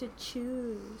one to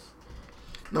choose.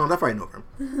 No, they're fighting over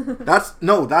him. That's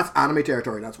anime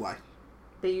territory, that's why.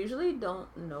 They usually don't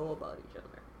know about each other.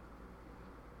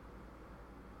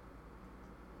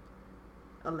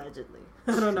 Allegedly.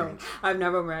 I don't know. I've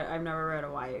never read a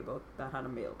YA book that had a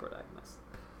male protagonist.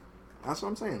 That's what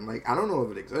I'm saying. Like, I don't know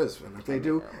if it exists, and if they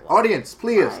do, audience,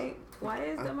 please.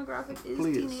 YA's demographic is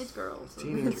please. Teenage girls.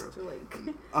 Teenage girls.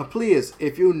 Please,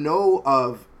 if you know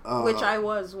of which I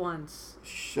was once.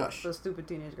 Shush. The stupid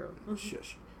teenage girl.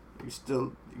 Shush.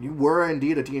 You were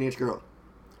indeed a teenage girl.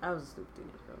 I was a stupid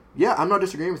teenage girl. Yeah, I'm not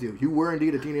disagreeing with you. You were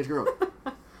indeed a teenage girl.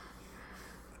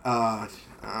 The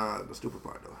stupid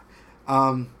part though.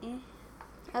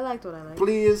 I liked what I liked.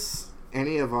 Please,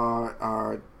 any of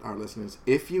our listeners,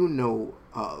 if you know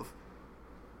of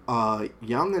a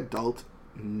young adult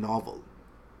novel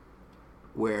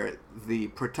where the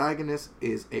protagonist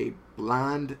is a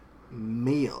bland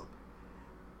male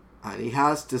and he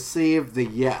has to save the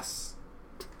yes,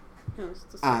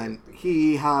 and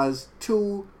he has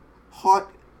two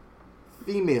hot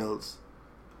females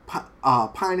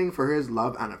pining for his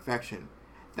love and affection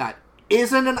that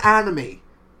isn't an anime,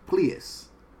 please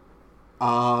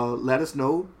let us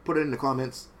know. Put it in the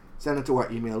comments, send it to our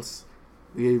emails.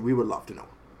 We would love to know.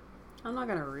 I'm not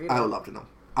gonna read it. I would love to know.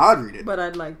 I'd read it, but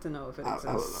I'd like to know if it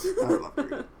exists. I would love to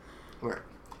read it. Alright,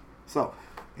 so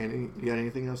you got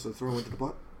anything else to throw into the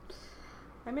pot?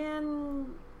 I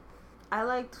mean, I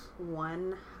liked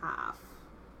one half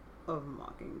of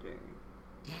Mockingjay.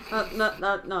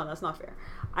 No, that's not fair.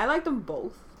 I liked them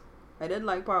both. I did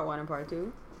like part 1 and part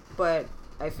 2, but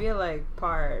I feel like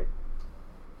part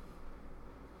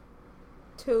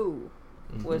 2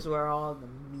 was where all the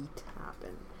meat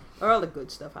happened, or all the good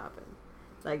stuff happened,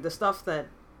 like the stuff that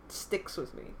sticks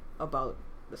with me about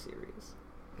the series.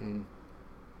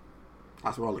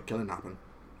 That's where all the killing happened.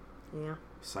 Yeah.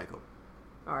 Psycho.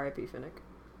 R.I.P. Finnick.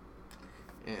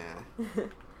 Yeah.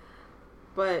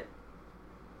 But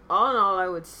all in all, I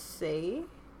would say,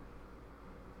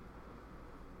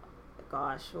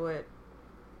 gosh, what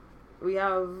we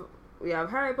have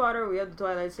Harry Potter, we have the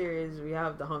Twilight series, we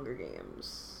have the Hunger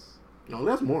Games. No,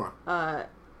 there's more.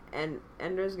 And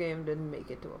Ender's Game didn't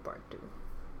make it to a part 2.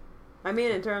 I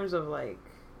mean, in terms of like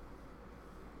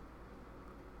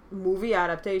movie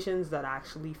adaptations that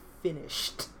actually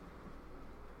finished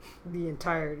the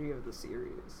entirety of the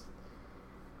series.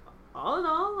 All in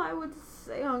all, I would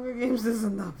say Hunger Games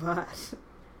isn't that bad.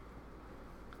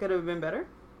 Could have been better,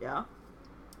 yeah.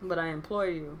 But I implore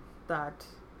you that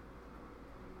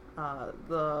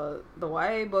the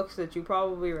YA books that you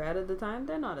probably read at the time,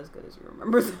 they're not as good as you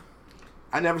remember them.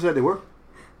 I never said they were.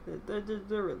 They're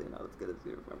really not as good as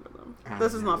you remember them.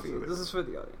 This is not for you. This is for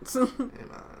the audience.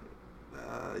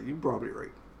 And, you're probably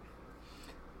right.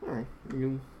 All right.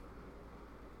 You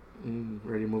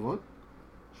ready to move on?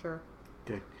 Sure.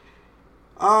 Okay.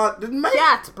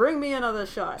 Cat, bring me another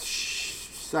shot. Shh,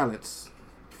 silence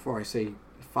before I say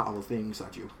foul things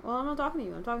at you. Well, I'm not talking to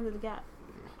you. I'm talking to the cat.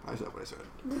 I said what I said.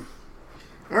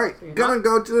 All right, So gonna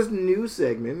go to this new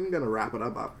segment. I'm gonna wrap it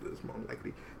up after this, more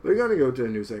likely. We're gonna go to a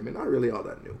new segment. Not really all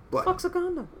that new, but Fuck's a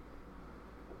condom.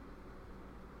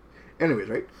 anyways,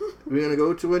 right? We're gonna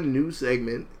go to a new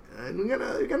segment, and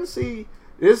we're gonna see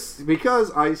this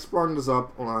because I sprung this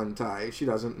up on Ty. She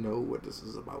doesn't know what this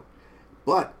is about,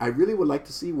 but I really would like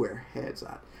to see where her head's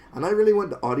at, and I really want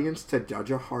the audience to judge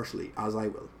her harshly, as I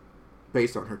will,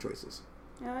 based on her choices.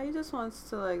 Yeah, he just wants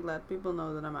to like let people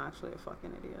know that I'm actually a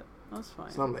fucking idiot. That's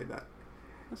fine. Something like that.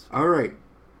 That's fine. All right,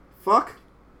 fuck,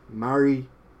 marry,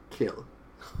 kill.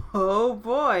 Oh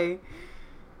boy.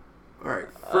 All right.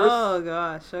 Oh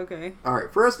gosh. Okay. All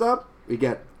right. First up, we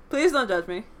get Please don't judge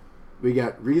me.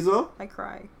 Riza, I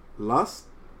cry. Lust,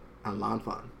 and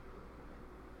Lanfan.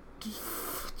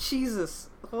 Jesus.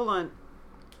 Hold on.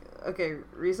 Okay,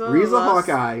 Riza, Riza, Lust,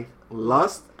 Hawkeye,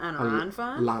 Lust, and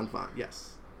Lanfan? Lanfan,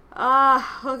 yes.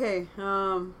 Okay.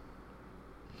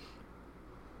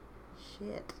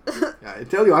 Shit. Yeah, I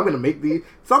tell you, I'm gonna make these.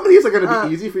 Some of these are gonna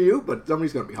be easy for you, but some of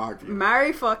these are gonna be hard for you.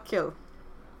 Marry, fuck, kill.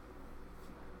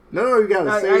 No, you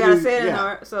gotta say. I gotta say it in yeah.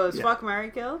 order. So it's fuck, marry,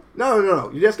 kill?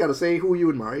 No. You just gotta say who you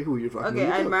would marry, who you'd fuck.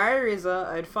 Okay, I'd marry Riza,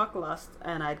 I'd fuck Lust,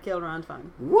 and I'd kill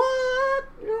Ranfan. What?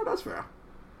 Yeah, that's fair.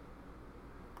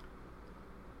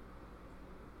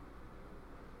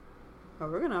 Oh,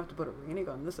 we're gonna have to put a rating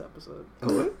on this episode.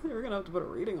 Oh, what? We're gonna have to put a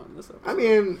rating on this episode.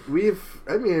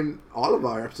 I mean, all of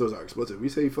our episodes are explicit. We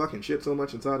say fucking shit so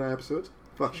much inside our episodes.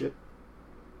 Fuck shit.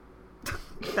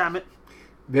 Damn it.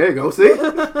 There you go, see?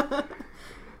 Okay.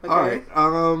 Alright,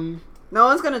 No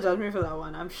one's gonna judge me for that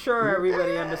one. I'm sure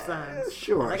everybody understands.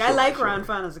 Sure. Like, sure, I like sure.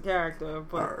 Ranfan as a character,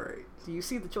 but Alright. do you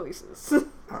see the choices?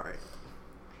 Alright.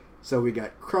 So we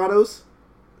got Kratos,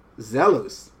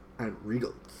 Zelos, and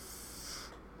Regal.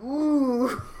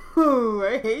 Ooh,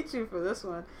 I hate you for this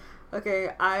one. Okay,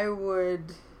 I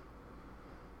would.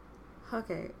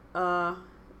 Okay,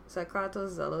 is that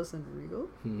Kratos, Zelos, and Regal?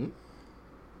 Mm-hmm.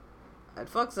 I'd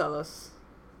fuck Zelos.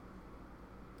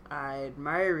 I'd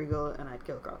marry Regal, and I'd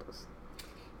kill Kratos.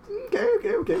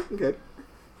 Okay.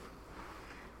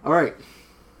 Alright.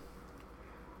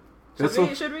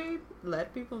 Should we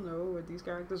let people know what these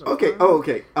characters are? Okay, from?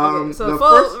 Okay. So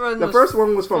the first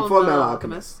one was from Full Metal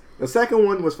Alchemist. The second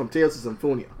one was from Tales of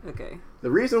Symphonia. Okay. The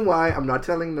reason why I'm not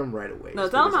telling them right away. No,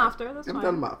 tell them after. That's fine. I'm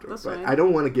telling them after. That's but fine. I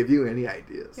don't want to give you any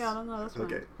ideas. Yeah, no, that's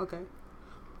fine. Okay.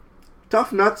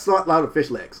 Tough nuts, not loud of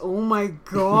fish legs. Oh my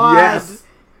god. Yes.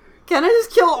 Can I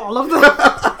just kill all of them?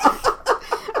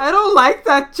 I don't like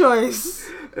that choice.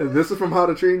 And this is from How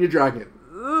to Train Your Dragon.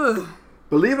 Ugh.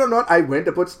 Believe it or not, I went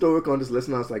to put Stoic on this list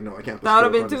and I was like, no, I can't put That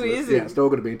Stoic would on have been this too list. easy. Yeah, Stoic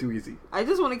would have been too easy. I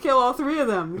just want to kill all three of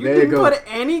them. You There you didn't go. put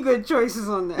any good choices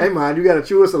on there. Hey man, you gotta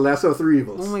choose the lesser of three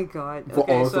evils. Oh my god. For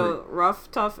Okay, all so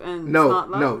rough, tough, and No, snot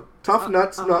loud? no. Tough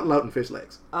nuts, not loud and fish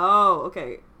legs. Oh,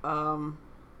 okay.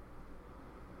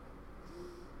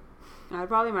 I'd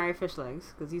probably marry Fish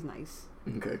Legs because he's nice.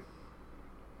 Okay.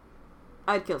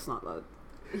 I'd kill Snotload.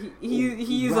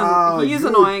 He's Wow,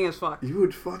 annoying as fuck. You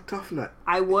would fuck Tough Nut.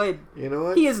 I would. You know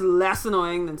what? He is less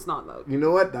annoying than Snotload. You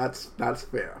know what? That's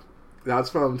fair. That's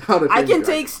from How to Train I Your can Dragon.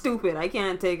 take stupid. I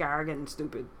can't take arrogant and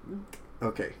stupid.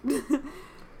 Okay.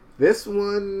 This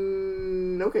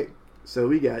one. Okay. So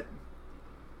we got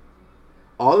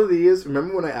all of these.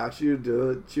 Remember when I asked you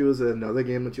to choose another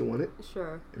game that you wanted?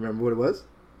 Sure. Remember what it was?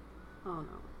 Oh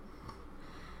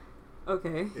no.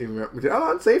 Okay. You remember? Hold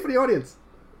on, say it for the audience.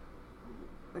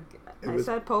 It I was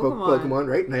said Pokemon. Pokemon,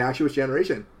 right? And I asked you which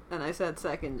generation. And I said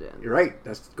second gen. You're right.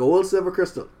 That's Gold, Silver,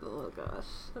 Crystal. Oh gosh.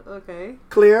 Okay.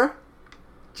 Claire,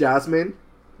 Jasmine,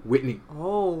 Whitney.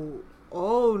 Oh.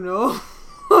 Oh no.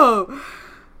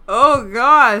 Oh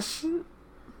gosh.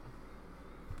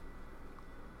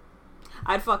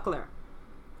 I'd fuck Claire.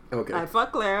 Okay. I'd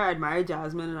fuck Claire, I'd marry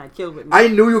Jasmine, and I'd kill Whitney. I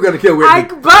knew you were gonna kill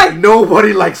Whitney. But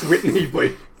Nobody likes Whitney,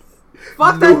 but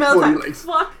fuck that nobody Meltan. likes-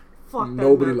 Fuck that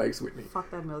Nobody milk. likes Whitney. Fuck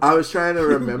that milk. I was trying to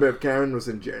remember if Karen was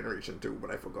in Generation 2,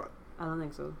 but I forgot. I don't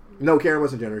think so. No, Karen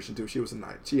wasn't Generation 2. She was in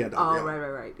 9. She had Oh,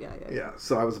 Ariana. right. Yeah. Yeah,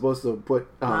 so I was supposed to put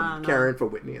No. Karen for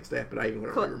Whitney instead, but I even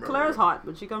remember. Claire's hot,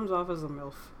 but she comes off as a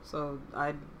MILF. So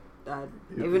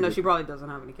even though she probably doesn't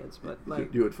have any kids, but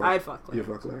like, you would fuck, I'd fuck Claire. You'd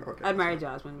fuck Claire? Okay. I'd marry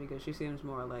Jasmine because she seems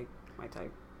more like my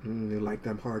type. You like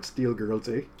them hard steel girls,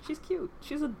 eh? She's cute.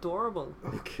 She's adorable.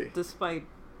 Okay. Despite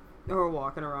her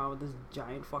walking around with this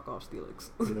giant fuck off Steelix.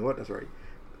 You know what? That's right.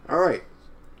 All right.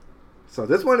 So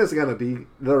this one is gonna be.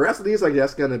 The rest of these are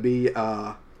just gonna be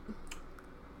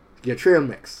your trail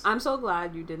mix. I'm so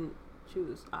glad you didn't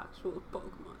choose actual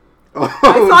Pokemon. Oh,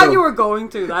 I thought no. you were going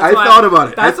to. That's I why thought about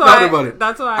it. That's I why. thought about it.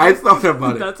 That's why. I thought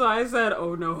about it. That's why I said,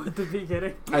 "Oh no" at the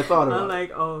beginning. I thought about I'm it.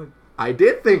 like, "Oh, I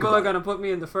did think people about are gonna put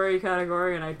me in the furry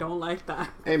category, and I don't like that."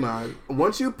 Hey man,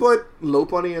 once you put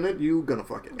Lopunny in it, you gonna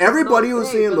fuck it. Everybody who's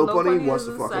seeing Lopunny wants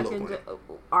to fuck a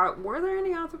Lopunny. Were there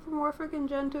any anthropomorphic in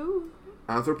Gen 2?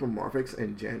 Anthropomorphics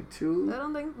in Gen 2? I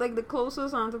don't think, like, the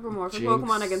closest anthropomorphic Jinx,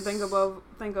 Pokemon I can think of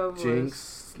was...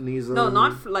 Jinx, Sneasel. No,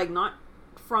 not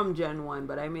from Gen 1,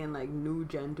 but I mean, like, new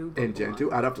Gen 2 Pokemon. In Gen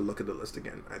 2? I'd have to look at the list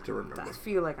again. I have to remember. I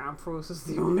feel like Ampharos is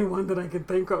the only one that I can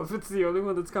think of. It's the only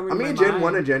one that's coming to my Gen mind.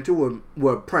 1 and Gen 2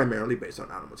 were primarily based on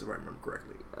animals, if I remember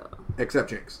correctly. Except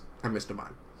Jinx. I missed a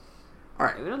mine.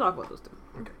 Alright. We don't talk about those two.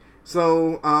 Okay.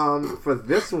 So, for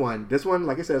this one,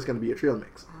 like I said, is going to be a trail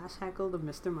mix. Ash heckled a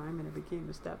Mr. Mime and it became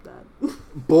a stepdad.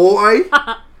 Boy!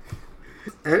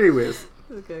 Anyways.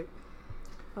 Okay.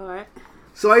 Alright.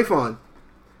 Soifon,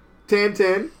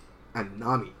 Ten, and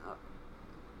Nami.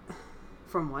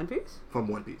 From One Piece? From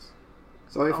One Piece.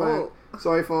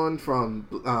 Soifon from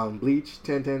Bleach,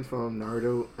 Ten from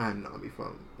Naruto, and Nami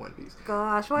from One Piece.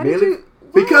 Gosh, why Mainly did you...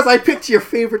 Because I picked your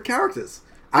favorite characters.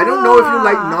 I don't know if you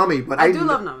like Nami, but I do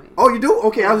love Nami. Oh, you do?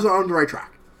 Okay, I was on the right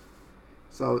track.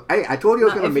 So, I told you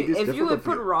I was going to make this difficult. If you had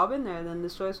put Robin there, then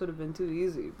this choice would have been too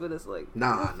easy. But it's like...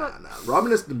 Nah.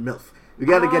 Robin is the MILF. You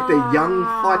got to get the young,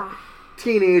 hot,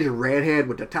 teenage redhead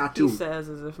with the tattoo. He says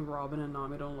as if Robin and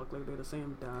Nami don't look like they're the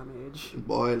same damn age.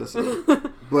 Boy, listen.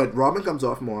 But Robin comes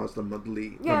off more as the mother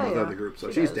of the group,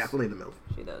 so she's definitely the MILF.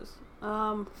 She does.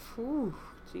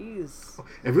 Jeez.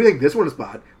 If you think this one is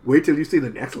bad, wait till you see the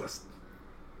next list.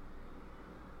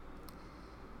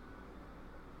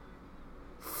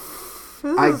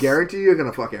 I guarantee you're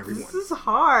gonna fuck everyone. This is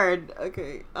hard.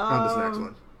 Okay. On this next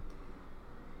one.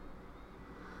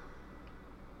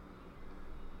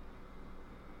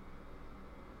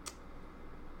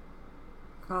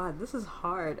 God, this is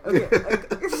hard. Okay.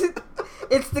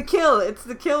 It's the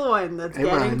kill one that's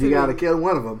getting man, to you gotta me. kill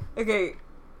one of them. Okay.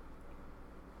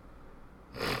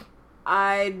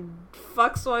 I'd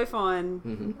fuck Soifon.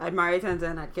 Mm-hmm. I'd marry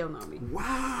Tenten. I'd kill Nami.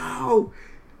 Wow.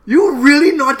 You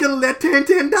really not gonna let Ten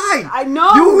die? I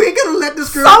know. You ain't gonna let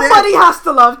this girl Somebody has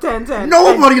to love Tenten.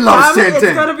 Nobody loves Tenten.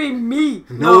 It's gonna be me.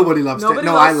 Nobody loves Tenten. Nobody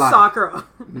No, loves I lied. Sakura.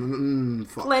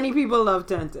 Fuck. Plenty people love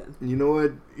Tenten. You know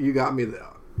what? You got me there.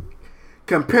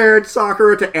 Compared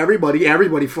Sakura to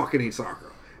everybody fucking hates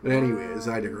Sakura. But anyways,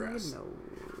 I digress. No.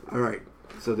 Alright.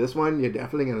 So this one, you're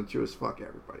definitely gonna choose fuck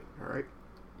everybody. Alright?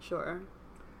 Sure.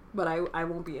 But I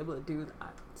won't be able to do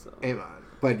that. So. Hey man.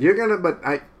 But you're gonna,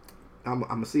 I'm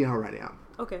gonna see how right I am.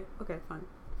 Okay, fine.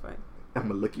 I'm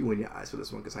gonna look you in your eyes for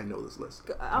this one because I know this list.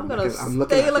 I'm gonna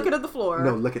stay looking at the floor.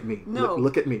 No, look at me. No.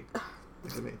 Look at me.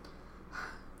 Look at me.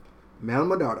 Mel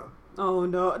Madara. Oh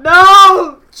no.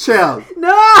 No! Chell.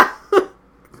 No!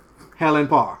 Helen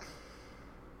Parr.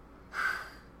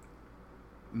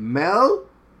 Mel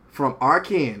from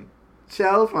Arcane.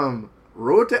 Chell from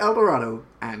Road to El Dorado.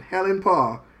 And Helen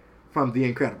Parr from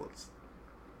The Incredibles.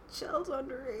 Chell's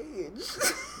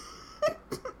underage.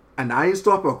 And I ain't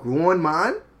stop a grown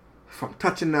man from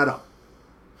touching that up.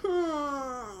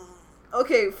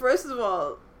 Okay, first of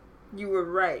all, you were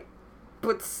right.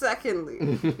 But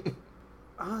secondly...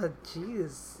 Oh,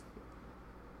 jeez.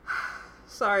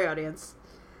 Sorry, audience.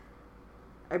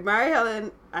 I'd marry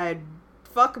Helen, I'd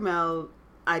fuck Mel,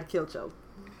 I'd kill Chell.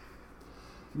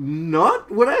 Not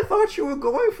what I thought you were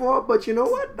going for, but you know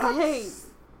what? Hey.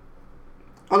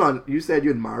 Hold on, you said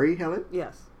you'd marry Helen?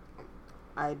 Yes.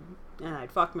 I'd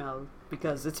fuck Mel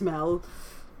because it's Mel.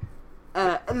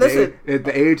 Listen.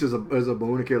 The age is a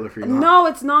boner killer for you. No,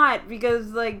 it's not because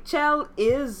like Chell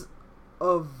is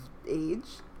of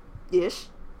age-ish.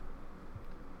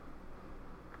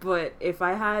 But if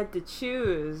I had to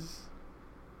choose,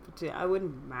 I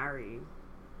wouldn't marry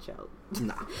Chell.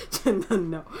 Nah.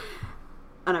 No.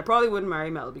 And I probably wouldn't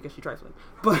marry Mel because she's trifling.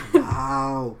 But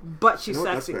wow. But she's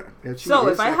sexy. Yeah, so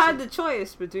if I had the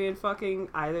choice between fucking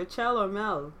either Chell or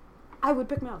Mel, I would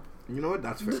pick Mel. You know what?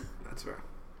 That's fair. That's fair.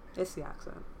 It's the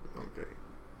accent. Okay.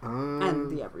 And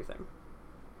the everything.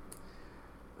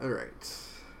 All right.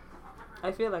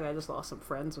 I feel like I just lost some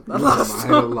friends with You that might last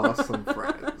have one. lost some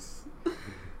friends.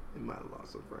 You might have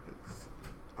lost some friends.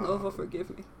 Nova, forgive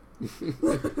me.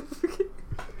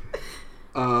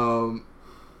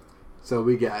 So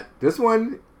we got this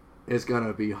one is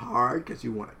gonna be hard because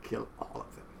you want to kill all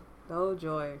of them. Oh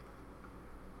joy.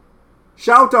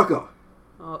 Shao Tucker,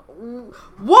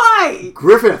 Why?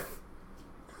 Griffith,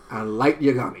 and Light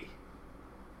Yagami.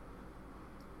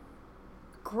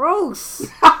 Gross.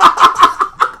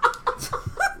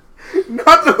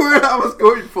 Not the word I was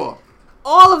going for.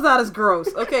 All of that is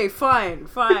gross. Okay, fine.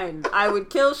 I would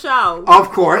kill Shao.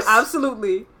 Of course.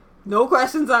 Absolutely. No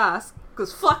questions asked.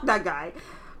 Because fuck that guy.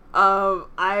 I'd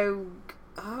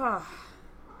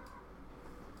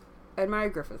marry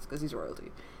Griffiths because he's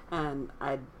royalty. And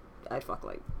I'd fuck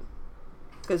Light.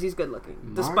 Because he's good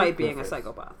looking. Despite being a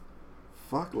psychopath.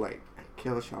 Fuck Light.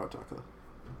 Kill Shao Tucker.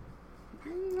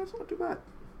 That's not too bad.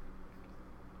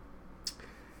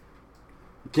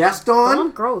 Gaston.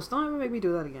 Don't gross. Don't ever make me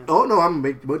do that again. Oh no, I'm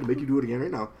about to make you do it again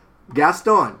right now.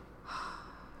 Gaston,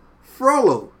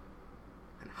 Frollo,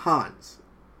 and Hans.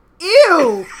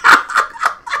 Ew!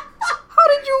 How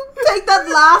did you take that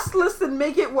last list and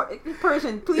make it work?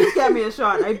 Persian, please get me a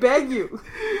shot. I beg you.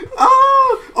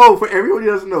 Oh, for everyone who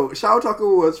doesn't know, Shao Tucker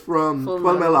was from Full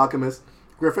 12 Metal Metal. Alchemist.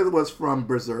 Griffith was from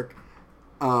Berserk.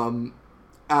 And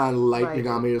Light Right.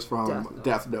 Yagami is from Death Note.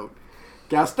 Death Note.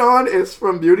 Gaston is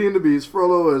from Beauty and the Beast.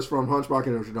 Frollo is from Hunchback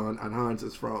of Notre Dame. And Hans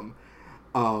is from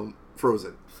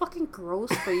Frozen. Fucking gross,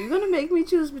 but you're gonna make me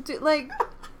choose between, like...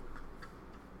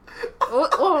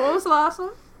 what was the last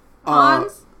one?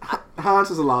 Hans?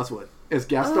 Hans is the last one. It's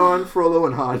Gaston, Frollo,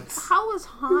 and Hans. How is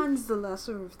Hans the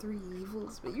lesser of three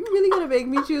evils? But you really gonna make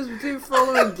me choose between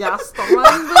Frollo and Gaston?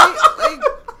 Like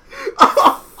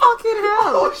fucking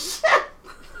hell. Oh, shit.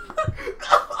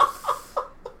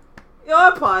 Yo,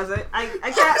 I pause it. I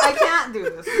can't do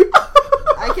this.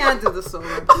 I can't do this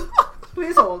solo.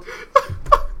 Please hold.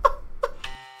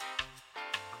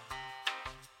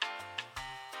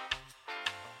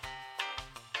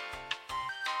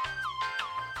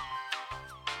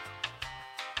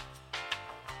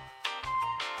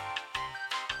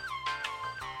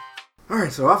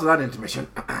 Alright, so after that intermission.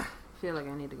 I feel like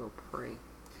I need to go pray.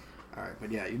 Alright,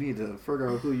 but yeah, you need to figure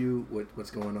out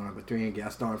what's going on between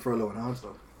Gaston, Frollo, and Hans,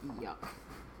 though. Yup.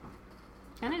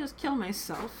 Can I just kill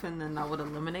myself and then that would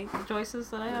eliminate the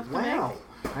choices that I have to Wow.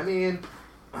 I mean,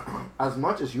 as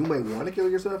much as you might want to kill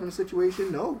yourself in a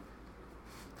situation, no.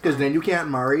 Because then you can't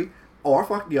marry or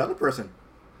fuck the other person.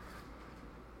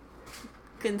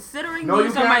 make? Considering No, you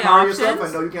these are my can't marry options. yourself,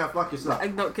 and no, you can't fuck yourself.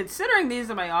 No, considering these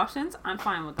are my options, I'm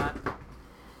fine with that.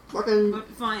 Fucking. But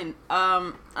fine.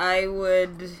 I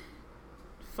would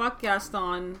fuck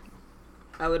Gaston.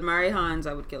 I would marry Hans.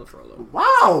 I would kill Frollo.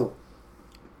 Wow!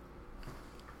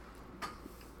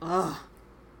 Ugh.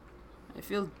 I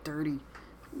feel dirty.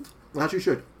 As you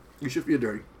should. You should feel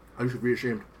dirty. You should be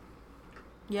ashamed.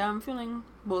 Yeah, I'm feeling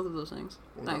both of those things.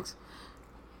 Okay. Thanks.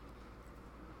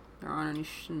 There aren't any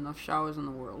enough showers in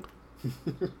the world.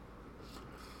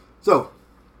 So,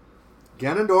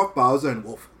 Ganondorf, Bowser, and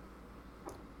Wolf.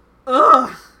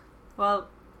 Ugh! Well,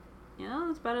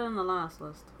 it's better than the last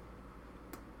list.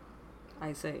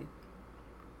 I say.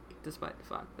 Despite the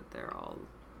fact that they're all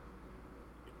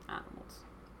animals.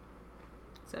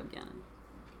 Except Ganon.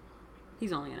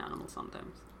 He's only an animal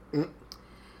sometimes. I'm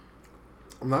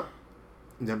not.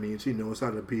 That means he knows how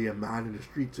to be a man in the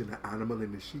streets and an animal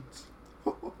in the sheets.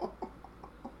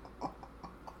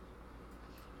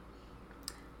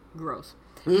 Gross.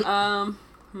 Mm.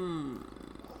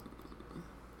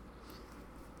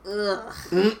 Ugh.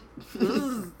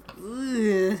 Ugh.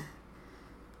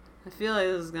 I feel like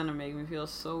this is gonna make me feel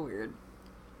so weird.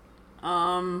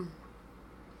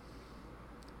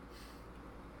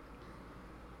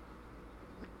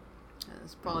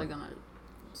 It's probably gonna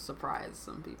surprise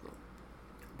some people.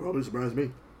 Probably surprised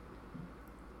me.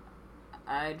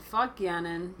 I'd fuck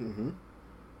Ganon, Mm-hmm.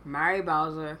 marry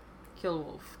Bowser, kill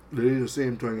Wolf. They're the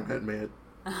same thing in that man.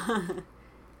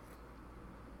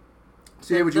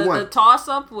 Say what you The want.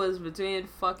 toss-up was between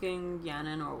fucking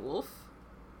Ganon or Wolf.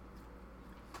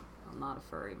 I'm not a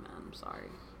furry man, I'm sorry.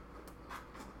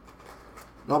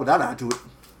 No, but that attitude.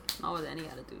 Not with any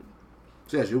attitude.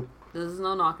 Says you. This is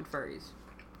no knock at furries.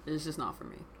 It's just not for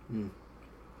me. Mm.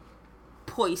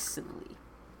 Poisonally.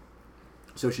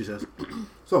 So she says.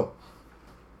 So,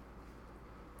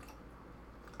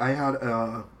 I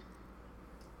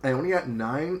only had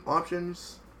 9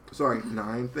 options. Sorry,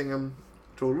 9 thingam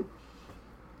total.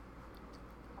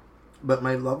 But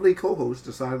my lovely co-host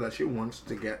decided that she wants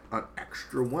to get an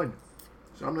extra one.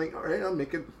 So I'm like, all right, I'll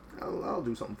make it. I'll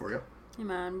do something for you. Hey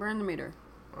man, burn the meter.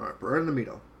 All right, burn the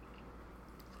meter.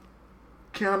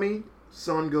 Kami,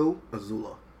 Songo,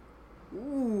 Azula.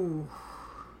 Ooh.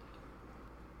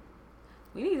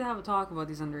 We need to have a talk about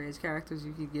these underage characters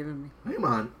you keep giving me. Hey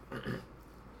man.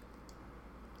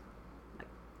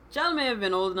 Chell may have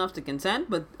been old enough to consent,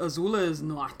 but Azula is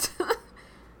not.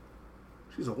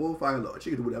 She's a whole fire lord. She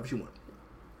can do whatever she wants.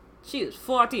 She is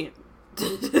 14.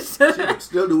 She can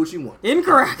still do what she wants.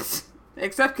 Incorrect.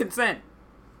 Except consent.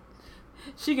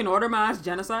 She can order mass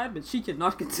genocide, but she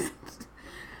cannot consent.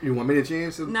 You want me to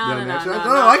change the No, next one? no,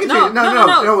 No, I can change it.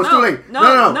 No, it's too late. No,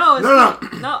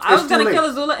 I was gonna kill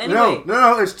Azula anyway.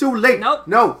 No, it's too late. Nope.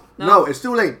 No, it's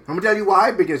too late. I'm gonna tell you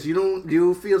why. Because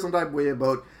you feel some type of way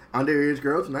about underage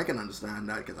girls, and I can understand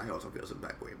that because I also feel some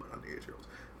type of way about underage girls.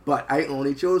 But I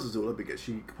only chose Azula because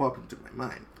she popped into my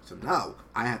mind. So now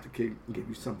I have to give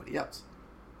you somebody else.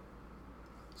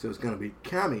 So it's gonna be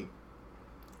Kami,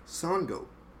 Songo,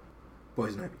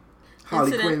 Poison Ivy,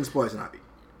 Harley Quinn's Poison Ivy.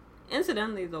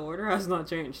 Incidentally, the order has not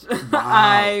changed. Wow.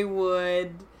 I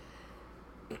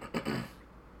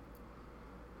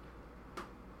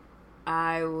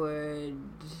would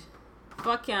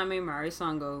fuck Kami, marry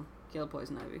Songo, kill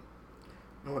Poison Ivy.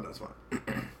 No, that's fine.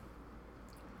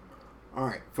 All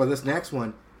right, for this next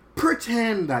one,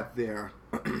 pretend that they're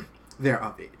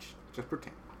of age. Just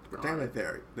pretend. Pretend that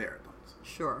they're adults.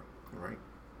 Sure. All right.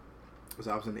 Because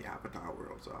I was in the Avatar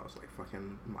world, so I was like,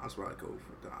 fucking, might as well go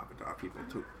for the Avatar people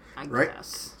too. I right?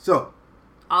 guess. So,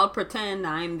 I'll pretend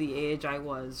I'm the age I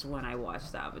was when I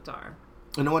watched Avatar.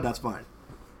 You know what? That's fine.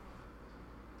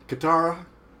 Katara,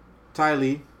 Ty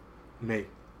Lee, May.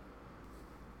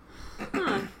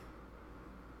 Huh.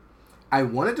 I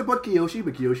wanted to put Kyoshi,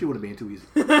 but Kyoshi would have been too easy.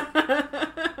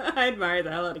 I'd marry the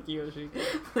hell out of Kyoshi.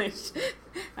 Like,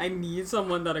 I need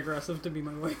someone that aggressive to be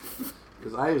my wife.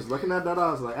 Because I was looking at that,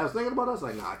 I was thinking about it, I was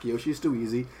like, nah, Kyoshi's too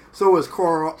easy. So is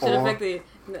Korra or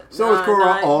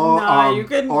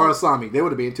Asami. They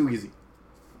would have been too easy.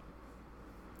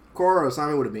 Korra or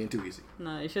Asami would have been too easy.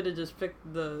 Nah, you should have just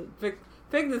picked the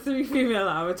 3 female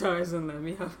avatars and let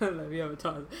me have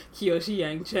avatars. Kyoshi,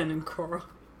 Yang Chen, and Korra.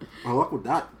 Good luck with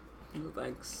that. No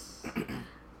thanks.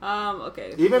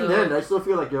 Okay. Even then, I still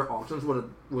feel like your options would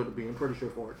have been pretty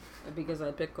straightforward. Because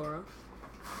I picked Korra.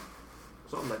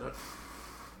 Something like that.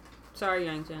 Sorry,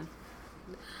 Yang Chen.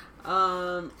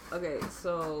 Okay,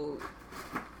 so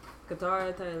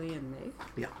Katara, Ty Lee, and May.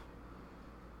 Yeah.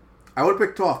 I would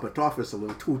pick Toph, but Toph is a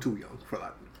little too young for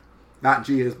that. That and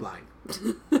she is blind.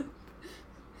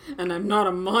 And I'm not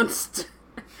a monster.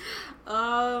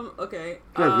 Okay.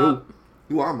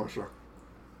 You are a monster.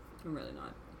 I'm really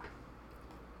not.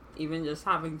 Even just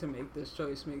having to make this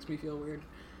choice makes me feel weird.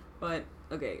 But,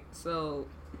 okay, so...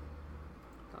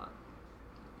 God.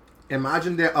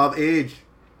 Imagine they're of age.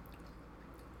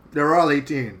 They're all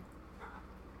 18.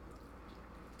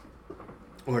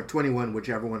 Or 21,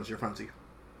 whichever one is your fancy.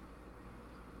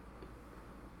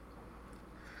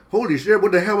 Holy shit,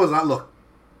 what the hell was that look?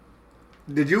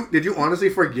 Did you honestly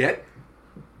forget?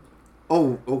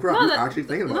 Oh crap, you're actually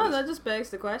thinking about this. No, that just begs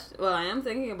the question. Well, I am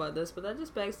thinking about this, but that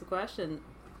just begs the question.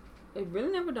 It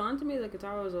really never dawned to me that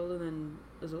Katara was older than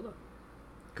Azula.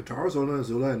 Katara's older than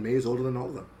Azula, and May is older than all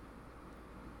of them.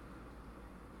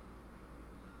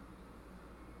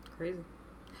 Crazy.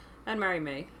 I'd marry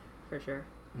May, for sure.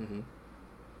 Mm-hmm.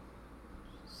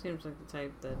 Seems like the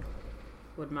type that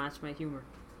would match my humor.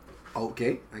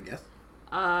 Okay, I guess.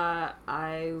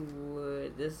 I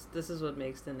would. This is what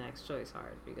makes the next choice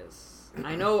hard because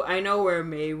I know where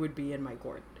May would be in my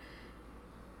court.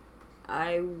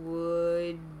 I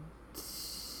would.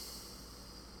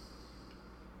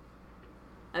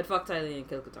 I'd fuck Ty Lee and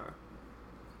kill Katara.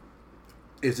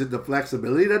 Is it the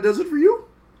flexibility that does it for you?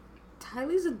 Ty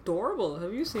Lee's adorable.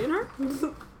 Have you seen her?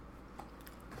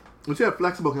 Well, she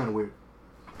flexible kind of weird.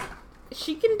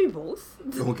 She can be both.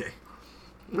 Okay.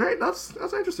 Right, that's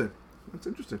interesting. That's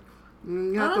interesting. I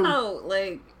don't know,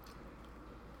 like,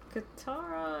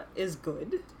 Katara is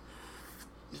good.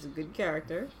 She's a good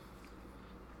character.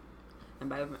 And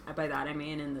by that I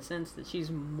mean in the sense that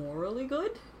she's morally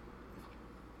good.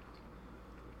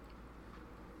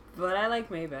 But I like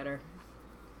May better.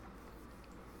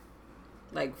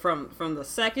 Like, from the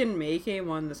second May came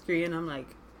on the screen, I'm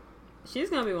like, she's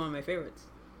gonna be one of my favorites.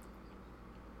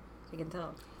 You can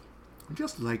tell. I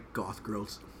just like goth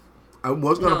girls. I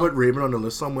was going to put Raven on the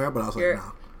list somewhere, but I was like,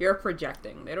 nah. You're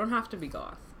projecting. They don't have to be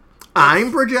goth.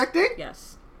 I'm projecting?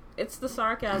 Yes. It's the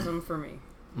sarcasm for me.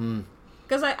 Mm.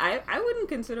 Because I wouldn't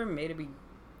consider May to be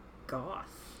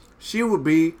goth. She would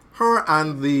be, her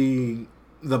and the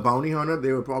the bounty hunter,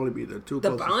 they would probably be the two The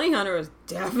closest. bounty hunter is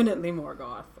definitely more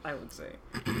goth, I would say.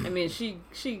 I mean, she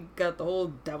got the whole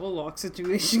devil lock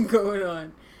situation going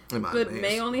on. Hey, man, But May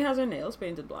May is- only has her nails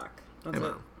painted black. That's hey, it.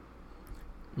 man.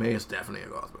 May is definitely a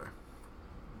goth bear.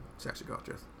 Sexy goth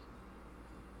dress.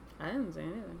 I didn't say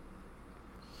anything.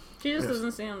 She just Yes.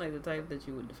 doesn't seem like the type that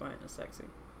you would define as sexy.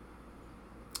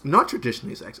 Not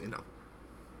traditionally sexy, no.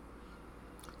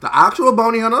 The actual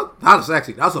bounty hunter, that is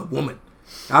sexy. That's a woman.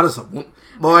 That is a woman.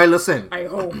 Boy, listen. I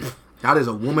hope. That is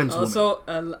a woman's woman. Also,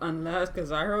 unless,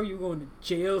 because I heard you going to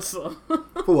jail, so.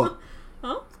 For what?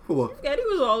 Huh? For what? Eddie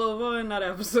was all over in that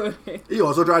episode. He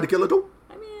also tried to kill her too?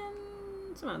 I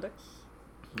mean, semantics.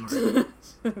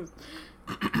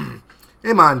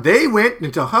 Hey man, they went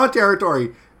into her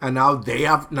territory and now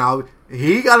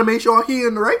he gotta make sure he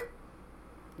in the right?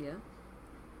 Yeah.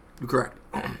 You're correct.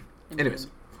 And Anyways.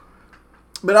 then-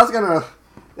 But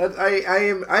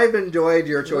I've enjoyed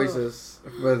your choices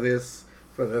for this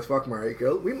Fuck, Marry,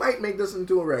 Kill. We might make this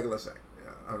into a regular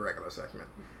segment.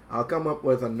 I'll come up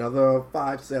with another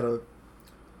 5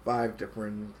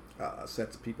 different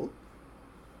sets of people.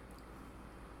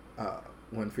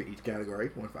 One for each category.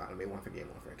 One for anime, one for game,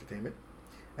 one for entertainment.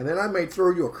 And then I might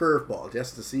throw you a curveball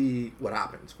just to see what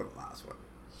happens for the last one.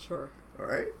 Sure. All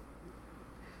right.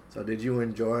 So did you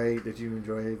enjoy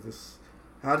this?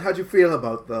 How'd you feel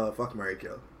about the Fuck, Marry,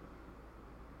 Kill?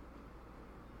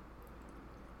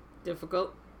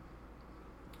 Difficult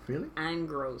Really? and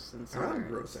gross in some I'm areas.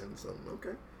 gross and some.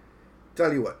 Okay.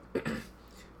 Tell you what.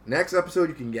 Next episode,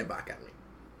 you can get back at me.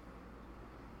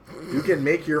 You can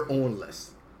make your own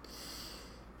list.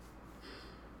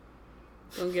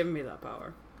 Don't give me that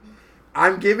power.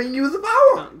 I'm giving you the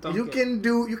power. Don't You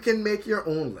can make your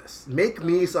own list. Make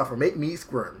me suffer. Make me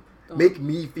squirm. Don't. Make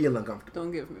me feel uncomfortable.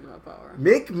 Don't give me that power.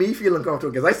 Make me feel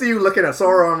uncomfortable because I see you looking at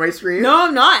Sora on my screen. No,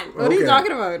 I'm not. What are you Okay.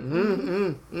 talking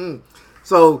about?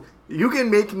 So you can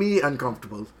make me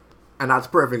uncomfortable, and that's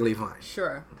perfectly fine.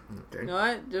 Sure. Okay. You know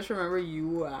what? Just remember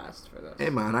you asked for this. Hey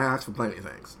man, I ask for plenty of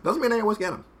things. Doesn't mean I always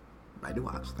get them. I do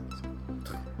ask things.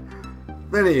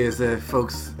 But anyways,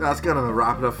 folks, that's gonna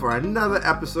wrap it up for another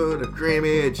episode of Dream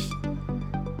Age.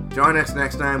 Join us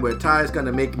next time where Ty's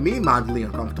gonna make me mildly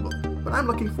uncomfortable. But I'm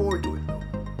looking forward to it though.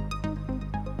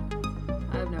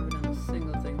 I've never done a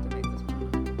single thing to make this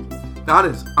one. That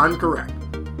is incorrect.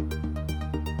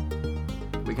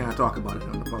 We can't talk about it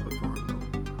on the public forum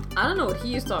though. I don't know what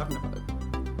he's talking about.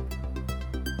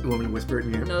 You want me to whisper it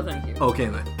in your ear? No, thank you. Okay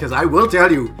then, because I will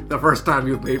tell you the first time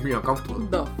you've made me uncomfortable.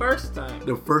 The first time.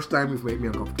 The first time you've made me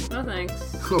uncomfortable. No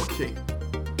thanks. Okay.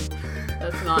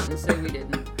 That's not and say we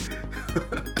didn't.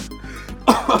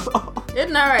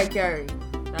 Isn't that right, Gary?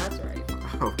 That's right.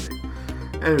 Okay.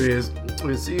 Anyways,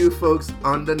 we'll see you folks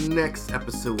on the next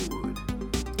episode.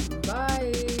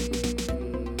 Bye.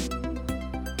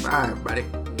 Bye, everybody.